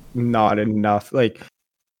there's not enough. Like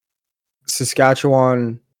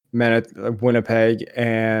Saskatchewan, Winnipeg,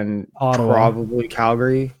 and Ottawa. probably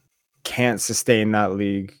Calgary can't sustain that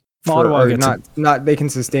league. Ottawa gets not they can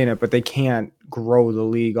sustain it, but they can't grow the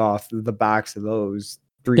league off the backs of those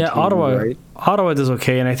three teams, Ottawa. right? Ottawa does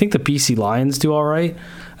okay, and I think the BC Lions do all right.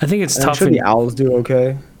 I think it's I'm tough. sure the Owls do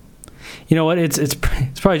okay. You know what? It's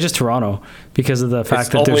probably just Toronto because of the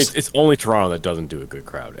fact that it's only Toronto that doesn't do a good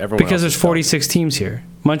crowd. Everyone because else there's 46 teams here.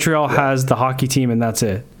 Montreal has the hockey team, and that's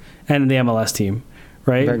it, and the MLS team,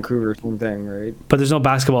 right? Vancouver, same thing, right? But there's no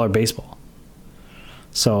basketball or baseball,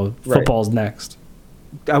 so football's next.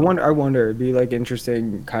 I wonder. It'd be like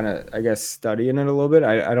interesting, kind of, I guess, studying it a little bit.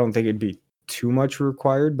 I don't think it'd be too much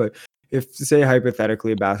required, but if, say,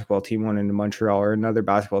 hypothetically, a basketball team went into Montreal or another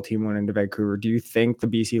basketball team went into Vancouver, do you think the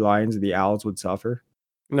BC Lions or the Owls would suffer?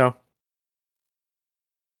 No.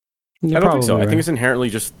 You're I don't think so. probably I think right. it's inherently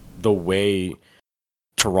just the way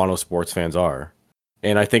Toronto sports fans are.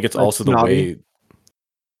 And I think it's Like also the snobby? way...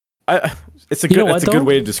 it's a You know good, what, it's a though? good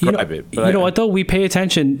way to describe it. But You know what though? We pay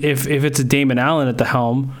attention if it's a Damon Allen at the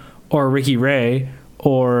helm or Ricky Ray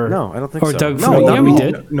or No, I don't think or so. Doug No, Flutie. no, Yeah, we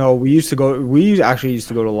did. No, we actually used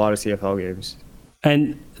to go to a lot of CFL games.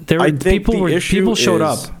 And there were I think the issue people showed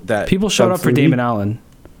is up. that People showed Doug up for Flutie? Damon Allen.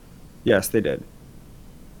 Yes, they did.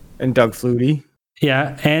 And Doug Flutie.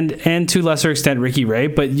 Yeah, and to a lesser extent Ricky Ray.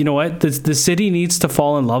 But you know what? The city needs to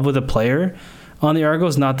fall in love with a player on the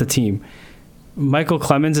Argos, not the team. Michael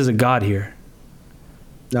Clemens is a god here.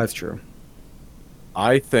 That's true.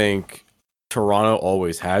 I think Toronto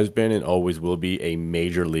always has been and always will be a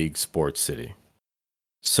major league sports city.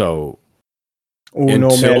 So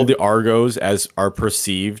until the Argos are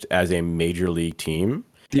perceived as a major league team,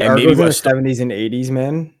 the and Argos maybe in the what 70s and 80s,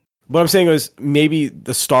 man. what I'm saying is maybe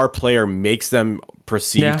the star player makes them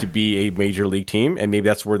perceived Yeah. to be a major league team, and maybe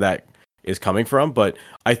that's where that is coming from. But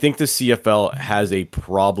I think the CFL has a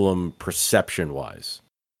problem perception-wise,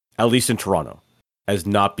 at least in Toronto, as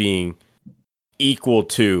not being equal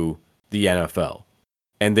to the NFL,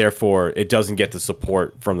 and therefore it doesn't get the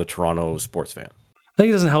support from the Toronto sports fan. I think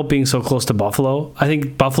it doesn't help being so close to Buffalo. I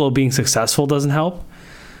think Buffalo being successful doesn't help.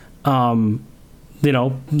 You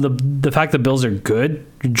know, the fact that Bills are good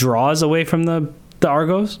draws away from the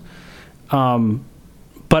Argos.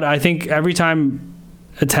 But I think every time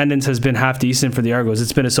attendance has been half decent for the Argos,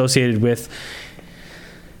 it's been associated with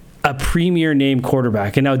a premier name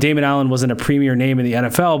quarterback. And now Damon Allen wasn't a premier name in the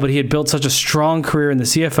NFL, but he had built such a strong career in the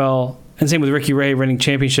CFL, and same with Ricky Ray winning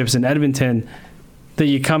championships in Edmonton, that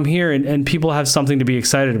you come here and people have something to be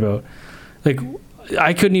excited about. Like,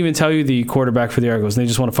 I couldn't even tell you the quarterback for the Argos, and they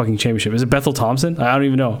just won a fucking championship. Is it Bethel Thompson? I don't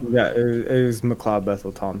even know. Yeah, it was McLeod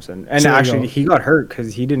Bethel Thompson. And So there you actually, go. he got hurt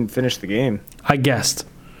because he didn't finish the game. I guessed.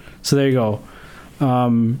 So there you go.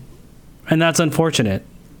 And that's unfortunate.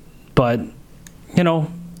 But, you know,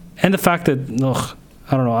 and the fact that,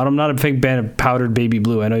 I don't know. I'm not a big fan of powdered baby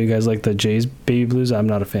blue. I know you guys like the Jays baby blues. I'm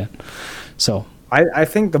not a fan. So I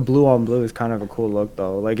think the blue on blue is kind of a cool look,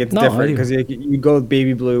 though. Like, it's different because you go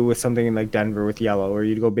baby blue with something like Denver with yellow, or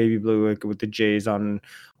you'd go baby blue with the Jays on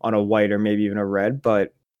a white or maybe even a red.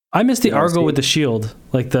 But I miss the Argo with the shield,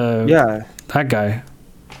 like that guy.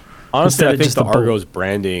 Honestly, Instead I of think just the the boat. Argos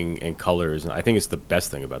branding and colors, I think it's the best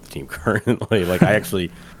thing about the team currently. Like, I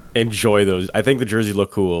actually enjoy those. I think the jerseys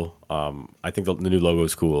look cool. I think the new logo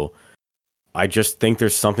is cool. I just think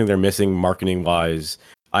there's something they're missing marketing wise.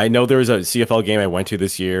 I know there was a CFL game I went to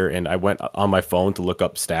this year, and I went on my phone to look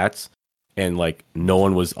up stats, and like no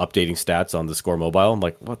one was updating stats on the Score mobile. I'm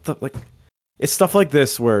like, what the like? It's stuff like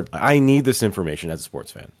this where I need this information as a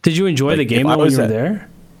sports fan. Did you enjoy Like, the game if I though when was you were at- there?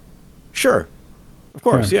 Sure, of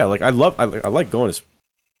course, yeah. Like I like going to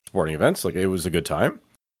sporting events. Like it was a good time.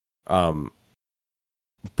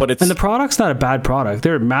 But it's And the product's not a bad product.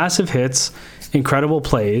 There are massive hits, incredible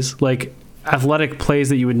plays, like athletic plays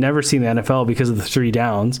that you would never see in the NFL because of the 3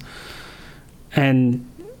 downs. And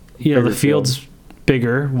you know, Bigger the field's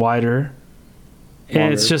bigger, wider.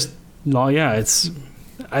 And it's Longer. just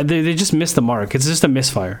they just missed the mark. It's just a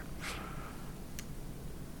misfire.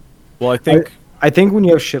 well, I think. I think when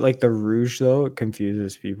you have shit like the Rouge, though, it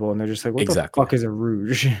confuses people, and they're just like, what Exactly. the fuck is a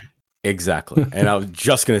Rouge? Exactly. And I was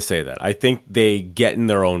just going to say that. I think they get in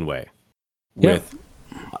their own way with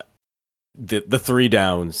the 3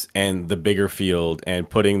 downs and the bigger field and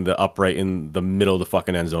putting the upright in the middle of the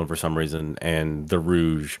fucking end zone for some reason and the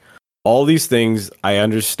Rouge. All these things I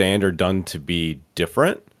understand are done to be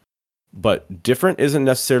different, but different isn't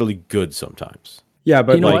necessarily good sometimes. Yeah,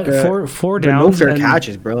 but You know like what? Four the no downs. fair and catch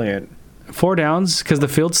is brilliant. 4 downs because the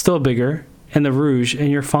field's still bigger and the rouge, and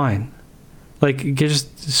you're fine. Like, you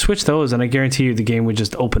just switch those, and I guarantee you the game would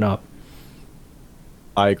just open up.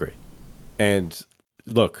 I agree. And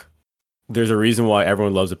look, there's a reason why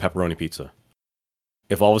everyone loves a pepperoni pizza.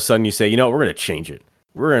 If all of a sudden you say, you know, we're going to change it.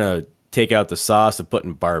 We're going to take out the sauce and put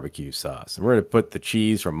in barbecue sauce. And we're going to put the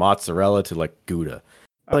cheese from mozzarella to like Gouda.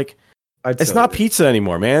 Like, it's not pizza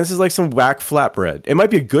anymore, man. This is like some whack flatbread. It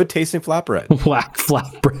might be a good tasting flatbread. Whack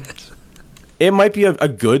flatbread. It might be a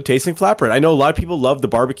good tasting flatbread. I know a lot of people love the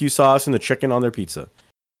barbecue sauce and the chicken on their pizza.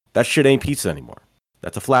 That shit ain't pizza anymore.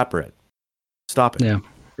 That's a flatbread. Stop it. Yeah.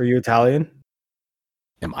 Are you Italian?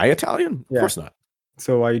 Am I Italian? Yeah. Of course not.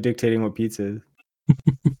 So why are you dictating what pizza is?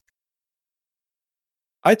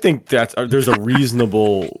 I think there's a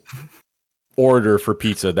reasonable order for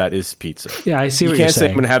pizza that is pizza. Yeah, I see what You you're can't say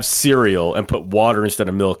saying. I'm going to have cereal and put water instead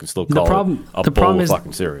of milk and still call it a bowl of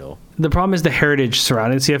fucking cereal. The problem is the heritage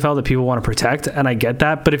surrounding CFL that people want to protect, and I get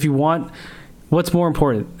that. But if you want, what's more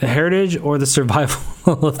important, the heritage or the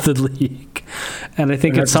survival of the league? And I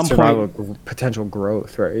think at some point, potential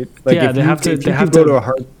growth, right? Like yeah, they have to. If you go to a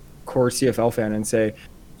hardcore CFL fan and say,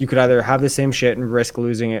 you could either have the same shit and risk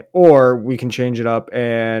losing it, or we can change it up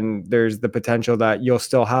and there's the potential that you'll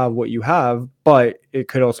still have what you have, but it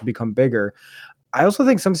could also become bigger. I also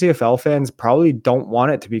think some CFL fans probably don't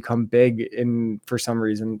want it to become big for some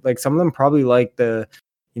reason. Like some of them probably like the,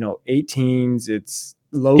 8 teams. It's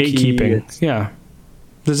low gatekeeping. Yeah.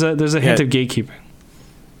 There's a hint of gatekeeping.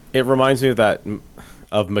 It reminds me of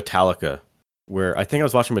Metallica, where I think I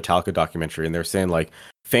was watching a Metallica documentary and they're saying like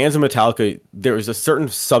fans of Metallica, there was a certain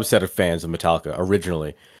subset of fans of Metallica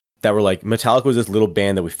originally that were like, Metallica was this little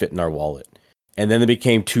band that we fit in our wallet. And then they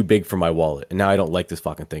became too big for my wallet. And now I don't like this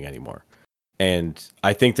fucking thing anymore. And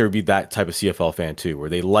I think there would be that type of CFL fan too, where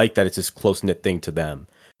they like that it's this close-knit thing to them.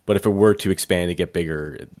 But if it were to expand and get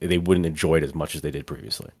bigger, they wouldn't enjoy it as much as they did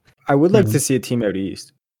previously. I would like to see a team out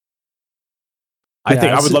east. I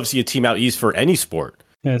think I would love to see a team out east for any sport.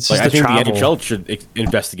 Yeah, it's like, just I think travel. the NHL should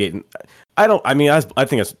investigate. I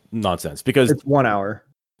think that's nonsense because it's 1 hour.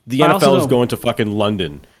 The NFL is going to fucking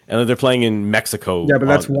London and they're playing in Mexico. Yeah, but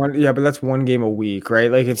that's one game a week,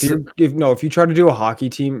 right? Like if you try to do a hockey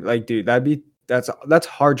team, like dude, that's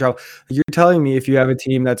hard travel. You're telling me if you have a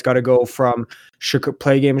team that's got to go from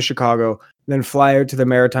play a game in Chicago, then fly out to the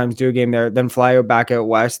Maritimes, do a game there, then fly out back out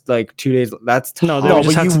west, like 2 days. That's no,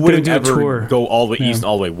 but you wouldn't do a ever tour. Go all the way east and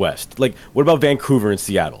all the way west. Like, what about Vancouver and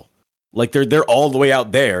Seattle? Like they're all the way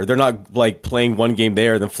out there. They're not like playing one game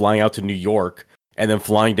there, then flying out to New York and then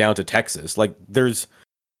flying down to Texas. Like there's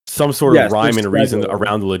some sort of rhyme and reason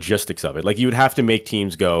around the logistics of it. Like you would have to make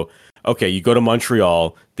teams go, okay, you go to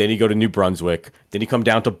Montreal, then you go to New Brunswick, then you come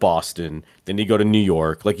down to Boston, then you go to New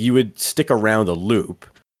York. Like you would stick around a loop,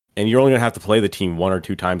 and you're only gonna have to play the team 1 or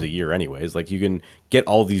 2 times a year anyways. Like you can get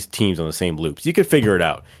all these teams on the same loops. You could figure it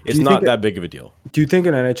out. It's not that big of a deal. Do you think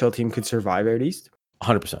an NHL team could survive out east?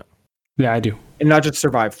 100%. Yeah, I do. And not just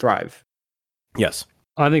survive, thrive. Yes.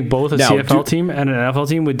 I think both a CFL team and an NFL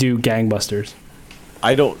team would do gangbusters.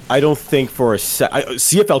 I don't think for a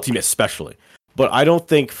CFL team especially, but I don't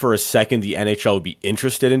think for a second the NHL would be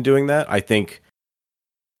interested in doing that. I think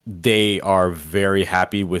they are very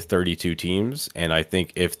happy with 32 teams, and I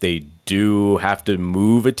think if they do have to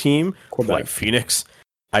move a team like Phoenix,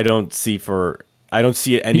 I don't see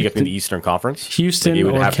it ending up in the Eastern Conference. Houston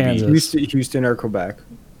or Kansas. Houston or Quebec.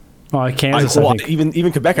 Oh, Kansas.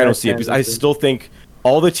 Even Quebec, I don't see it because I still think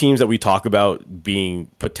all the teams that we talk about being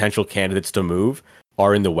potential candidates to move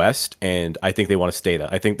are in the West, and I think they want to stay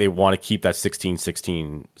that. I think they want to keep that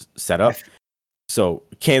 16-16 setup. So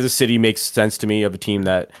Kansas City makes sense to me of a team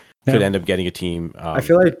that could end up getting a team. I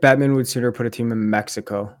feel like Batman would sooner put a team in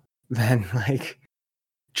Mexico than like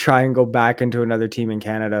try and go back into another team in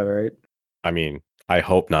Canada, right? I mean, I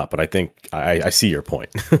hope not, but I think I see your point,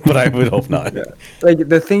 but I would hope not. Yeah. Like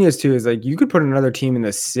the thing is too, is like you could put another team in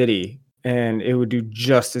the city and it would do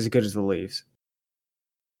just as good as the Leafs.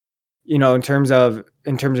 In terms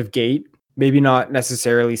of gate, maybe not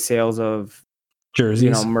necessarily sales of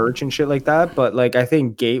jerseys, merch and shit like that, but like I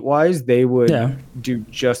think gate wise, they would do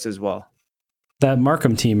just as well. That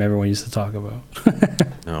Markham team everyone used to talk about.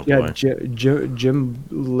 Oh, yeah, boy. Jim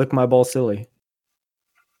lick my ball silly.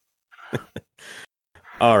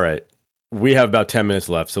 All right, we have about 10 minutes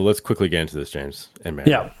left, so let's quickly get into this, James and Mary.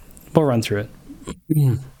 Yeah, we'll run through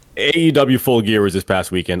it. AEW Full Gear was this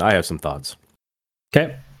past weekend. I have some thoughts.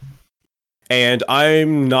 Okay. And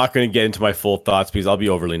I'm not going to get into my full thoughts because I'll be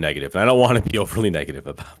overly negative. And I don't want to be overly negative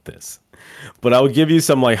about this. But I will give you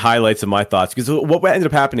some like highlights of my thoughts, because what ended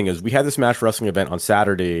up happening is we had this Smash Wrestling event on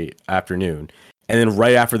Saturday afternoon, and then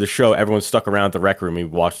right after the show, everyone stuck around at the Rec Room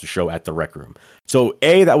and we watched the show at the Rec Room. So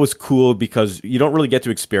that was cool because you don't really get to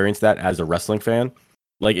experience that as a wrestling fan.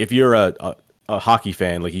 Like if you're a hockey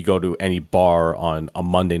fan, like you go to any bar on a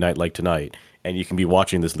Monday night like tonight, and you can be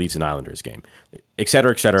watching this Leafs and Islanders game, et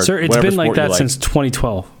cetera, et cetera. Sir, it's been like that since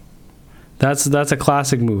 2012. That's a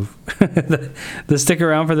classic move. The stick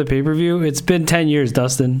around for the pay-per-view. It's been 10 years,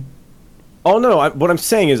 Dustin. Oh no! What I'm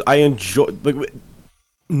saying is I enjoy. Like,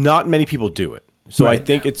 not many people do it, so right. I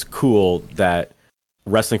think it's cool that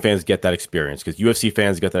wrestling fans get that experience, because UFC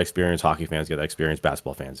fans get that experience, hockey fans get that experience,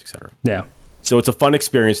 basketball fans, etc. Yeah. So it's a fun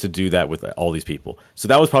experience to do that with all these people. So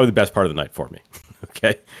that was probably the best part of the night for me.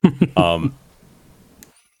 Okay.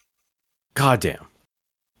 Goddamn.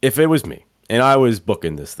 If it was me and I was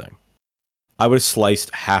booking this thing, I would have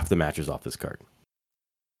sliced half the matches off this card.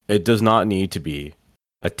 It does not need to be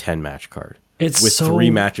a 10-match card. It's with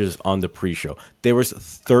 3 matches on the pre-show. There was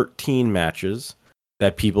 13 matches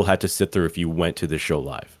that people had to sit through if you went to the show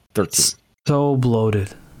live. 13. So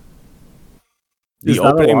bloated. The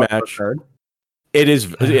opening match. It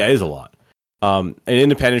is. Yeah, it is a lot. An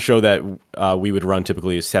independent show that we would run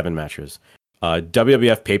typically is 7 matches.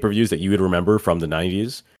 WWF pay-per-views that you would remember from the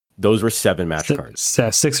 90s, those were 7-match cards.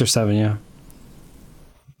 6 or 7, yeah.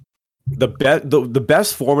 The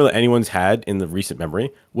best formula anyone's had in the recent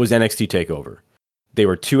memory was NXT TakeOver. They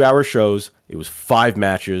were 2-hour shows. It was 5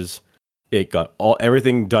 matches. It got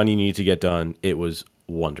everything done you need to get done. It was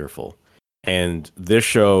wonderful. And this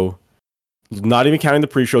show, not even counting the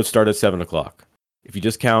pre-show, it started at 7 o'clock. If you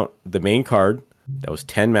just count the main card, that was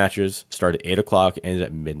 10 matches, started at 8 o'clock, ended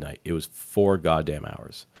at midnight. It was 4 goddamn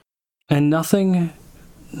hours. And nothing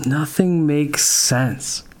makes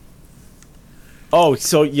sense. Oh,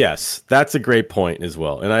 so yes, that's a great point as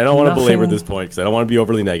well. And I don't want to belabor this point because I don't want to be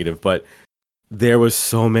overly negative, but there was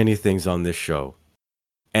so many things on this show.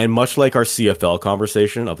 And much like our CFL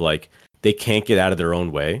conversation of like, they can't get out of their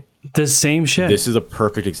own way. The same shit. This is a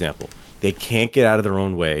perfect example. They can't get out of their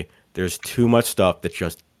own way. There's too much stuff that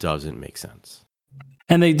just doesn't make sense.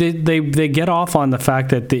 And they get off on the fact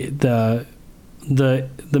that the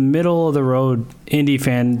middle of the road indie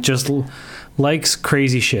fan just likes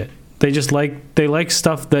crazy shit. They like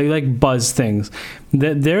stuff. They like buzz things.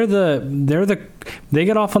 They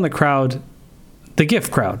get off on the crowd, the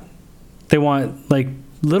gift crowd. They want like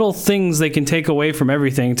little things they can take away from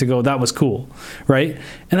everything to go, that was cool, right?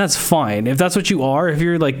 And that's fine. If that's what you are, if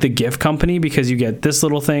you're like the gift company because you get this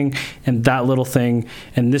little thing and that little thing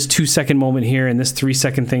and this 2-second moment here and this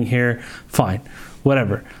 3-second thing here, fine,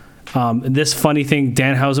 whatever. This funny thing,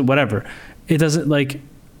 Danhausen, whatever. It doesn't like,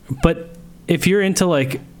 but if you're into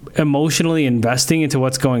like emotionally investing into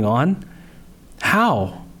what's going on,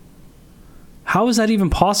 how is that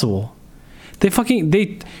even possible? They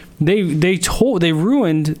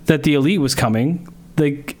ruined that the Elite was coming.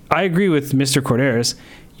 Like, I agree with Mr. Corderas.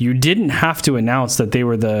 You didn't have to announce that they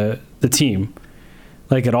were the team,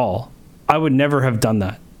 like, at all. I would never have done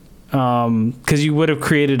that, because you would have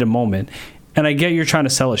created a moment. And I get you're trying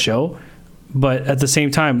to sell a show, but at the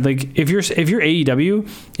same time, like, if you're AEW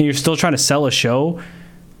and you're still trying to sell a show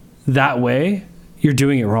that way, you're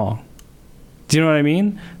doing it wrong. Do you know what I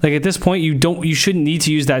mean? Like, at this point, you shouldn't need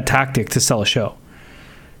to use that tactic to sell a show.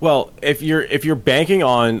 Well, if you're banking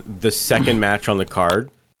on the second match on the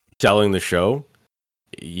card selling the show,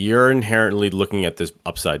 you're inherently looking at this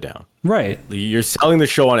upside down. Right. You're selling the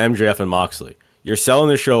show on MJF and Moxley. You're selling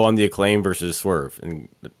the show on the Acclaim versus Swerve and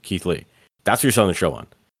Keith Lee. That's what you're selling the show on.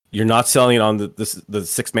 You're not selling it on the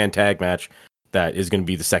 6-man tag match that is going to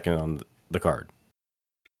be the second on the card.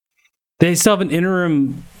 They still have an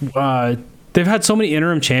interim. They've had so many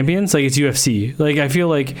interim champions. Like, it's UFC. Like, I feel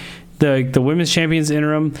like the women's champions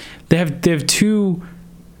interim. They have two.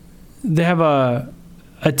 They have a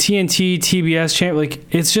TNT TBS champ. Like,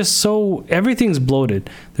 it's just so, everything's bloated.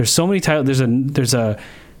 There's so many titles. There's a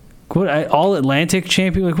All Atlantic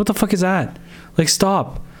champion. Like, what the fuck is that? Like,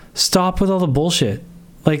 stop with all the bullshit.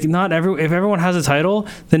 Like, if everyone has a title,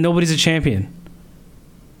 then nobody's a champion.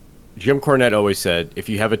 Jim Cornette always said, if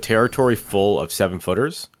you have a territory full of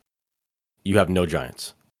 7-footers, you have no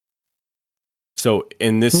giants. So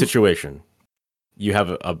in this situation, you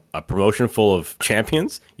have a promotion full of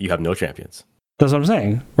champions, you have no champions. That's what I'm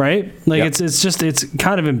saying, right? Like, yep. It's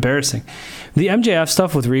kind of embarrassing. The MJF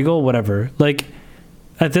stuff with Regal, whatever. Like,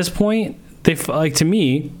 at this point, to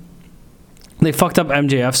me, they fucked up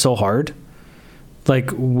MJF so hard. Like,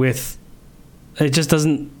 it just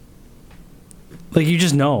doesn't, like, you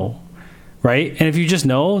just know, right? And if you just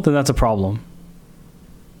know, then that's a problem.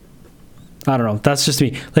 I don't know. That's just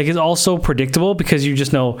me. Like, it's all so predictable because you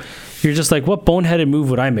just know, you're just like, what boneheaded move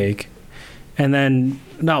would I make? And then,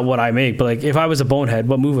 not what I make, but like, if I was a bonehead,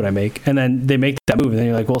 what move would I make? And then they make that move, and then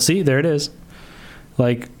you're like, well, see, there it is.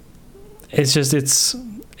 Like, it's just,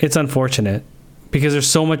 it's unfortunate because there's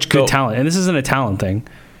so much good talent, and this isn't a talent thing.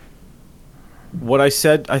 What I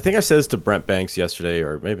said, I think I said this to Brent Banks yesterday,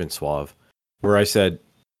 or maybe in Suave, where I said,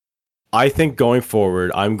 I think going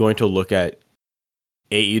forward, I'm going to look at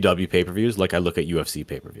AEW pay-per-views like I look at UFC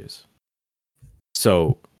pay-per-views.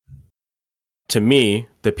 So, to me,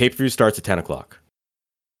 the pay-per-view starts at 10 o'clock.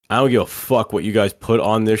 I don't give a fuck what you guys put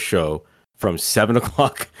on this show from 7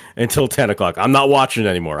 o'clock until 10 o'clock. I'm not watching it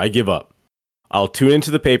anymore. I give up. I'll tune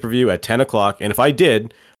into the pay-per-view at 10 o'clock, and if I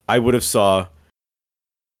did, I would have saw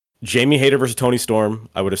Jamie Hayter versus Tony Storm.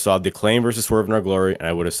 I would have saw The Acclaim versus Swerve in Our Glory, and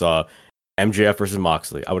I would have saw MJF versus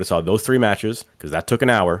Moxley. I would have saw those 3 matches, because that took an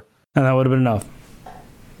hour. And that would have been enough.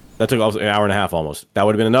 That took an hour and a half almost. That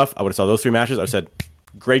would have been enough. I would have saw those 3 matches. I said,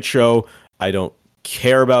 great show. I don't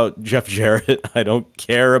care about Jeff Jarrett. I don't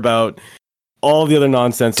care about all the other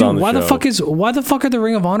nonsense on the show. Why the fuck are the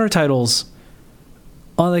Ring of Honor titles?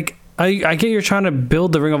 Like, I get you're trying to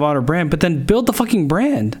build the Ring of Honor brand, but then build the fucking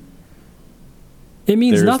brand. It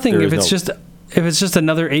means nothing if it's just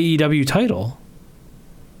another AEW title.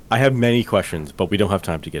 I have many questions, but we don't have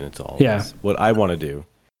time to get into all of this. What I want to do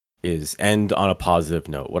is end on a positive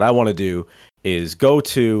note. What I want to do is go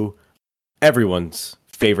to everyone's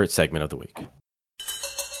favorite segment of the week.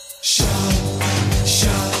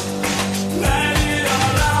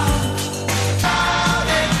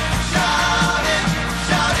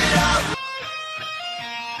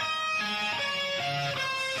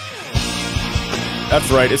 That's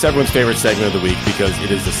right, it's everyone's favorite segment of the week because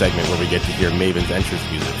it is the segment where we get to hear Maven's entrance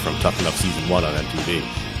music from Tough Enough Season 1 on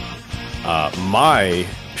MTV. My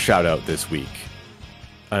shout-out this week,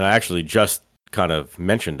 and I actually just kind of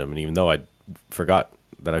mentioned him, and even though I forgot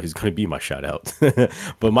that he was going to be my shout-out,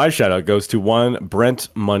 but my shout-out goes to one Brent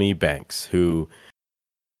Money Banks, who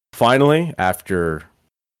finally, after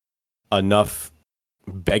enough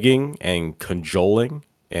begging and cajoling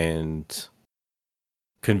and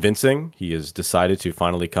convincing, he has decided to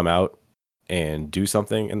finally come out and do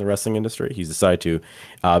something in the wrestling industry. He's decided to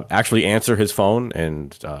actually answer his phone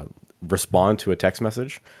and respond to a text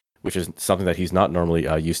message, which is something that he's not normally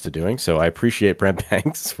used to doing. So I appreciate Brent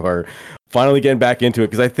Banks for finally getting back into it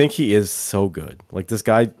because I think he is so good. Like, this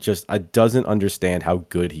guy just doesn't understand how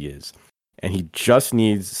good he is. And he just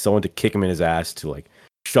needs someone to kick him in his ass to like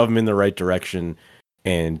shove him in the right direction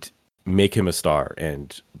and make him a star.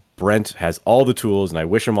 And Brent has all the tools, and I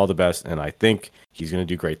wish him all the best, and I think he's going to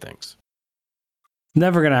do great things.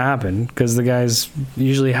 Never going to happen, because the guy's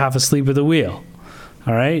usually half asleep at the wheel.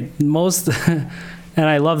 All right? And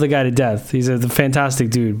I love the guy to death. He's a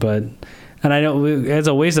fantastic dude, and I know it's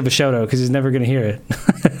a waste of a shout-out, because he's never going to hear it.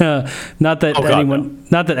 Not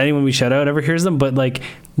that anyone we shout out ever hears them, but like,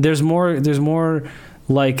 there's more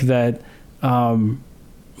like that.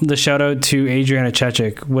 The shout-out to Adriana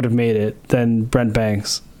Chechik would have made it than Brent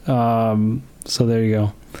Banks. So there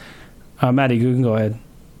you go. Maddie, you can go ahead.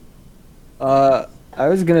 I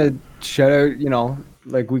was gonna shout out,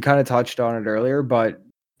 like we kind of touched on it earlier, but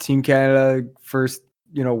Team Canada first,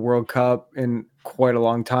 World Cup in quite a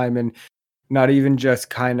long time, and not even just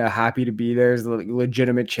kind of happy to be there. There's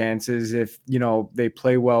legitimate chances if they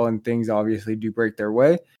play well and things obviously do break their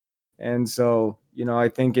way, and so I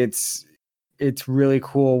think it's really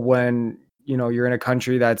cool when you're in a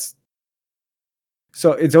country that's.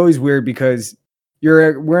 So it's always weird because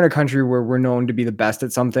we're in a country where we're known to be the best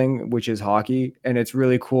at something, which is hockey. And it's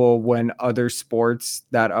really cool when other sports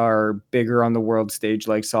that are bigger on the world stage,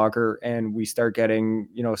 like soccer, and we start getting,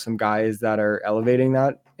 some guys that are elevating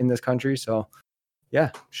that in this country. So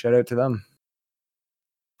yeah, shout out to them.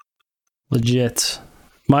 Legit.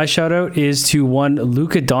 My shout out is to one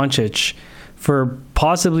Luka Doncic for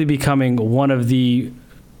possibly becoming one of the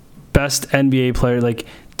best NBA players. Like,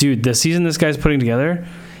 dude, the season this guy's putting together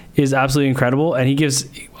is absolutely incredible, and he gives,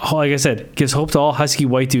 like I said, gives hope to all husky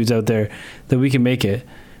white dudes out there that we can make it.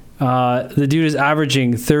 The dude is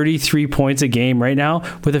averaging 33 points a game right now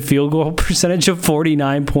with a field goal percentage of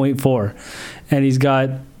 49.4, and he's got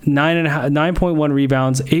 9.1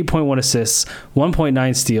 rebounds, 8.1 assists,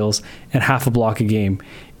 1.9 steals, and half a block a game.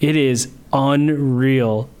 It is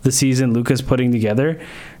unreal the season Luka's putting together.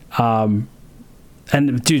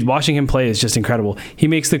 And dude, watching him play is just incredible. He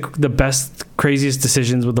makes the best, craziest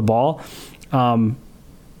decisions with the ball. And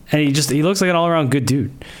he looks like an all-around good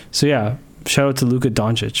dude. So yeah, shout out to Luka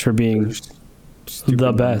Doncic for being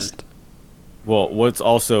the best. Well, what's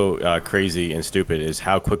also crazy and stupid is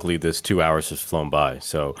how quickly this 2 hours has flown by.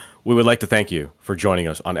 So we would like to thank you for joining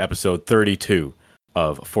us on episode 32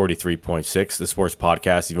 of 43.6, the sports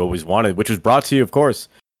podcast you've always wanted, which was brought to you, of course,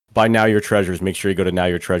 by Now Your Treasures. Make sure you go to Now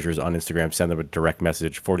Your Treasures on Instagram. Send them a direct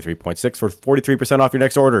message, 43.6 for 43% off your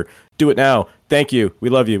next order. Do it now. Thank you. We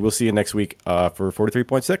love you. We'll see you next week for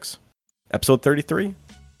 43.6, episode 33.